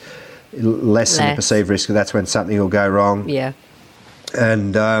risk is less than the perceived risk, that's when something will go wrong. Yeah.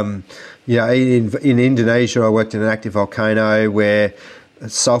 And, in Indonesia, I worked in an active volcano where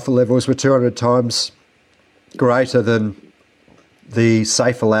sulphur levels were 200 times greater than the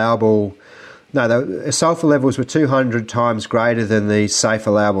safe allowable. No, the sulphur levels were 200 times greater than the safe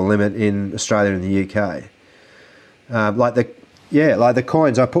allowable limit in Australia and the UK. Like the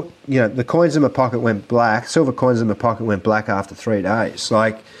coins, I put, the coins in my pocket went black, silver coins in my pocket went black after 3 days.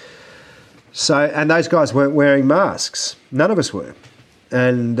 And those guys weren't wearing masks. None of us were.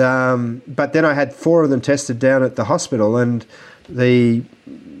 And but then I had 4 of them tested down at the hospital, and the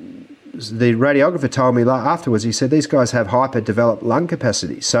radiographer told me afterwards, he said, these guys have hyper-developed lung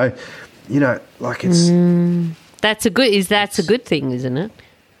capacity. So, it's... That's a good thing, isn't it?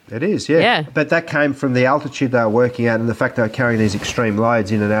 It is, yeah. Yeah. But that came from the altitude they were working at and the fact they were carrying these extreme loads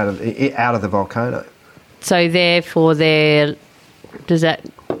in and out of the volcano. So therefore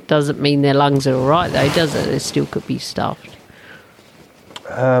doesn't mean their lungs are all right, though, does it? They still could be stuffed.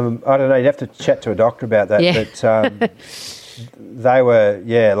 I don't know. You'd have to chat to a doctor about that. Yeah. But they were,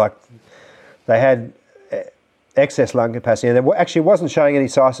 they had excess lung capacity, and it actually wasn't showing any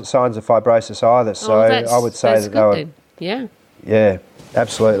signs of fibrosis either. So I would say that they were... Then. Yeah. Yeah,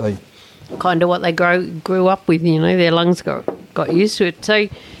 absolutely. Kind of what they grew up with, their lungs got used to it. So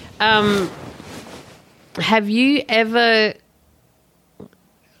have you ever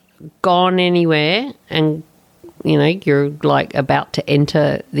gone anywhere and you're like about to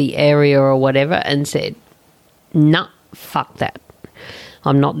enter the area or whatever and said, nah, fuck that,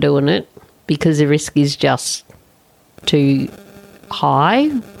 I'm not doing it because the risk is just too high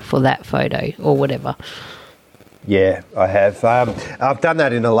for that photo or whatever? Yeah, I have. I've done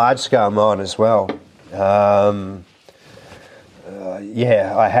that in a large-scale mine as well.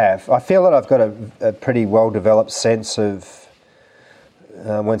 Yeah, I have. I feel that I've got a pretty well-developed sense of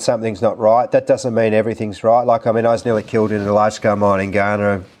when something's not right. That doesn't mean everything's right. I was nearly killed in a large-scale mine in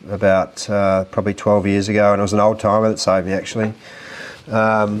Ghana about probably 12 years ago, and it was an old-timer that saved me, actually,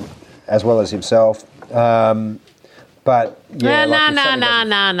 as well as himself. But,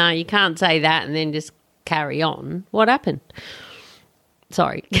 yeah... No, you can't say that and then just carry on. What happened?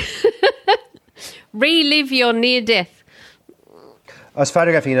 Sorry. Relive your near-death. I was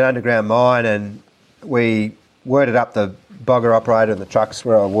photographing an underground mine, and we worded up the bogger operator and the trucks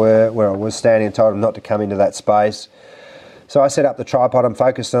where I was standing, and told them not to come into that space. So I set up the tripod and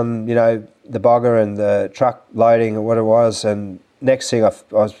focused on, the bogger and the truck loading or what it was. And next thing, I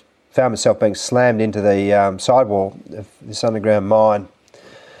found myself being slammed into the sidewall of this underground mine.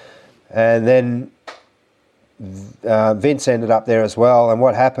 And then Vince ended up there as well. And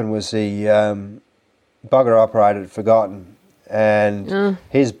what happened was the bogger operator had forgotten, and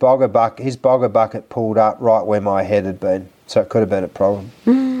his bogger bucket pulled up right where my head had been, so it could have been a problem.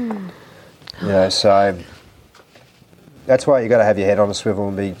 So That's why you got to have your head on a swivel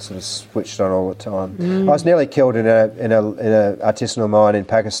and be sort of switched on all the time. I was nearly killed in a artisanal mine in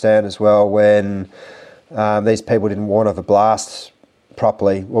Pakistan as well when these people didn't warn of a blast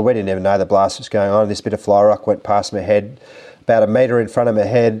properly. Well, we didn't even know the blast was going on. This bit of fly rock went past my head, about a metre in front of my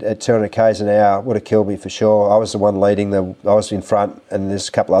head at 200 k's an hour. Would have killed me for sure. I was the one leading. I was in front, and there's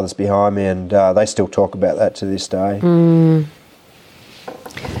a couple others behind me, and they still talk about that to this day.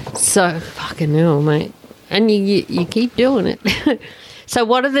 So fucking hell, mate. And you keep doing it. So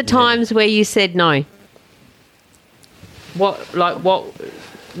what are the times where you said no? What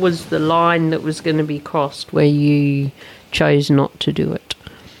was the line that was going to be crossed where you chose not to do it?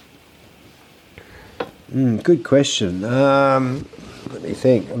 Good question. Let me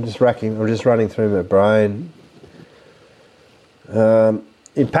think. I'm just running through my brain.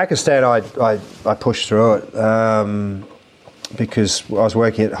 In Pakistan, I pushed through it because I was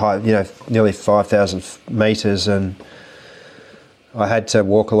working at high, nearly 5,000 metres, and I had to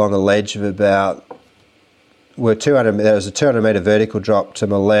walk along a ledge of about. There was a 200 metre vertical drop to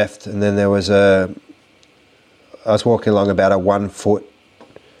my left, and then I was walking along about a 1 foot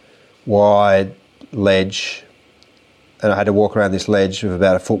wide ledge, and I had to walk around this ledge of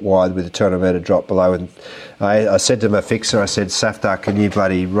about a foot wide with a 200 metre drop below. And I said to my fixer, I said, Safdar, can you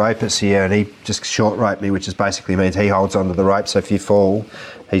bloody rope us here? And he just short roped me, which is basically means he holds onto the rope, so if you fall,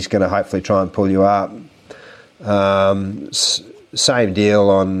 he's going to hopefully try and pull you up. Same deal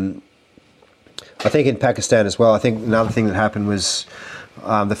on, I think in Pakistan as well. I think another thing that happened was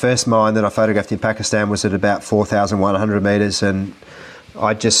the first mine that I photographed in Pakistan was at about 4,100 metres, and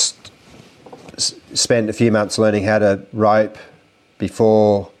I just spent a few months learning how to rope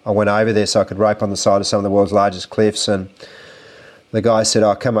before I went over there so I could rope on the side of some of the world's largest cliffs. And the guy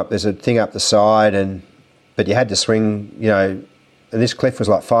said, come up, there's a thing up the side, but you had to swing, and this cliff was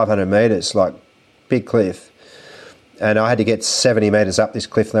like 500 metres, like big cliff. And I had to get 70 metres up this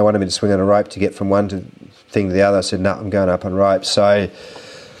cliff, and they wanted me to swing on a rope to get from one thing to the other. I said, no, I'm going up on rope. So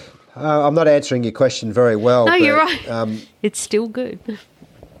I'm not answering your question very well. No, you're right. It's still good.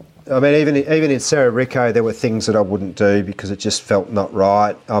 I mean, even in Cerro Rico, there were things that I wouldn't do because it just felt not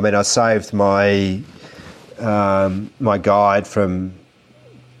right. I mean, I saved my my guide from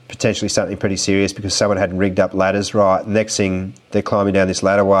potentially something pretty serious because someone hadn't rigged up ladders right. Next thing, they're climbing down this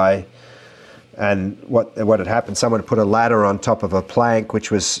ladderway, and what had happened? Someone had put a ladder on top of a plank,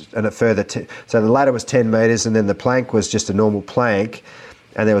 which was so the ladder was 10 metres, and then the plank was just a normal plank,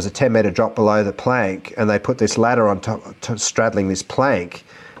 and there was a 10 metre drop below the plank, and they put this ladder on top, straddling this plank.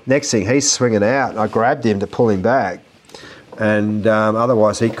 Next thing, he's swinging out, and I grabbed him to pull him back, and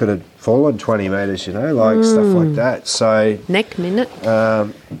otherwise he could have fallen 20 metres, stuff like that. So neck minute.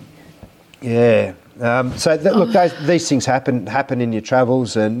 Yeah. These things happen in your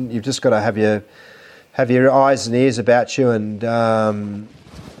travels, and you've just got to have your eyes and ears about you, and I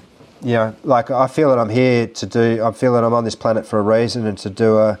feel that I'm here to do. I feel that I'm on this planet for a reason, and to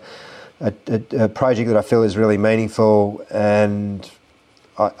do a project that I feel is really meaningful. And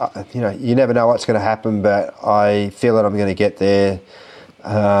you never know what's going to happen, but I feel that I'm going to get there.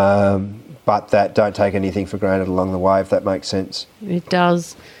 But that don't take anything for granted along the way, if that makes sense. It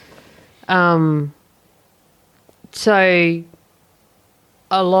does. So,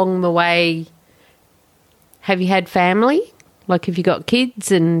 along the way, have you had family? Like, have you got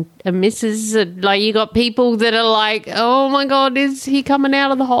kids and a missus? And, like, you got people that are like, oh, my God, is he coming out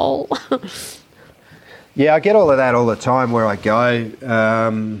of the hole? Yeah, I get all of that all the time where I go.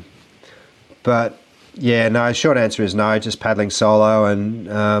 But, yeah, no, short answer is no, just paddling solo. And,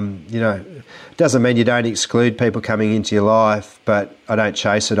 it doesn't mean you don't exclude people coming into your life, but I don't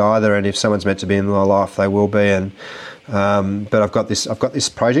chase it either. And if someone's meant to be in my life, they will be. And but I've got this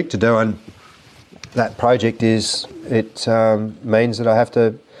project to do, and that project means that I have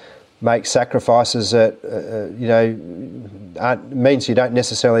to make sacrifices that means you don't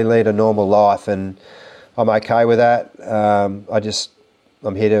necessarily lead a normal life, and I'm okay with that.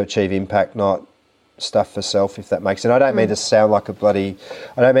 I'm here to achieve impact, not stuff for self, if that makes sense. I don't mean to sound like I'm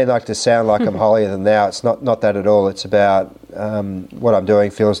holier than thou. It's not that at all. It's about what I'm doing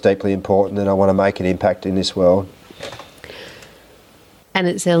feels deeply important, and I want to make an impact in this world. And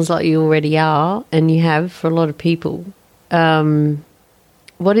it sounds like you already are, and you have for a lot of people.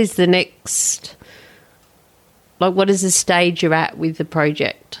 What is the next, what is the stage you're at with the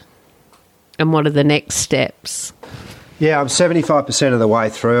project? And what are the next steps? Yeah, I'm 75% of the way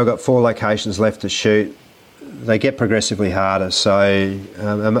through. I've got 4 locations left to shoot. They get progressively harder. So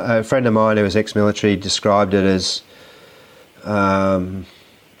a friend of mine who was ex-military described it as,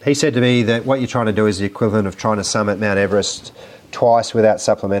 he said to me that what you're trying to do is the equivalent of trying to summit Mount Everest twice without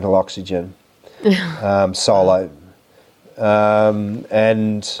supplemental oxygen, solo. So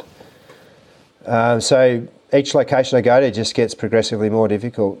each location I go to just gets progressively more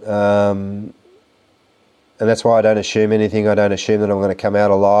difficult. And that's why I don't assume anything. I don't assume that I'm going to come out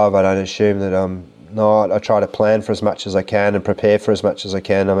alive. I don't assume that I'm not. I try to plan for as much as I can and prepare for as much as I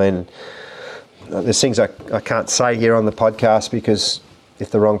can. I mean, there's things I can't say here on the podcast because if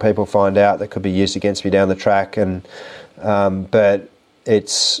the wrong people find out, that could be used against me down the track. And but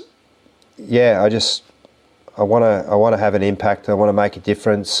it's, yeah, I want to have an impact. I want to make a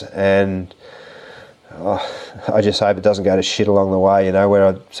difference, and I just hope it doesn't go to shit along the way. You know, where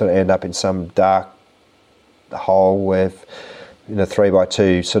I sort of end up in some dark hole with,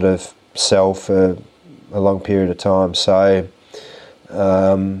 3x2 sort of cell for a long period of time. So,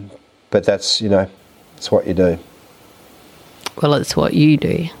 but that's, it's what you do. Well, it's what you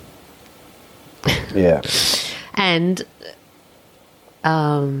do. Yeah. And,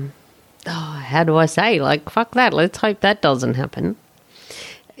 how do I say? Like, fuck that. Let's hope that doesn't happen.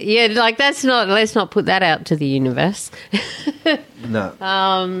 Yeah, like let's not put that out to the universe. No.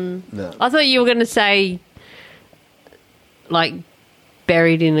 No. I thought you were going to say, like,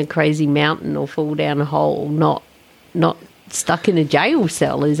 buried in a crazy mountain or fall down a hole, not stuck in a jail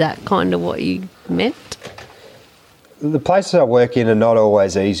cell. Is that kind of what you meant? The places I work in are not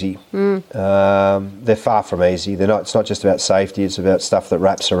always easy. They're far from easy. They're not. It's not just about safety. It's about stuff that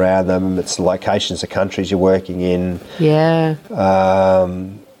wraps around them. It's the locations, the countries you're working in. Yeah.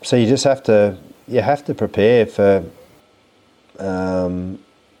 So you just have to prepare for.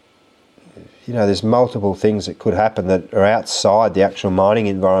 There's multiple things that could happen that are outside the actual mining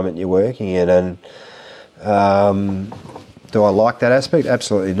environment you're working in, and do I like that aspect?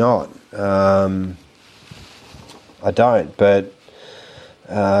 Absolutely not. I don't, but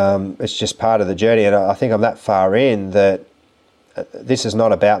it's just part of the journey, and I think I'm that far in that this is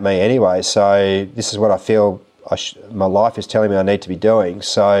not about me anyway. So this is what I feel my life is telling me I need to be doing.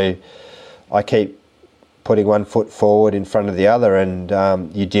 So I keep putting one foot forward in front of the other, and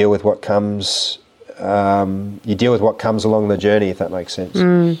you deal with what comes. You deal with what comes along the journey, if that makes sense.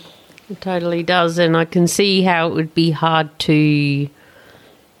 It totally does, and I can see how it would be hard to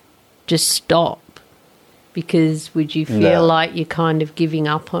just stop. Because would you feel like you're kind of giving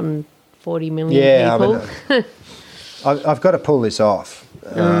up on 40 million people? I mean, I've got to pull this off.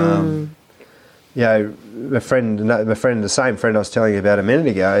 The same friend I was telling you about a minute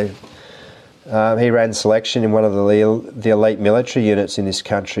ago, he ran selection in one of the elite military units in this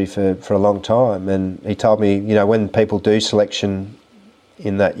country for a long time. And he told me, when people do selection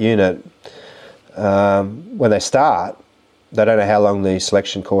in that unit, when they start, they don't know how long the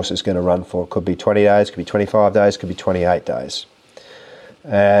selection course is going to run for. It could be 20 days, could be 25 days, could be 28 days.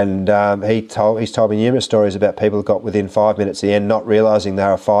 And he's told me numerous stories about people who got within 5 minutes of the end, not realising they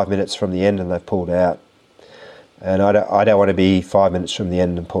were 5 minutes from the end and they've pulled out. And I don't want to be 5 minutes from the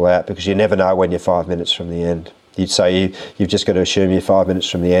end and pull out, because you never know when you're 5 minutes from the end. You've just got to assume you're 5 minutes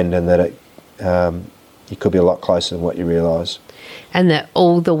from the end, and that you could be a lot closer than what you realise. And that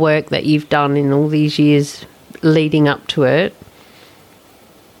all the work that you've done in all these years leading up to it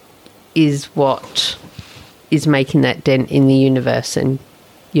is what is making that dent in the universe, and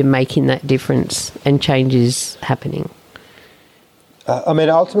you're making that difference and change is happening.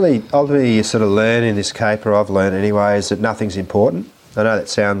 Ultimately you sort of learn in this caper, I've learned anyway, is that nothing's important. I know that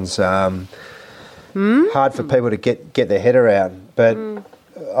sounds hard for people to get their head around, but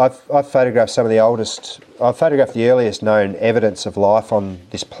I've photographed I've photographed the earliest known evidence of life on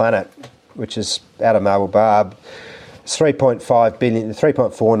this planet, which is out of Marble Barb. It's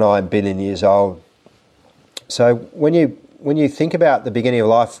 3.49 billion years old. So when you think about the beginning of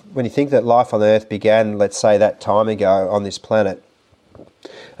life, when you think that life on Earth began, let's say, that time ago on this planet,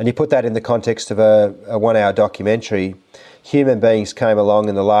 and you put that in the context of a 1 hour documentary, human beings came along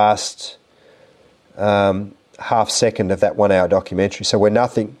in the last half second of that 1 hour documentary. So we're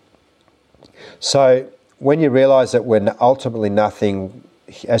nothing. So when you realise that we're ultimately nothing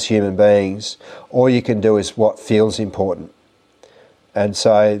as human beings, all you can do is what feels important. And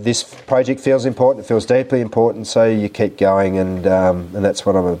so this project feels important, it feels deeply important, so you keep going, and that's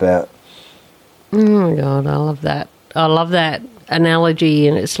what I'm about. Oh my God, I love that. I love that analogy,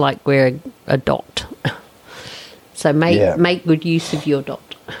 and it's like we're a dot. So make good use of your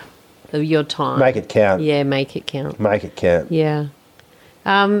dot, of your time. Make it count. Yeah, make it count. Make it count. Yeah.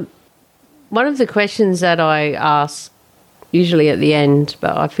 One of the questions that I ask usually at the end,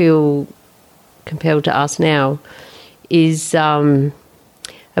 but I feel compelled to ask now, is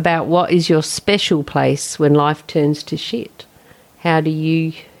about what is your special place when life turns to shit? How do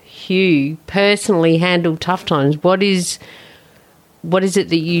you, Hugh, personally handle tough times? What is it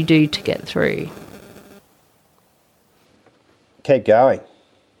that you do to get through? keep going.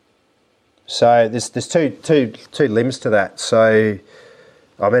 So there's two limbs to that. So,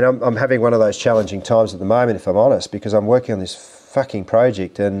 I mean, I'm having one of those challenging times at the moment, if I'm honest, because I'm working on this fucking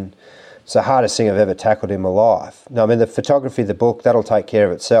project and it's the hardest thing I've ever tackled in my life. No, I mean, the photography, the book, that'll take care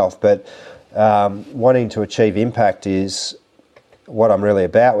of itself, but wanting to achieve impact is what I'm really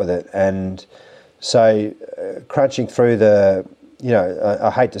about with it. And so crunching through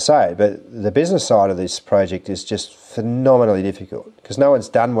I hate to say it, but the business side of this project is just phenomenally difficult because no one's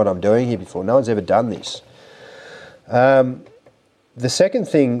done what I'm doing here before. No one's ever done this. The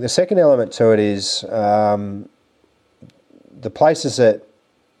second element to it is the places that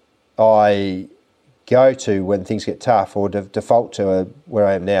I go to when things get tough, or default to where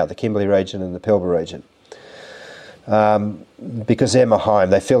I am now, the Kimberley region and the Pilbara region. Because they're my home.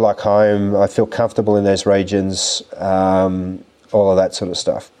 They feel like home. I feel comfortable in those regions, all of that sort of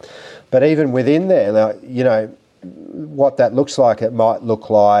stuff. But even within there, what that looks like, it might look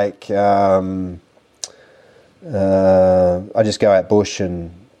like I just go out bush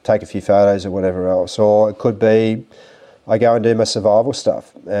and take a few photos or whatever else. Or it could be I go and do my survival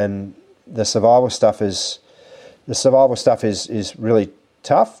stuff. And the survival stuff is really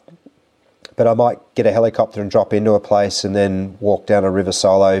tough. But I might get a helicopter and drop into a place and then walk down a river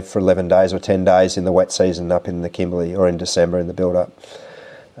solo for 11 days or 10 days in the wet season up in the Kimberley or in December in the build-up.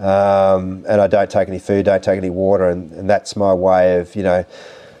 And I don't take any food, don't take any water, and that's my way of,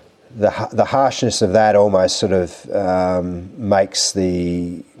 the harshness of that almost sort of makes all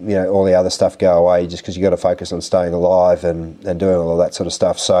the other stuff go away just because you've got to focus on staying alive and doing all of that sort of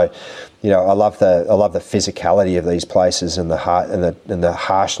stuff. So, I love the physicality of these places and the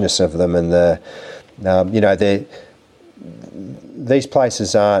harshness of them and these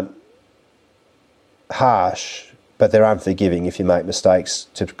places aren't harsh, but they're unforgiving if you make mistakes,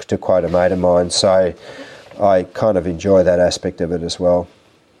 to quote a mate of mine. So I kind of enjoy that aspect of it as well.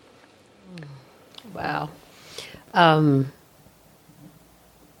 Wow. I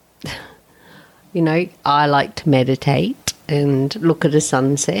like to meditate and look at a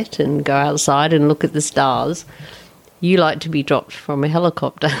sunset and go outside and look at the stars. You like to be dropped from a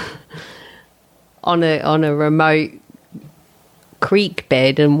helicopter on a remote creek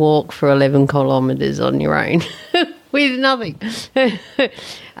bed and walk for 11 kilometres on your own with nothing.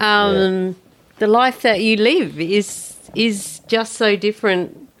 The life that you live is just so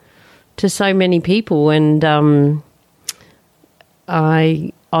different to so many people, and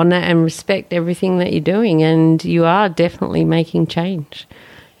I honour and respect everything that you're doing, and you are definitely making change.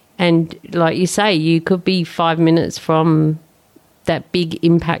 And like you say, you could be 5 minutes from that big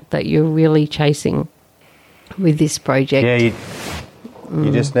impact that you're really chasing with this project. Yeah,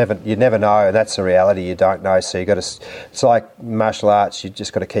 you just never know, and that's the reality. You don't know, so it's like martial arts. You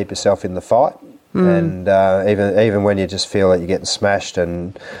just got to keep yourself in the fight. And even when you just feel that you're getting smashed,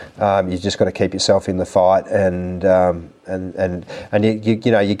 and you just got to keep yourself in the fight, and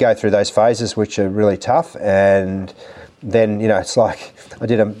you go through those phases which are really tough, and then it's like I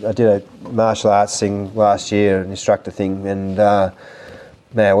did a martial arts thing last year, an instructor thing, and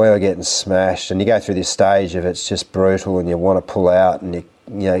man, we were getting smashed, and you go through this stage of it's just brutal, and you want to pull out, and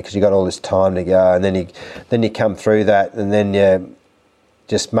because you got all this time to go, and then you come through that, and then you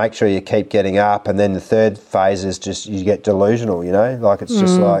just make sure you keep getting up, and then the third phase is just you get delusional, like it's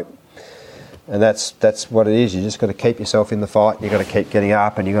just like, and that's what it is. You just got to keep yourself in the fight. You got to keep getting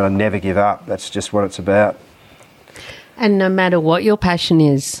up, and you got to never give up. That's just what it's about. And no matter what your passion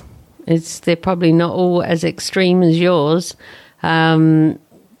is, they're probably not all as extreme as yours,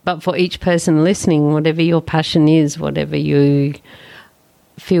 but for each person listening, whatever your passion is, whatever you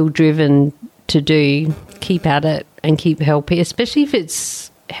feel driven to do, keep at it and keep helping, especially if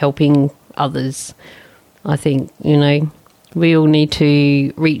it's helping others. I think, we all need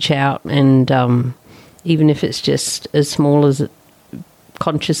to reach out, and even if it's just as small as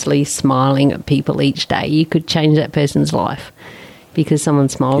consciously smiling at people each day, you could change that person's life because someone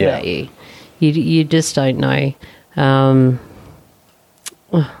smiled at you. You just don't know.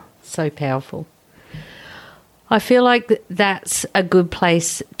 So powerful. I feel like that's a good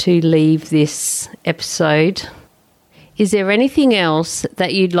place to leave this episode. Is there anything else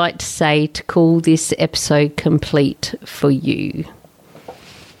that you'd like to say to call this episode complete for you?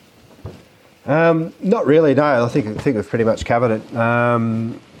 Not really, no. I think we've pretty much covered it.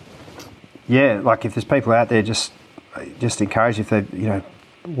 Like if there's people out there, just encourage if they,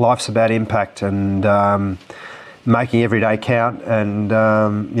 life's about impact and making every day count, and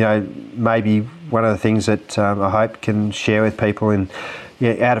maybe one of the things that I hope can share with people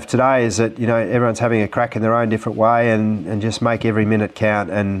out of today is that everyone's having a crack in their own different way, and just make every minute count.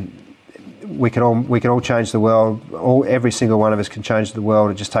 And we can all change the world. Every single one of us can change the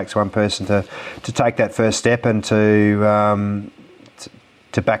world. It just takes one person to take that first step and to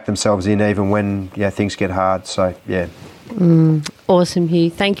back themselves in even when things get hard. So yeah. Awesome, Hugh.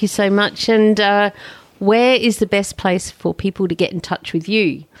 Thank you so much. And where is the best place for people to get in touch with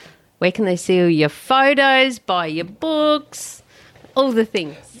you? Where can they see all your photos, buy your books, all the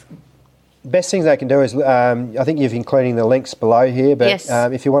things? Best things they can do is, I think you've including the links below here. But yes.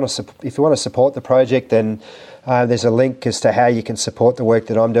 If you want to support the project, then there's a link as to how you can support the work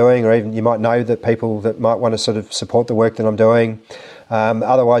that I'm doing, or even you might know that people that might want to sort of support the work that I'm doing.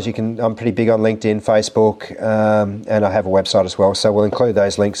 Otherwise, I'm pretty big on LinkedIn, Facebook, and I have a website as well. So we'll include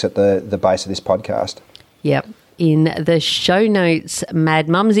those links at the base of this podcast. Yep. In the show notes,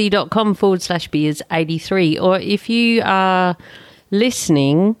 madmumsy.com/beers83. Or if you are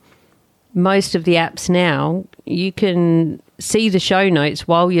listening, most of the apps now, you can see the show notes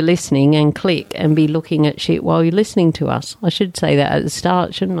while you're listening and click and be looking at shit while you're listening to us. I should say that at the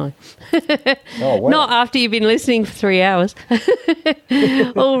start, shouldn't I? Oh, wow. Not after you've been listening for 3 hours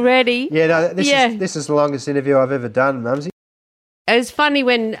already. Yeah, no, this is the longest interview I've ever done, Mumsy. It was funny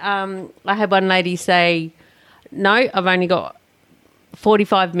when I had one lady say, no, I've only got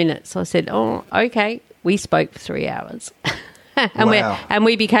 45 minutes. I said, oh, okay. We spoke for 3 hours. And wow.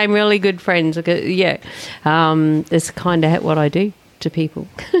 we became really good friends. Yeah, it's kind of what I do to people.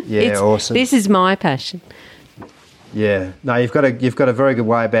 Yeah, awesome. This is my passion. Yeah, no, you've got a very good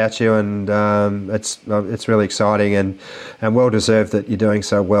way about you, and it's really exciting and well deserved that you're doing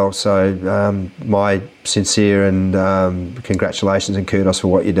so well. So my sincere and congratulations and kudos for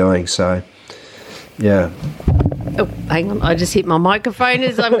what you're doing. So yeah. Oh, hang on! I just hit my microphone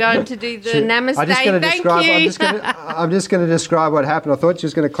as I'm going to do the namaste. I'm just going to describe what happened. I thought she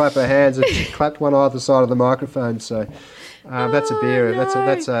was going to clap her hands, and she clapped one either side of the microphone. So that's a beer. No.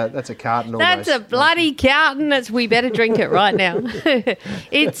 That's a carton. Almost. That's a bloody carton. We better drink it right now.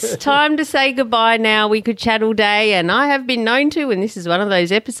 It's time to say goodbye now. We could chat all day, and I have been known to, and this is one of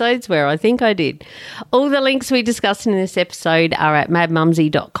those episodes where I think I did. All the links we discussed in this episode are at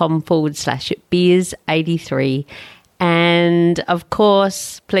madmumsy.com/beers83. And of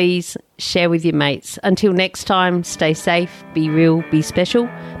course, please share with your mates. Until next time, stay safe, be real, be special,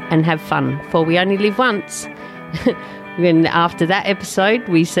 and have fun, for we only live once. And after that episode,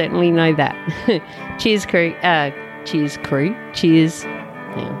 we certainly know that. Cheers, crew. Cheers, crew. Cheers.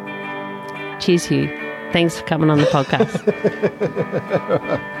 Yeah. Cheers, Hugh. Thanks for coming on the podcast.